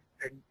work.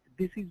 And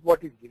this is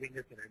what is giving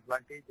us an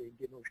advantage, the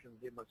Indian Ocean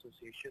Rim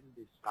Association,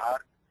 the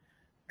SAARC,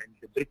 and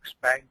and the BRICS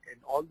Bank and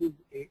all these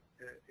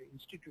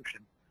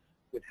institutions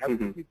will have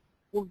to be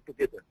pulled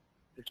together.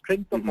 The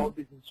strength of all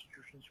these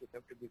institutions will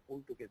have to be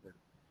pulled together.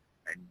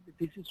 And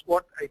this is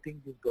what I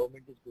think this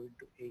government is going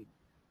to aim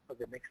for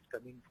the next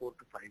coming 4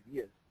 to 5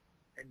 years.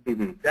 And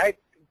with that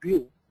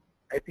view,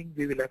 I think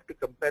we will have to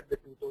compare the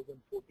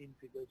 2014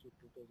 figures with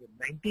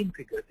 2019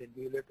 figures, and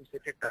we will have to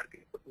set a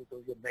target for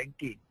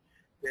 2019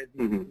 where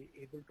we will be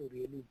able to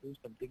really do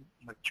something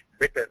much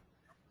better,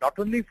 not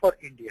only for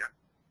India,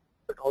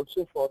 but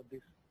also for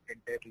this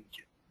entire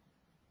region.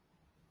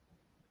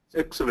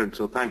 Excellent.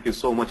 So thank you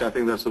so much. I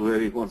think that's a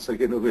very, once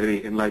again, a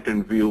very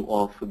enlightened view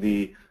of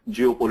the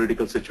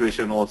geopolitical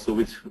situation also,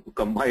 which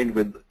combined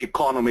with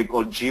economic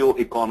or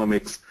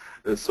geoeconomics,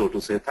 so to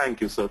say.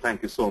 Thank you, sir.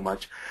 Thank you so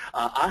much.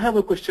 I have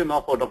a question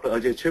now for Dr.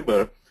 Ajay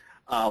Chhibber.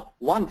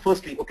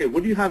 Firstly, okay,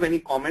 would you have any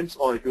comments,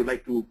 or if you'd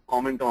like to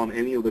comment on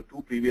any of the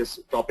two previous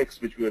topics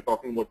which we were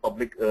talking about,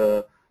 public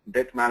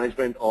debt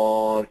management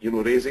or,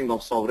 raising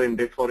of sovereign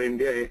debt for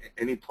India?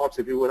 Any thoughts,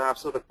 if you would have,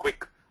 sir, a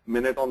quick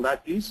minute on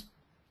that, please?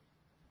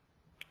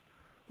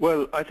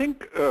 Well, I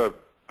think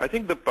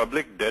the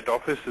public debt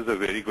office is a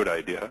very good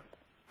idea.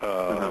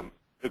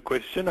 The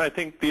question I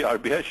think the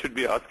RBI should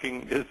be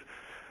asking is,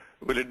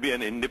 will it be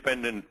an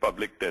independent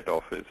public debt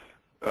office?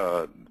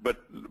 But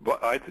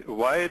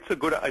why it's a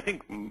good, I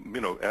think,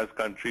 as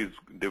countries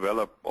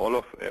develop,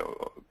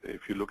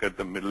 if you look at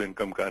the middle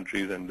income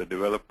countries and the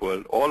developed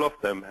world, all of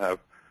them have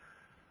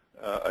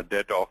a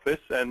debt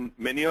office, and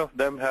many of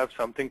them have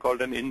something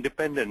called an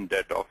independent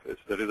debt office.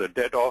 There is a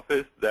debt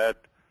office that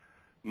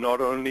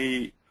not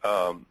only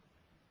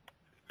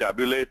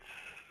tabulates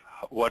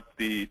what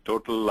the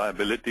total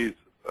liabilities,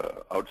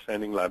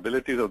 outstanding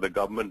liabilities of the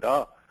government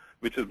are,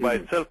 which is by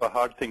itself a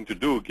hard thing to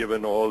do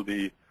given all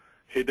the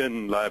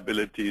hidden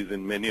liabilities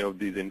in many of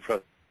these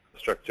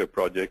infrastructure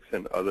projects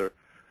and other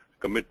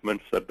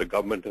commitments that the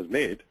government has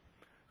made.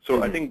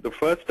 So I think the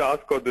first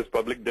task of this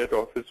public debt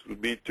office will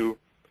be to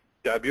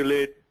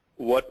tabulate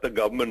what the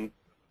government's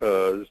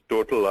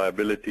total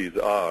liabilities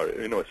are.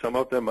 Some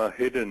of them are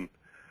hidden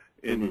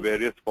in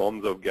various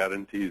forms of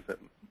guarantees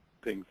and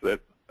things that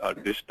are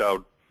dished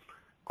out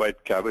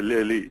quite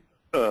cavalierly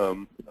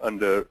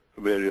under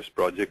various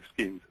project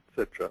schemes,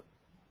 etc.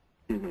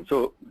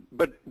 So,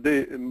 but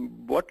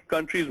what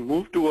countries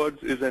move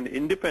towards is an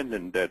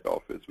independent debt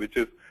office, which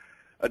is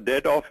a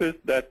debt office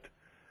that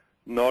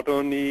not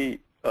only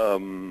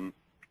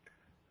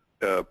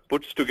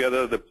puts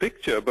together the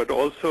picture, but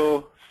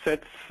also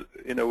sets,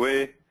 in a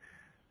way,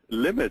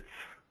 limits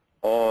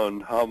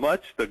on how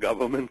much the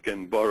government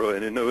can borrow,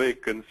 and in a way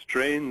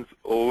constrains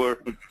over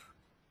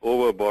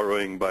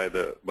borrowing by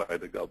the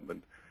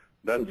government.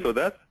 So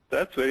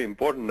that's very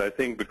important, I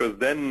think, because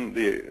then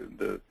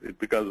it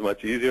becomes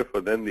much easier for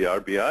then the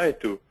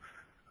RBI to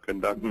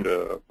conduct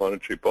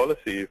monetary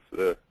policy if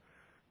the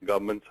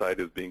government side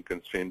is being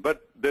constrained.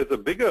 But there's a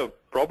bigger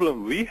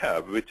problem we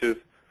have, which is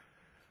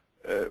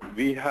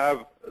we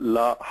have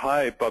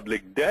high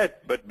public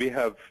debt, but we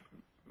have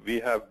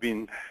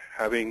been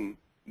having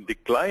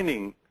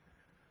declining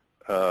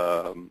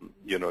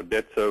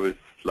debt service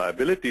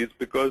liabilities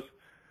because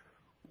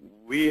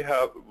we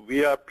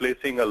are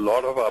placing a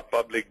lot of our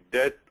public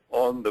debt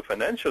on the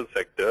financial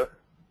sector,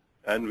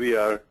 and we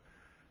are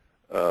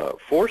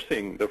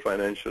forcing the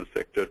financial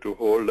sector to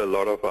hold a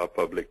lot of our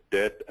public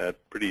debt at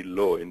pretty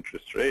low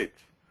interest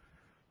rates,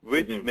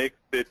 which makes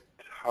it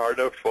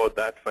harder for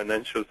that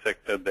financial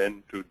sector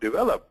then to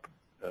develop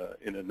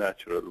in a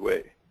natural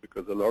way,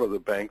 because a lot of the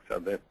banks are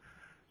then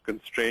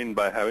constrained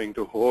by having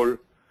to hold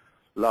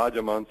large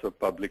amounts of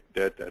public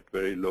debt at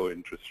very low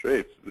interest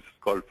rates. This is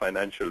called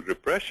financial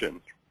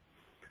repression.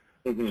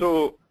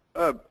 So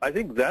I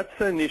think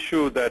that's an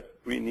issue that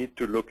we need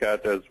to look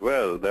at as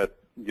well, that,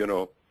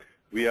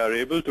 we are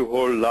able to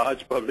hold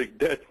large public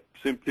debt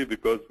simply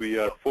because we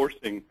are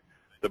forcing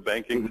the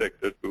banking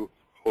sector to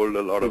hold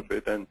a lot of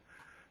it, and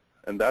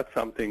that's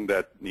something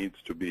that needs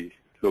to be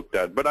looked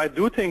at. But I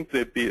do think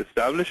that the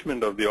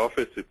establishment of the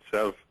office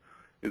itself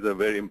is a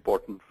very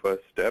important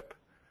first step,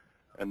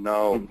 and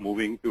now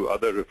moving to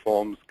other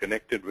reforms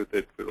connected with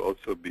it will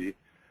also be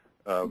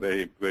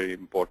very, very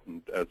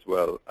important as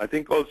well. I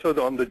think also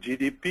on the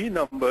GDP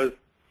numbers,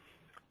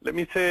 let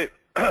me say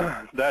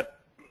that,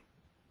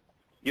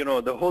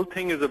 the whole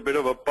thing is a bit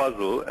of a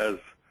puzzle, as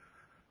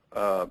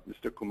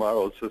Mr. Kumar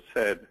also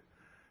said.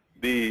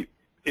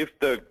 If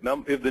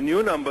the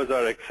new numbers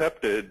are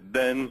accepted,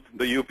 then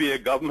the UPA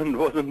government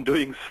wasn't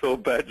doing so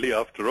badly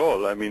after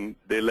all. I mean,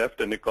 they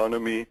left an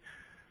economy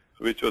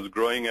which was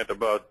growing at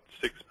about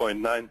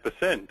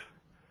 6.9%,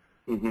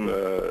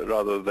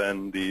 rather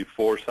than the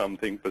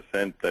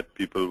 4-something% that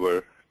people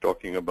were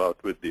talking about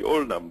with the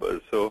old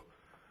numbers. So,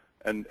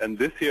 and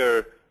this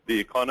year the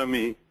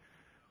economy,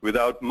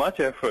 without much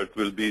effort,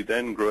 will be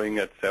then growing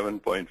at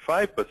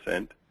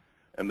 7.5%,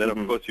 and then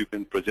of course you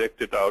can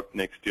project it out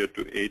next year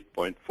to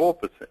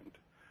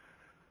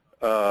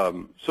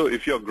 8.4%. So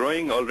if you're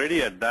growing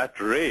already at that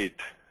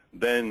rate,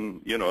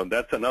 then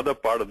that's another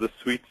part of the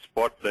sweet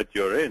spot that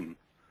you're in.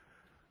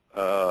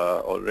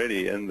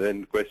 already, and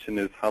then the question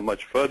is how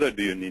much further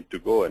do you need to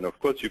go? And of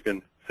course you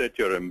can set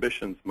your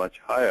ambitions much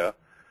higher,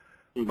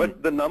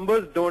 but the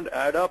numbers don't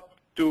add up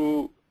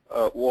to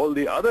all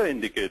the other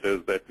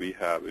indicators that we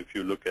have. If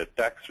you look at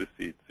tax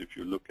receipts, if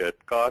you look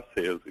at car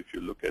sales, if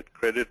you look at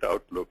credit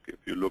outlook, if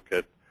you look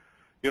at,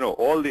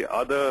 all the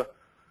other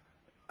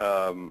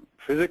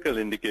physical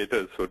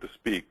indicators, so to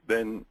speak,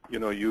 then,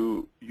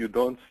 you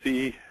don't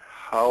see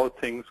how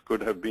things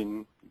could have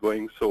been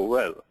going so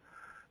well.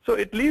 So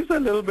it leaves a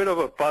little bit of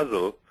a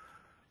puzzle,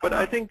 but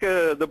I think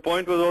the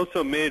point was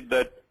also made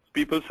that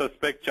people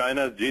suspect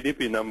China's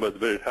GDP numbers,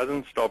 but it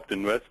hasn't stopped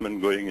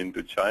investment going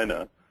into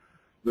China.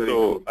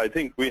 So I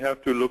think we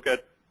have to look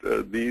at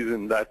these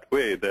in that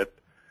way, that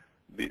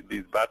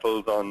these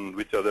battles on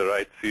which are the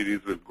right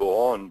series will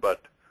go on,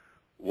 but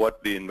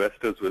what the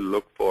investors will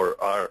look for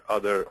are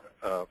other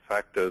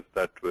factors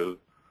that will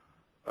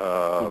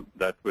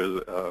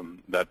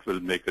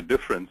make a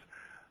difference.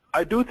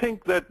 I do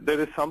think that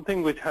there is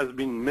something which has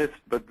been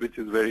missed, but which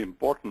is very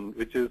important,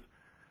 which is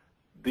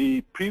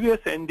the previous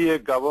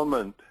NDA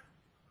government.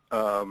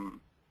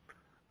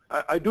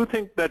 I do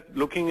think that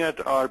looking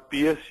at our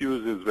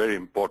PSUs is very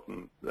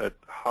important. That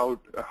how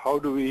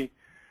do we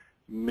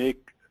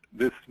make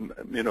this?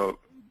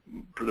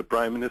 The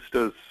Prime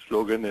Minister's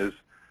slogan is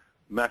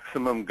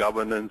maximum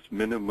governance,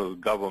 minimal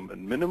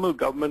government. Minimal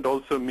government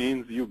also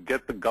means you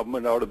get the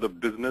government out of the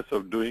business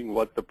of doing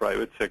what the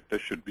private sector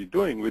should be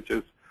doing, which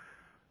is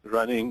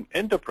running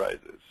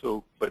enterprises.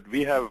 So, but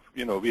we have,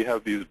 we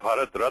have these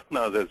Bharat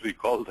Ratnas, as we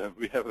call them.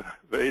 We have a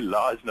very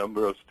large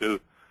number of still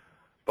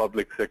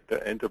public sector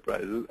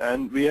enterprises,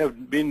 and we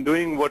have been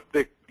doing what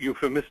they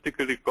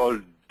euphemistically call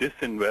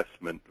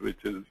disinvestment,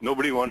 which is,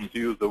 nobody wants to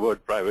use the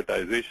word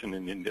privatization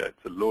in India.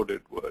 It's a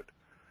loaded word.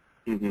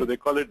 So they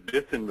call it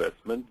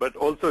disinvestment, but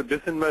also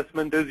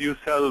disinvestment is you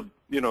sell,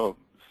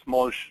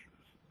 small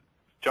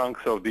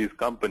chunks of these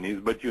companies,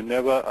 but you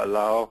never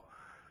allow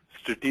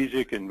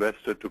strategic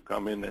investor to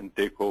come in and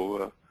take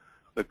over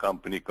the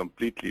company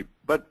completely.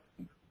 But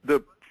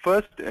the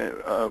first,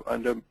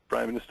 under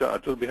Prime Minister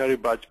Atal Bihari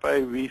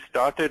Vajpayee, we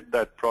started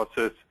that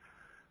process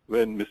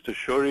when Mr.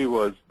 Chari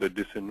was the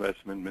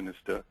disinvestment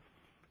minister.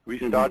 We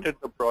started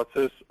the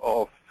process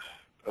of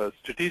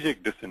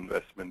strategic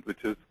disinvestment,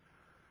 which is,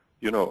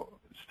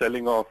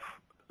 selling off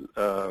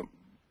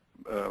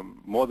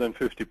more than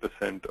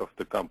 50% of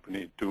the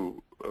company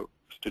to a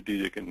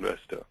strategic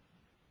investor.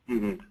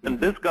 And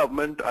this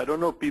government, I don't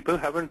know, people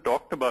haven't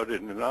talked about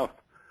it enough,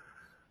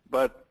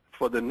 but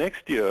for the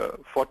next year,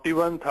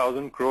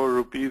 41,000 crore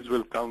rupees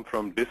will come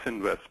from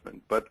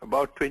disinvestment, but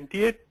about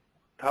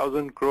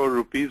 28,000 crore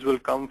rupees will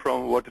come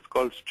from what is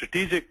called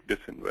strategic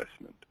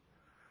disinvestment.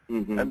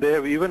 And they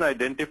have even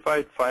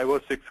identified 5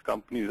 or 6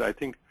 companies. I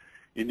think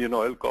Indian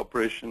Oil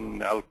Corporation,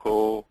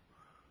 Nalco,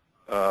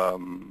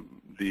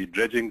 the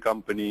dredging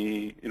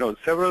company,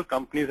 several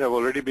companies have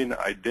already been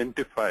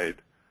identified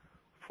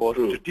for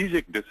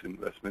strategic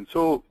disinvestment.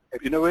 So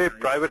in a way,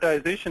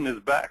 privatization is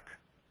back.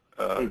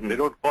 They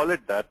don't call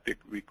it that,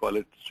 we call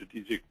it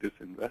strategic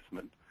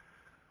disinvestment.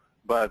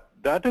 But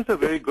that is a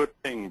very good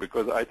thing,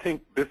 because I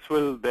think this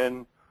will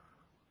then,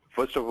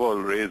 first of all,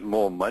 raise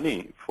more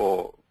money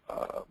for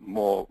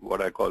more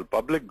what I call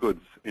public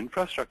goods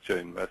infrastructure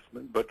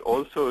investment, but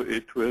also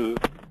it will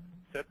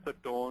set the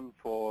tone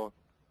for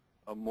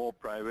a more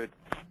private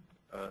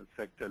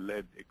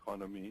sector-led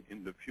economy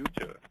in the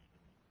future.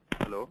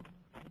 Hello?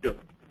 Yeah.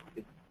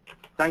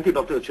 Thank you,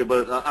 Dr.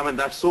 Chhibber. I mean,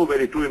 that's so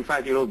very true. In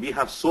fact, we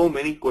have so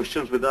many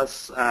questions with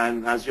us,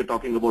 and as you're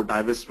talking about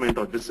divestment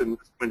or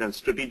disinvestment and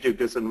strategic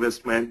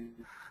disinvestment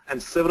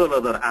and several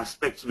other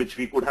aspects which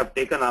we could have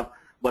taken up,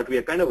 but we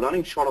are kind of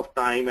running short of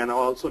time, and I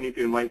also need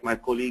to invite my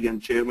colleague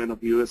and chairman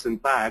of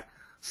USINPAC,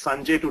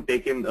 Sanjay, to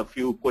take in a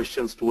few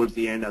questions towards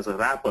the end as a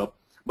wrap-up.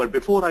 But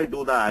before I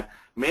do that,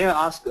 may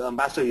I ask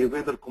Ambassador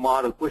Yogendra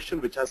Kumar a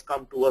question which has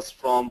come to us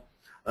from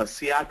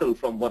Seattle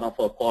from one of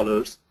our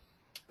callers.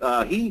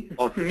 He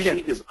or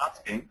she is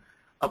asking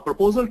a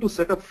proposal to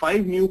set up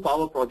 5 new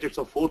power projects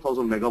of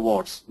 4,000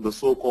 megawatts, the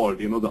so-called,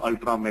 the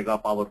ultra mega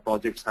power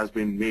projects has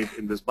been made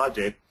in this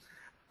budget,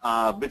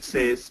 which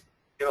says,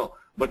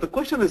 but the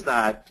question is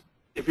that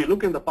if you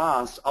look in the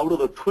past, out of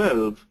the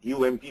 12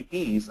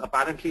 UMPPs,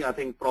 apparently I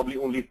think probably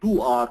only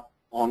 2 are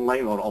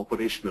online or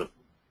operational.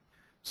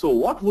 So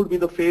what would be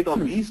the fate of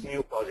these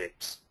new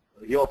projects?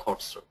 Your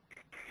thoughts, sir?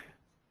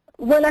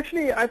 Well,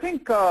 actually, I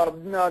think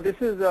this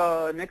is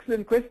an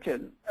excellent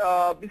question.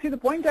 You see, the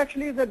point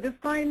actually is that this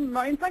time,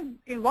 in fact,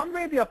 in one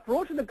way, the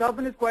approach of the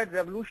government is quite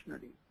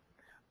revolutionary,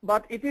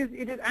 but it is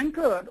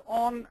anchored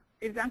on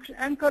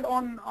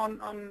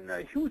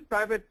huge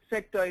private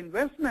sector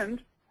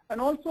investment and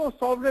also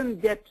sovereign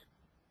debt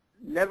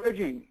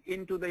leveraging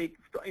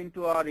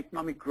into our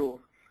economic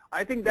growth.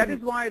 I think that is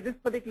why this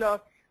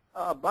particular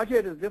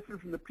budget is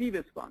different from the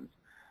previous ones.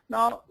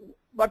 Now,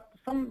 but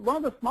one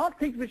of the smart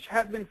things which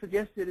have been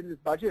suggested in this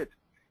budget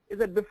is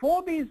that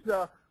before these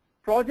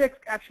projects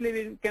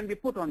actually can be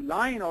put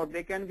online, or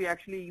they can be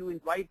actually, you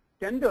invite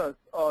tenders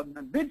or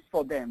bids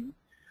for them,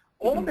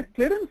 all the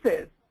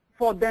clearances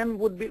for them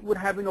would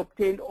have been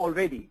obtained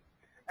already.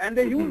 And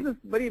they use this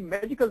very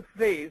magical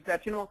phrase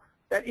that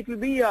that it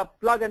will be a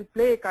plug and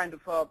play kind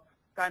of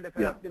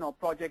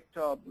project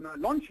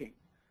launching,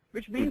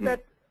 which means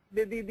that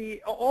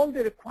all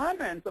the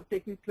requirements of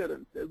taking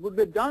clearances would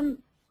be done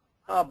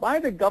by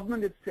the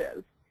government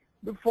itself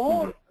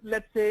before,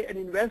 let's say, an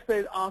investor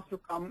is asked to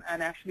come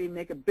and actually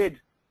make a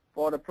bid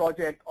for a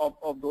project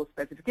of those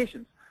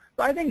specifications.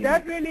 So I think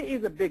that really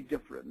is a big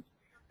difference,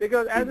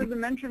 because as has been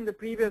mentioned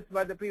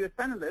by the previous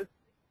panelists,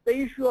 the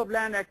issue of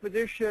land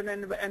acquisition and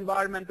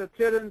environmental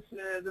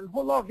clearances and a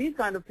whole lot of these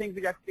kind of things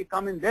which actually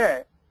come in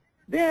there,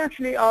 they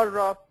actually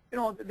are,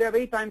 they're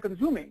very time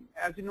consuming.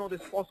 As you know,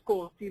 this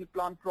POSCO steel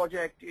plant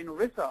project in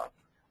Orissa,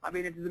 I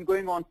mean, it has been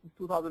going on since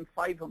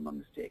 2005, if I'm not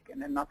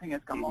mistaken, and nothing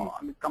has come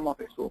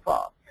of it so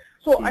far.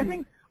 So I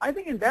think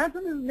in that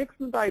sense, it's an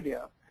excellent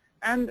idea.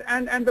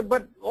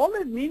 But all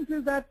it means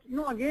is that,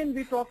 again,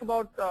 we talk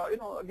about,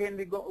 again,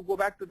 we go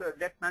back to the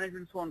debt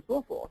management, so on and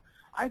so forth.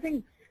 I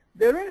think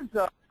there is,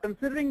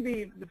 considering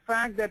the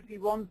fact that we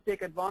want to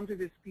take advantage of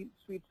this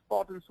sweet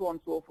spot and so on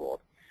and so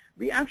forth,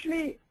 we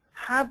actually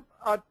have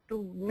to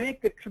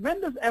make a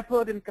tremendous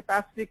effort in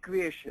capacity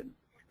creation,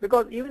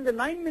 because even the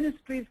 9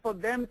 ministries, for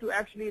them to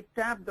actually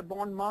tap the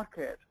bond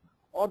market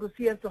or to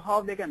see as to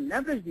how they can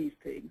leverage these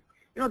things,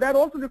 that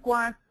also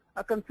requires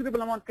a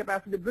considerable amount of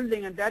capacity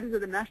building, and that is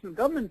at the national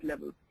government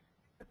level.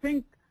 I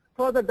think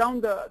further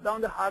down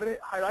the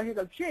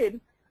hierarchical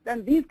chain,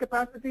 then these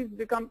capacities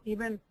become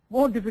even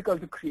more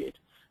difficult to create.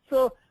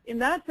 So in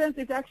that sense,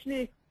 it's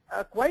actually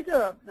quite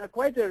a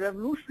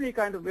revolutionary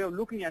kind of way of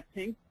looking at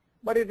things,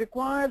 but it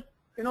requires,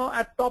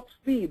 at top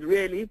speed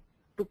really,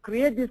 to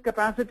create these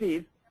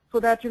capacities so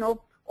that,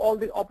 all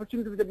the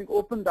opportunities that are being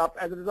opened up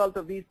as a result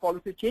of these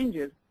policy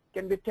changes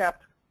can be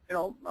tapped,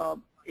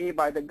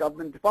 by the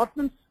government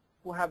departments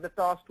who have the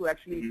task to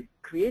actually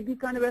create these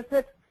kind of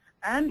assets,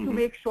 and to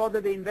make sure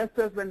that the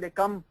investors, when they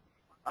come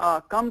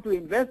to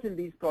invest in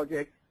these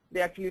projects,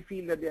 they actually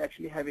feel that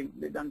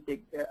they done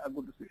take a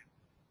good decision.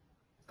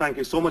 Thank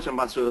you so much,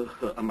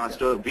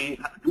 Ambassador. We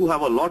do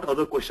have a lot of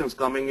other questions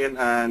coming in,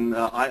 and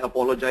I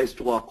apologize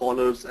to our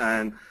callers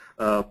and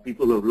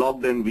people who have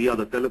logged in via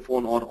the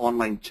telephone or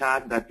online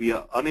chat that we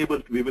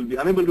will be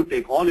unable to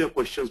take all your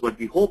questions, but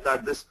we hope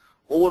that this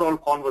overall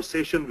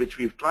conversation, which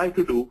we've tried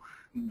to do,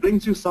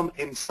 brings you some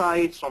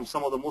insights from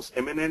some of the most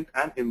eminent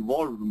and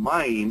involved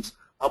minds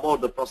about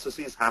the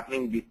processes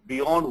happening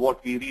beyond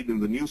what we read in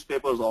the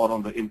newspapers or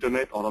on the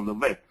internet or on the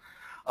web.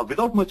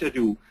 Without much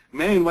ado,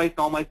 may I invite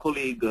now my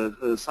colleague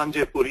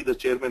Sanjay Puri, the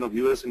chairman of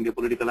US India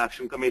Political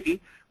Action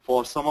Committee,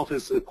 for some of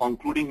his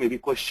concluding maybe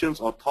questions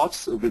or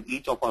thoughts with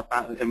each of our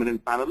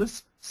eminent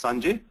panelists.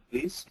 Sanjay,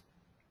 please.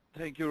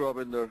 Thank you,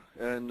 Ravinder,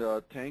 and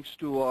thanks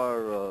to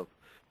our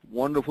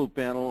wonderful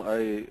panel.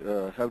 I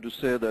have to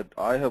say that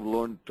I have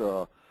learned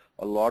a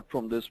lot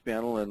from this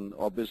panel, and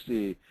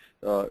obviously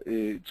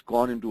it's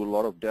gone into a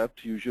lot of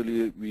depth.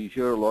 Usually we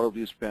hear a lot of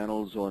these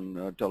panels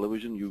on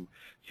television. You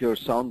hear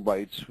sound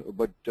bites,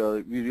 but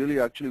we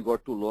really actually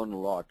got to learn a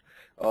lot.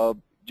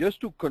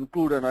 Just to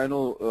conclude, and I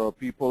know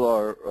people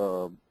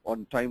are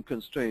on time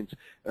constraints,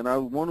 and I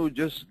want to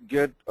just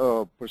get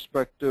a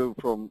perspective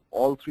from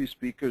all three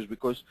speakers,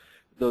 because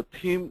the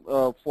theme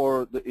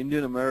for the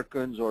Indian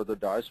Americans or the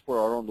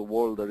diaspora around the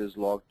world that is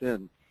logged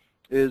in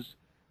is,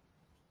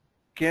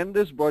 can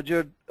this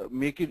budget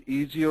make it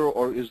easier,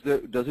 or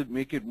does it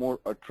make it more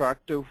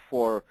attractive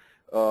for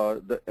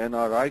the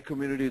NRI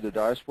community, the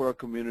diaspora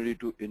community,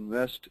 to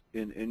invest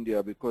in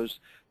India? Because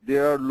they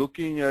are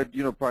looking at,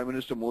 Prime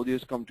Minister Modi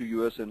has come to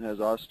US and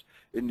has asked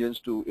Indians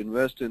to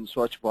invest in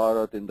Swachh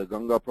Bharat, in the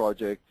Ganga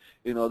project,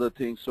 in other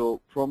things. So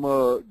from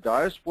a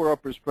diaspora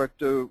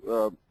perspective,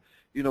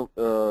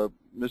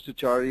 Mr.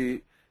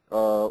 Chari,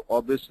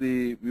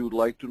 obviously we would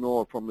like to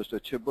know from Mr.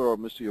 Chhibber or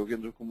Mr.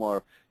 Yogendra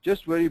Kumar,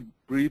 just very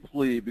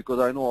briefly, because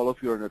I know all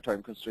of you are under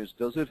time constraints,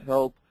 does it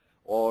help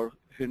or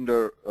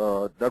hinder?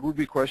 That would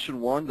be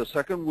question one. The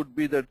second would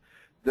be that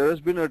there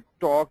has been a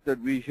talk that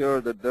we hear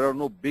that there are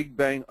no big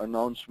bang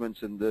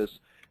announcements in this.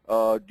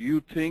 Do you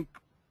think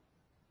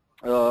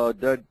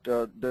that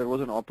there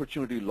was an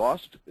opportunity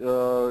lost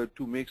to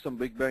make some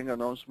big bang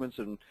announcements,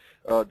 and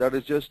that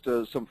is just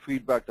some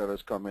feedback that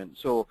has come in?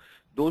 So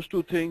those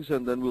two things,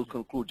 and then we'll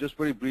conclude just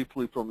very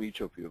briefly from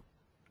each of you.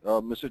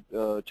 Mr.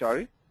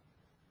 Chari?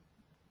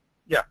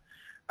 Yeah.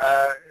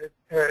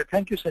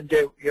 Thank you,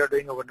 Sanjay. You are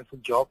doing a wonderful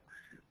job.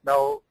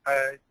 Now,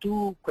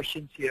 two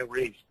questions here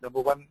raised.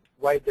 Number one,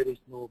 why there is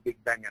no big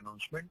bang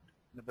announcement?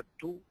 Number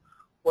two,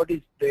 what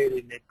is there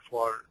in it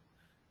for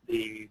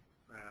the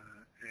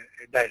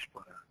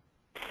diaspora?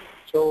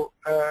 So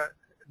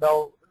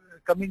now,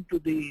 coming to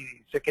the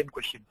second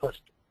question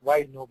first,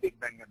 why no big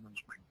bang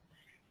announcement?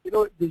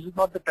 This is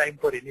not the time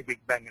for any big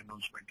bang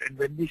announcement. And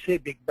when we say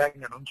big bang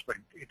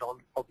announcement, it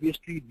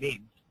obviously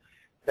means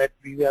that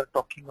we are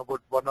talking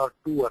about one or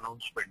two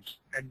announcements,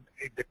 and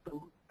the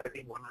two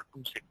in one or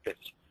two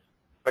sectors.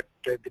 But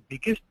the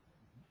biggest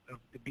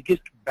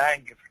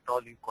bang, if at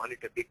all you call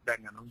it a big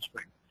bang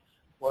announcement,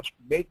 was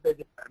made by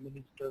the Prime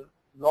Minister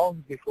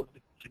long before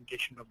the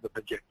presentation of the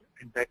budget.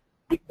 In fact,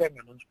 big bang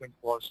announcement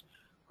was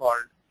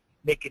called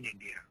Make in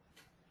India.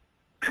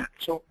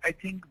 So I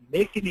think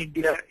Make in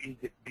India is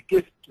the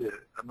biggest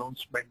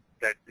announcement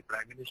that the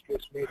Prime Minister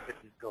has made, that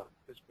his government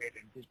has made,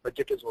 and this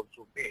budget has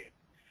also made.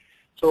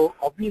 So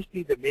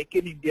obviously the Make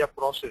in India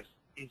process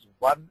is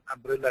one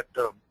umbrella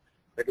term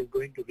that is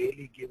going to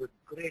really give a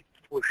great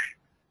push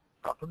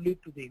not only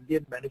to the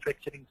Indian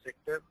manufacturing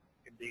sector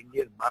in the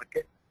Indian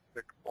market,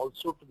 but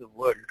also to the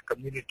world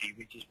community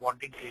which is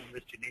wanting to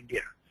invest in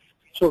India.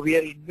 So we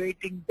are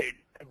inviting the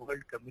entire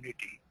world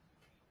community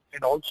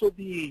and also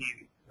the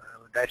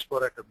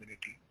diaspora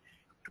community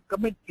to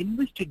come and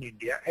invest in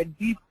India and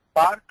be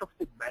part of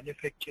the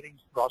manufacturing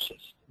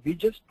process. We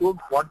just don't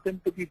want them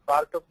to be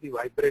part of the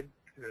vibrant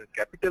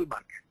capital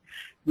market.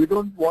 We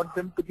don't want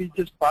them to be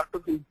just part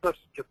of the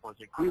infrastructure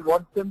project. We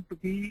want them to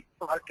be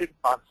part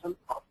and parcel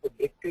of the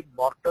brick and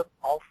mortar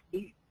of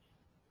the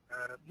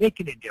Make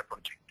in India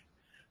project.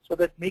 So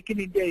that Make in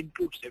India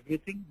includes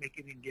everything. Make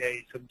in India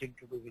is something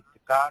to do with the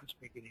cars.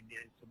 Make in India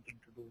is something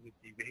to do with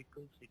the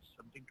vehicles. It's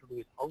something to do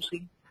with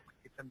housing.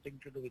 It's something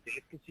to do with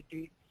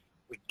electricity,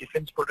 with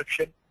defense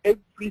production.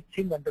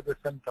 Everything under the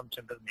sun comes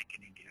under Make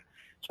in India.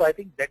 So I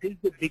think that is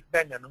the big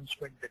bang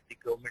announcement that the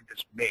government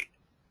has made.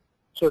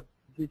 So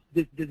this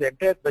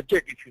entire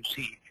budget, if you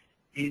see,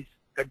 is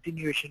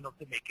continuation of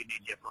the Make in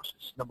India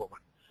process, number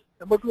one.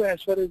 Number two,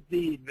 as far as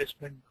the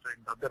investment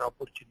and other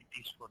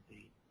opportunities for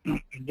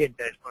the Indian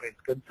diaspora is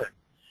concerned,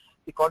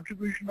 the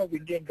contribution of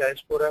Indian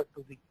diaspora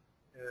to the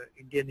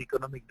Indian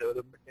economic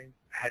development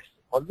has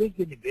always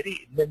been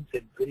very immense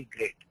and very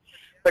great.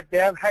 But they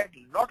have had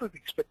a lot of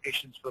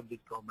expectations from this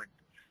government.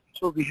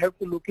 So we have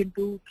to look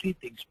into three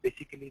things,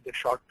 basically the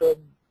short-term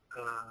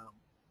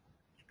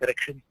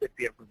corrections that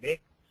we have to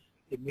make,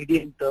 the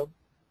medium term,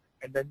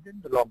 and then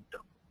the long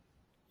term.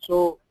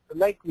 So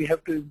like we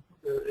have to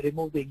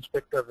remove the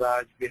Inspector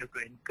Raj, we have to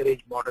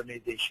encourage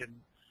modernization,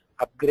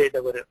 upgrade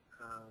our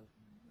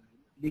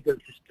legal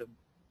system,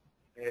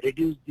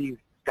 reduce the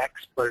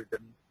tax burden,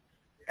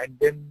 and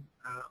then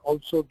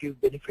also give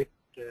benefit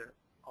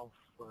of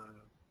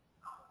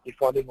the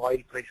falling oil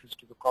prices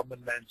to the common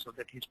man so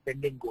that his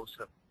spending goes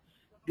up.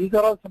 These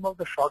are all some of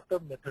the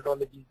short-term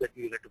methodologies that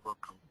we will have to work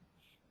on.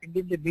 And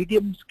in the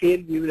medium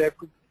scale, we will have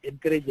to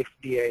encourage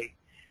FDI.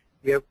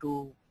 We have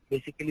to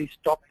basically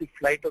stop the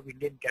flight of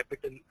Indian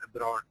capital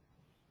abroad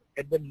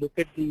and then look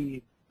at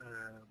the,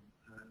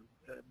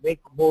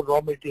 make more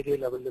raw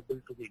material available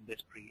to the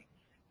industry,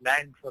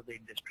 land for the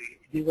industry.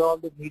 These are all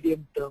the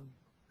medium-term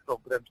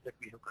programs that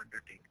we have to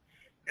undertake.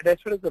 And as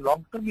far as the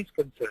long term is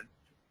concerned,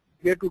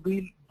 we have to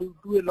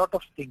do a lot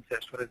of things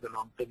as far as the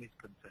long term is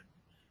concerned.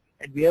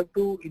 And we have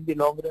to, in the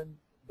long run,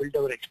 build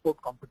our export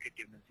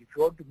competitiveness. If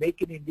you want to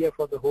make in India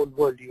for the whole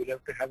world, you will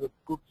have to have a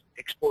good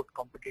export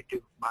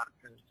competitive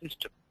market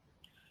system.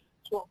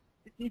 So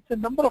it's a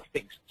number of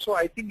things. So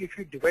I think if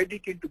you divide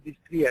it into these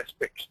three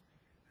aspects,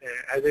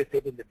 as I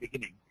said in the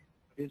beginning,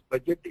 this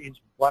budget is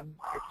one,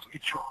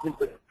 it should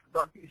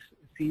not be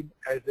seen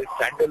as a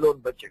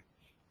standalone budget.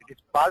 It is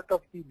part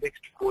of the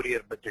next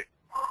 4-year budget.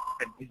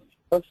 And this is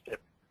the first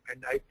step.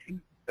 And I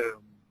think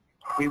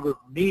we would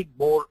need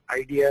more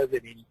ideas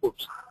and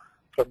inputs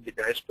from the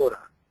diaspora,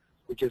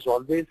 which has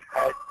always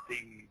had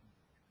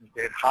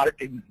their heart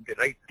in the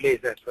right place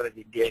as far as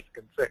India is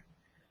concerned.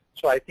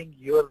 So I think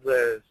your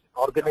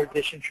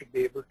organization should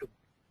be able to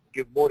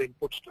give more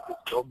inputs to this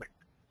government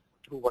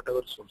through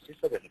whatever sources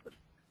available.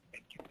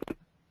 Thank you.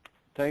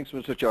 Thanks,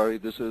 Mr.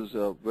 Chari. This is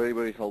very,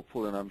 very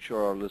helpful, and I'm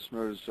sure our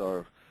listeners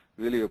are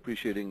really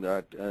appreciating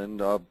that.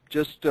 And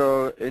just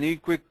any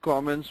quick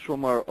comments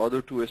from our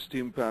other two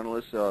esteemed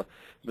panelists,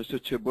 Mr.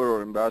 Chhibber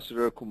or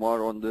Ambassador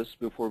Kumar, on this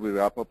before we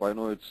wrap up? I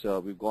know it's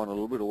we've gone a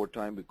little bit over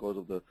time because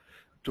of the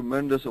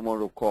tremendous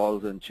amount of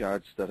calls and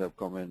chats that have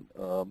come in.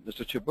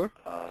 Mr. Chhibber?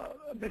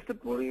 Mr.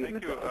 Puri,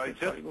 thank you.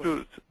 Just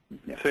to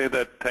say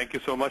that thank you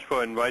so much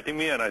for inviting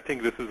me, and I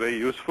think this is very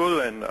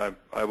useful, and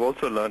I've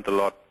also learned a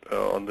lot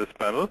on this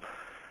panel.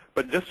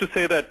 But just to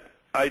say that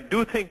I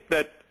do think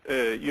that,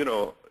 you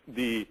know,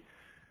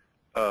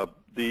 as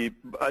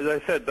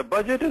I said, the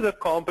budget is a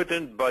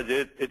competent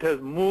budget. It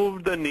has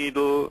moved the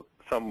needle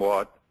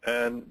somewhat,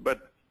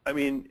 but I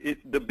mean,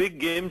 the big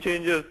game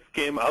changers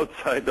came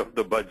outside of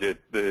the budget.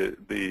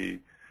 The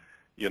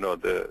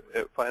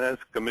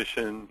Finance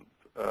Commission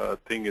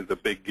thing is a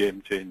big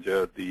game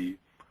changer.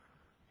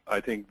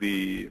 I think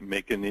the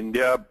Make in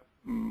India,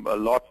 a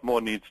lot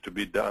more needs to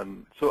be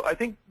done. So I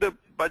think the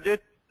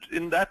budget,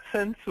 in that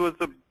sense, was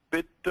a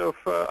bit of,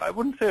 I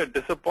wouldn't say a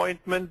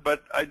disappointment,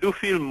 but I do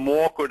feel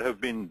more could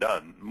have been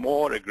done.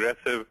 More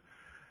aggressive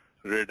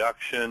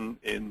reduction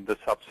in the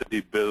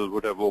subsidy bill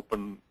would have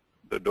opened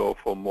the door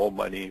for more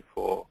money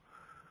for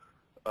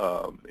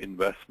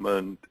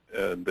investment.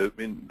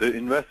 The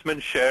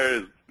investment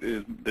share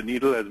is the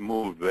needle has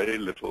moved very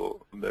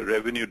little. The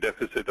revenue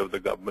deficit of the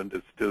government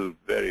is still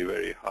very,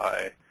 very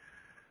high.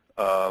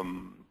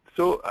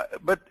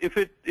 But if,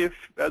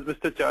 as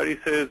Mr. Chari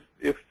says,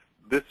 if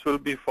this will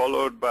be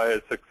followed by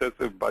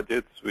successive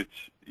budgets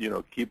which, you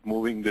know, keep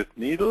moving this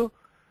needle,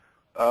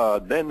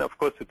 then of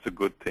course it's a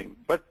good thing.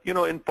 But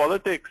in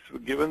politics,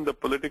 given the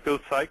political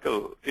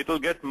cycle, it'll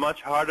get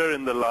much harder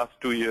in the last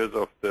 2 years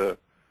of the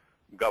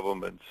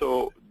government.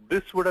 So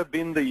this would have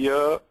been the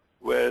year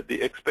where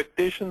the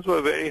expectations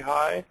were very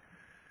high,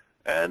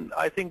 and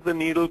I think the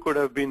needle could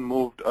have been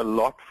moved a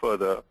lot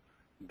further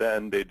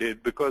than they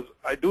did, because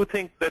I do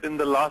think that in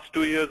the last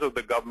 2 years of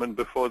the government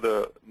before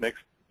the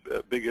next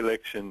big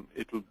election,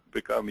 it will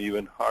become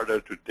even harder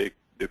to take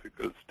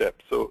difficult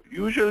steps. So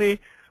usually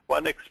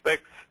one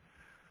expects,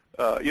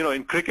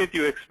 in cricket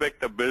you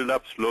expect a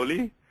build-up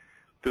slowly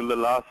till the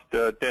last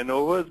 10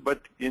 overs,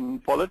 but in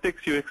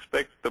politics you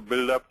expect the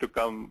build-up to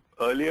come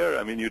earlier.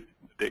 I mean, you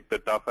take the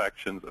tough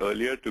actions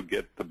earlier to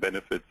get the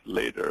benefits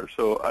later.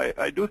 So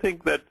I do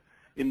think that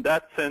in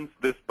that sense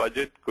this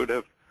budget could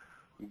have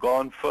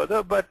gone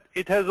further, but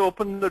it has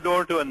opened the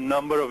door to a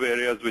number of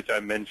areas which I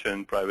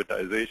mentioned,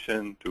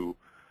 privatization, to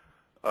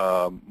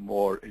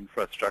more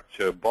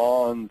infrastructure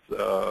bonds,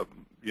 the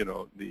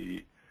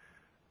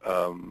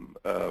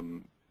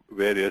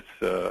various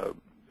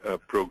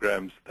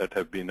programs that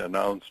have been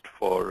announced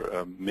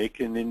for Make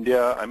in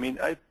India. I mean,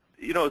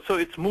 so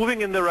it's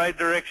moving in the right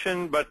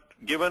direction, but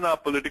given our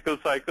political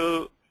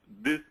cycle,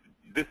 this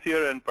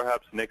year and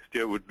perhaps next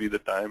year would be the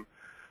time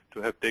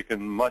to have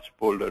taken much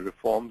bolder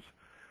reforms.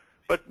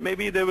 But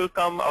maybe they will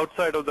come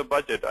outside of the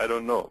budget, I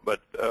don't know.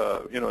 But,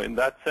 in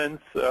that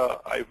sense,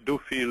 I do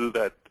feel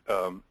that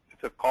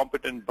it's a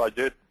competent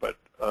budget, but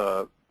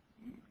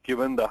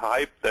given the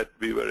hype that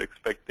we were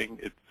expecting,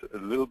 it's a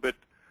little bit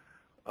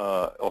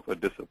of a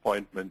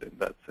disappointment in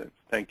that sense.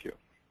 Thank you.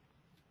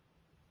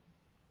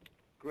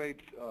 Great.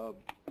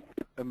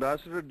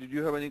 Ambassador, did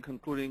you have any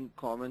concluding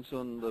comments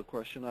on the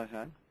question I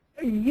had?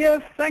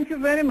 Yes, thank you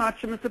very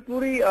much, Mr.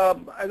 Puri.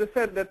 As I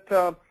said,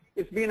 that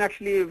it's been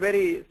actually a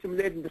very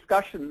stimulating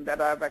discussion that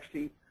I've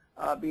actually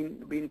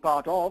been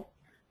part of.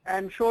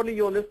 And surely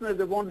your listeners,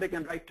 they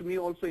can write to me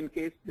also in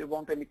case they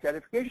want any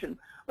clarification.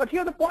 But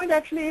here the point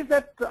actually is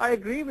that I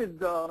agree with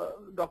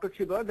Dr.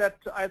 Chhibber that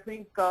I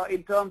think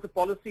in terms of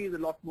policies, a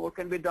lot more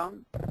can be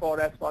done as far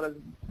as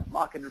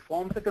market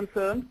reforms are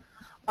concerned.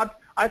 But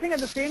I think at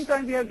the same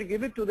time we have to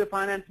give it to the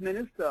finance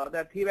minister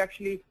that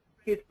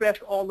he's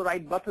pressed all the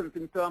right buttons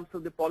in terms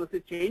of the policy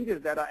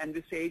changes that are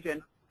envisaged,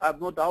 and I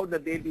have no doubt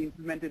that they'll be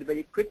implemented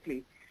very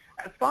quickly.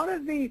 As far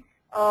as the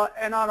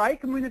NRI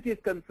community is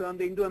concerned,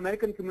 the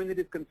Indo-American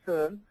community is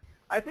concerned,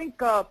 I think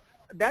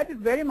that is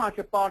very much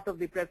a part of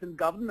the present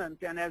government.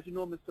 And as you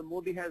know, Mr.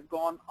 Modi has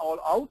gone all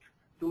out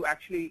to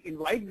actually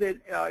invite the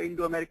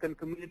Indo-American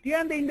community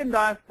and the Indian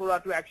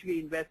diaspora to actually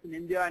invest in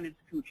India and its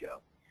future.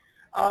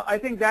 I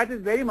think that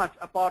is very much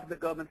a part of the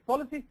government's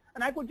policy.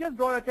 And I could just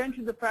draw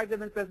attention to the fact that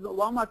when President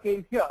Obama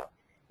came here,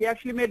 he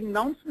actually made an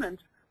announcement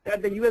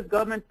that the U.S.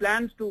 government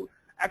plans to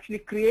actually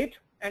create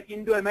an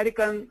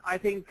Indo-American, I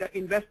think,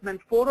 investment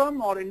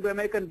forum or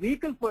Indo-American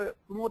vehicle for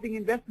promoting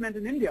investment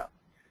in India.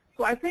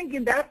 So I think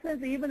in that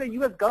sense, even the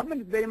U.S.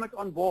 government is very much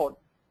on board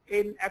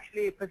in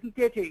actually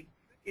facilitating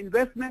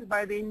investment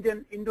by the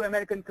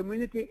Indo-American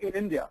community in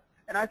India.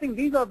 And I think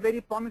these are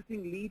very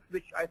promising leads,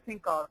 which I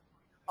think our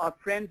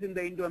friends in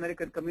the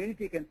Indo-American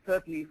community can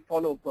certainly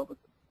follow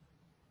purposes.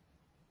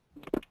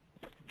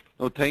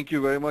 No, thank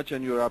you very much,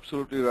 and you're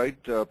absolutely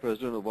right.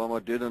 President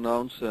Obama did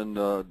announce, and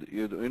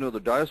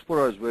the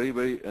diaspora is very,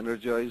 very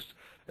energized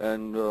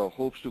and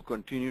hopes to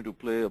continue to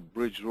play a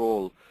bridge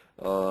role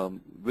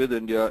with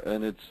India,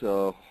 and it's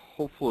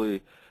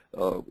hopefully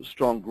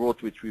strong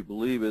growth, which we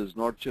believe is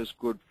not just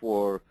good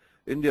for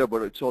India,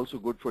 but it's also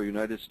good for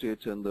United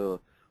States and the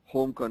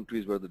home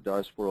countries where the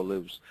diaspora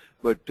lives.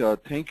 But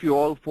thank you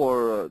all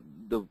for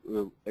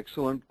the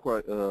excellent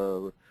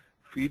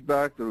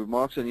feedback, the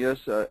remarks, and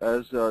yes,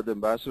 as the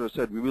ambassador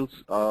said, we will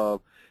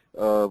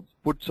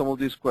put some of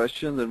these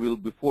questions,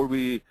 and before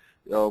we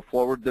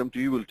forward them to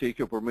you, we'll take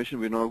your permission.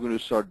 We're not going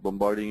to start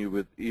bombarding you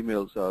with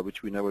emails,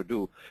 which we never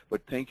do.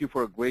 But thank you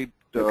for a great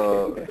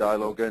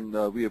dialogue,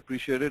 and we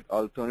appreciate it.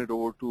 I'll turn it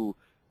over to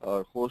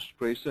our host,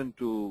 Prayson,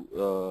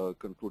 to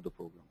conclude the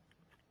program.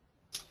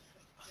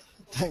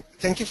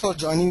 Thank you for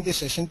joining the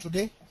session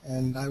today,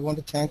 and I want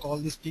to thank all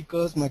the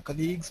speakers, my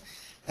colleagues,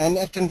 and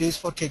attendees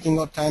for taking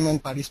our time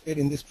and participate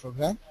in this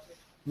program.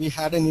 We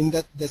had an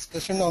in-depth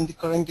discussion on the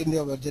current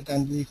India budget,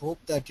 and we hope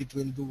that it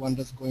will do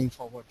wonders going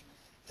forward.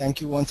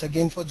 Thank you once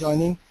again for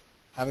joining.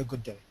 Have a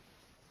good day.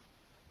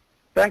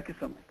 Thank you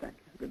so much. Thank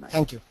you. Good night.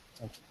 Thank you.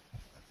 Thank you.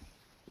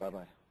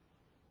 Bye-bye.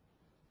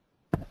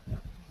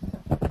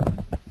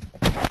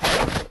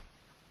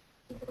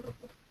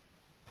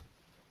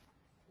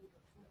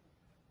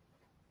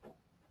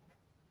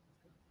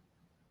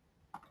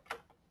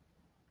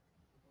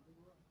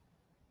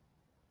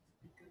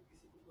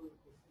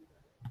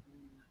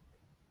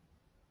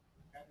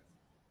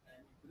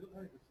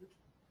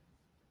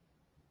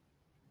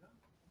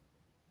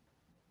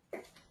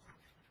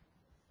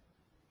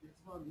 It's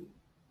for me.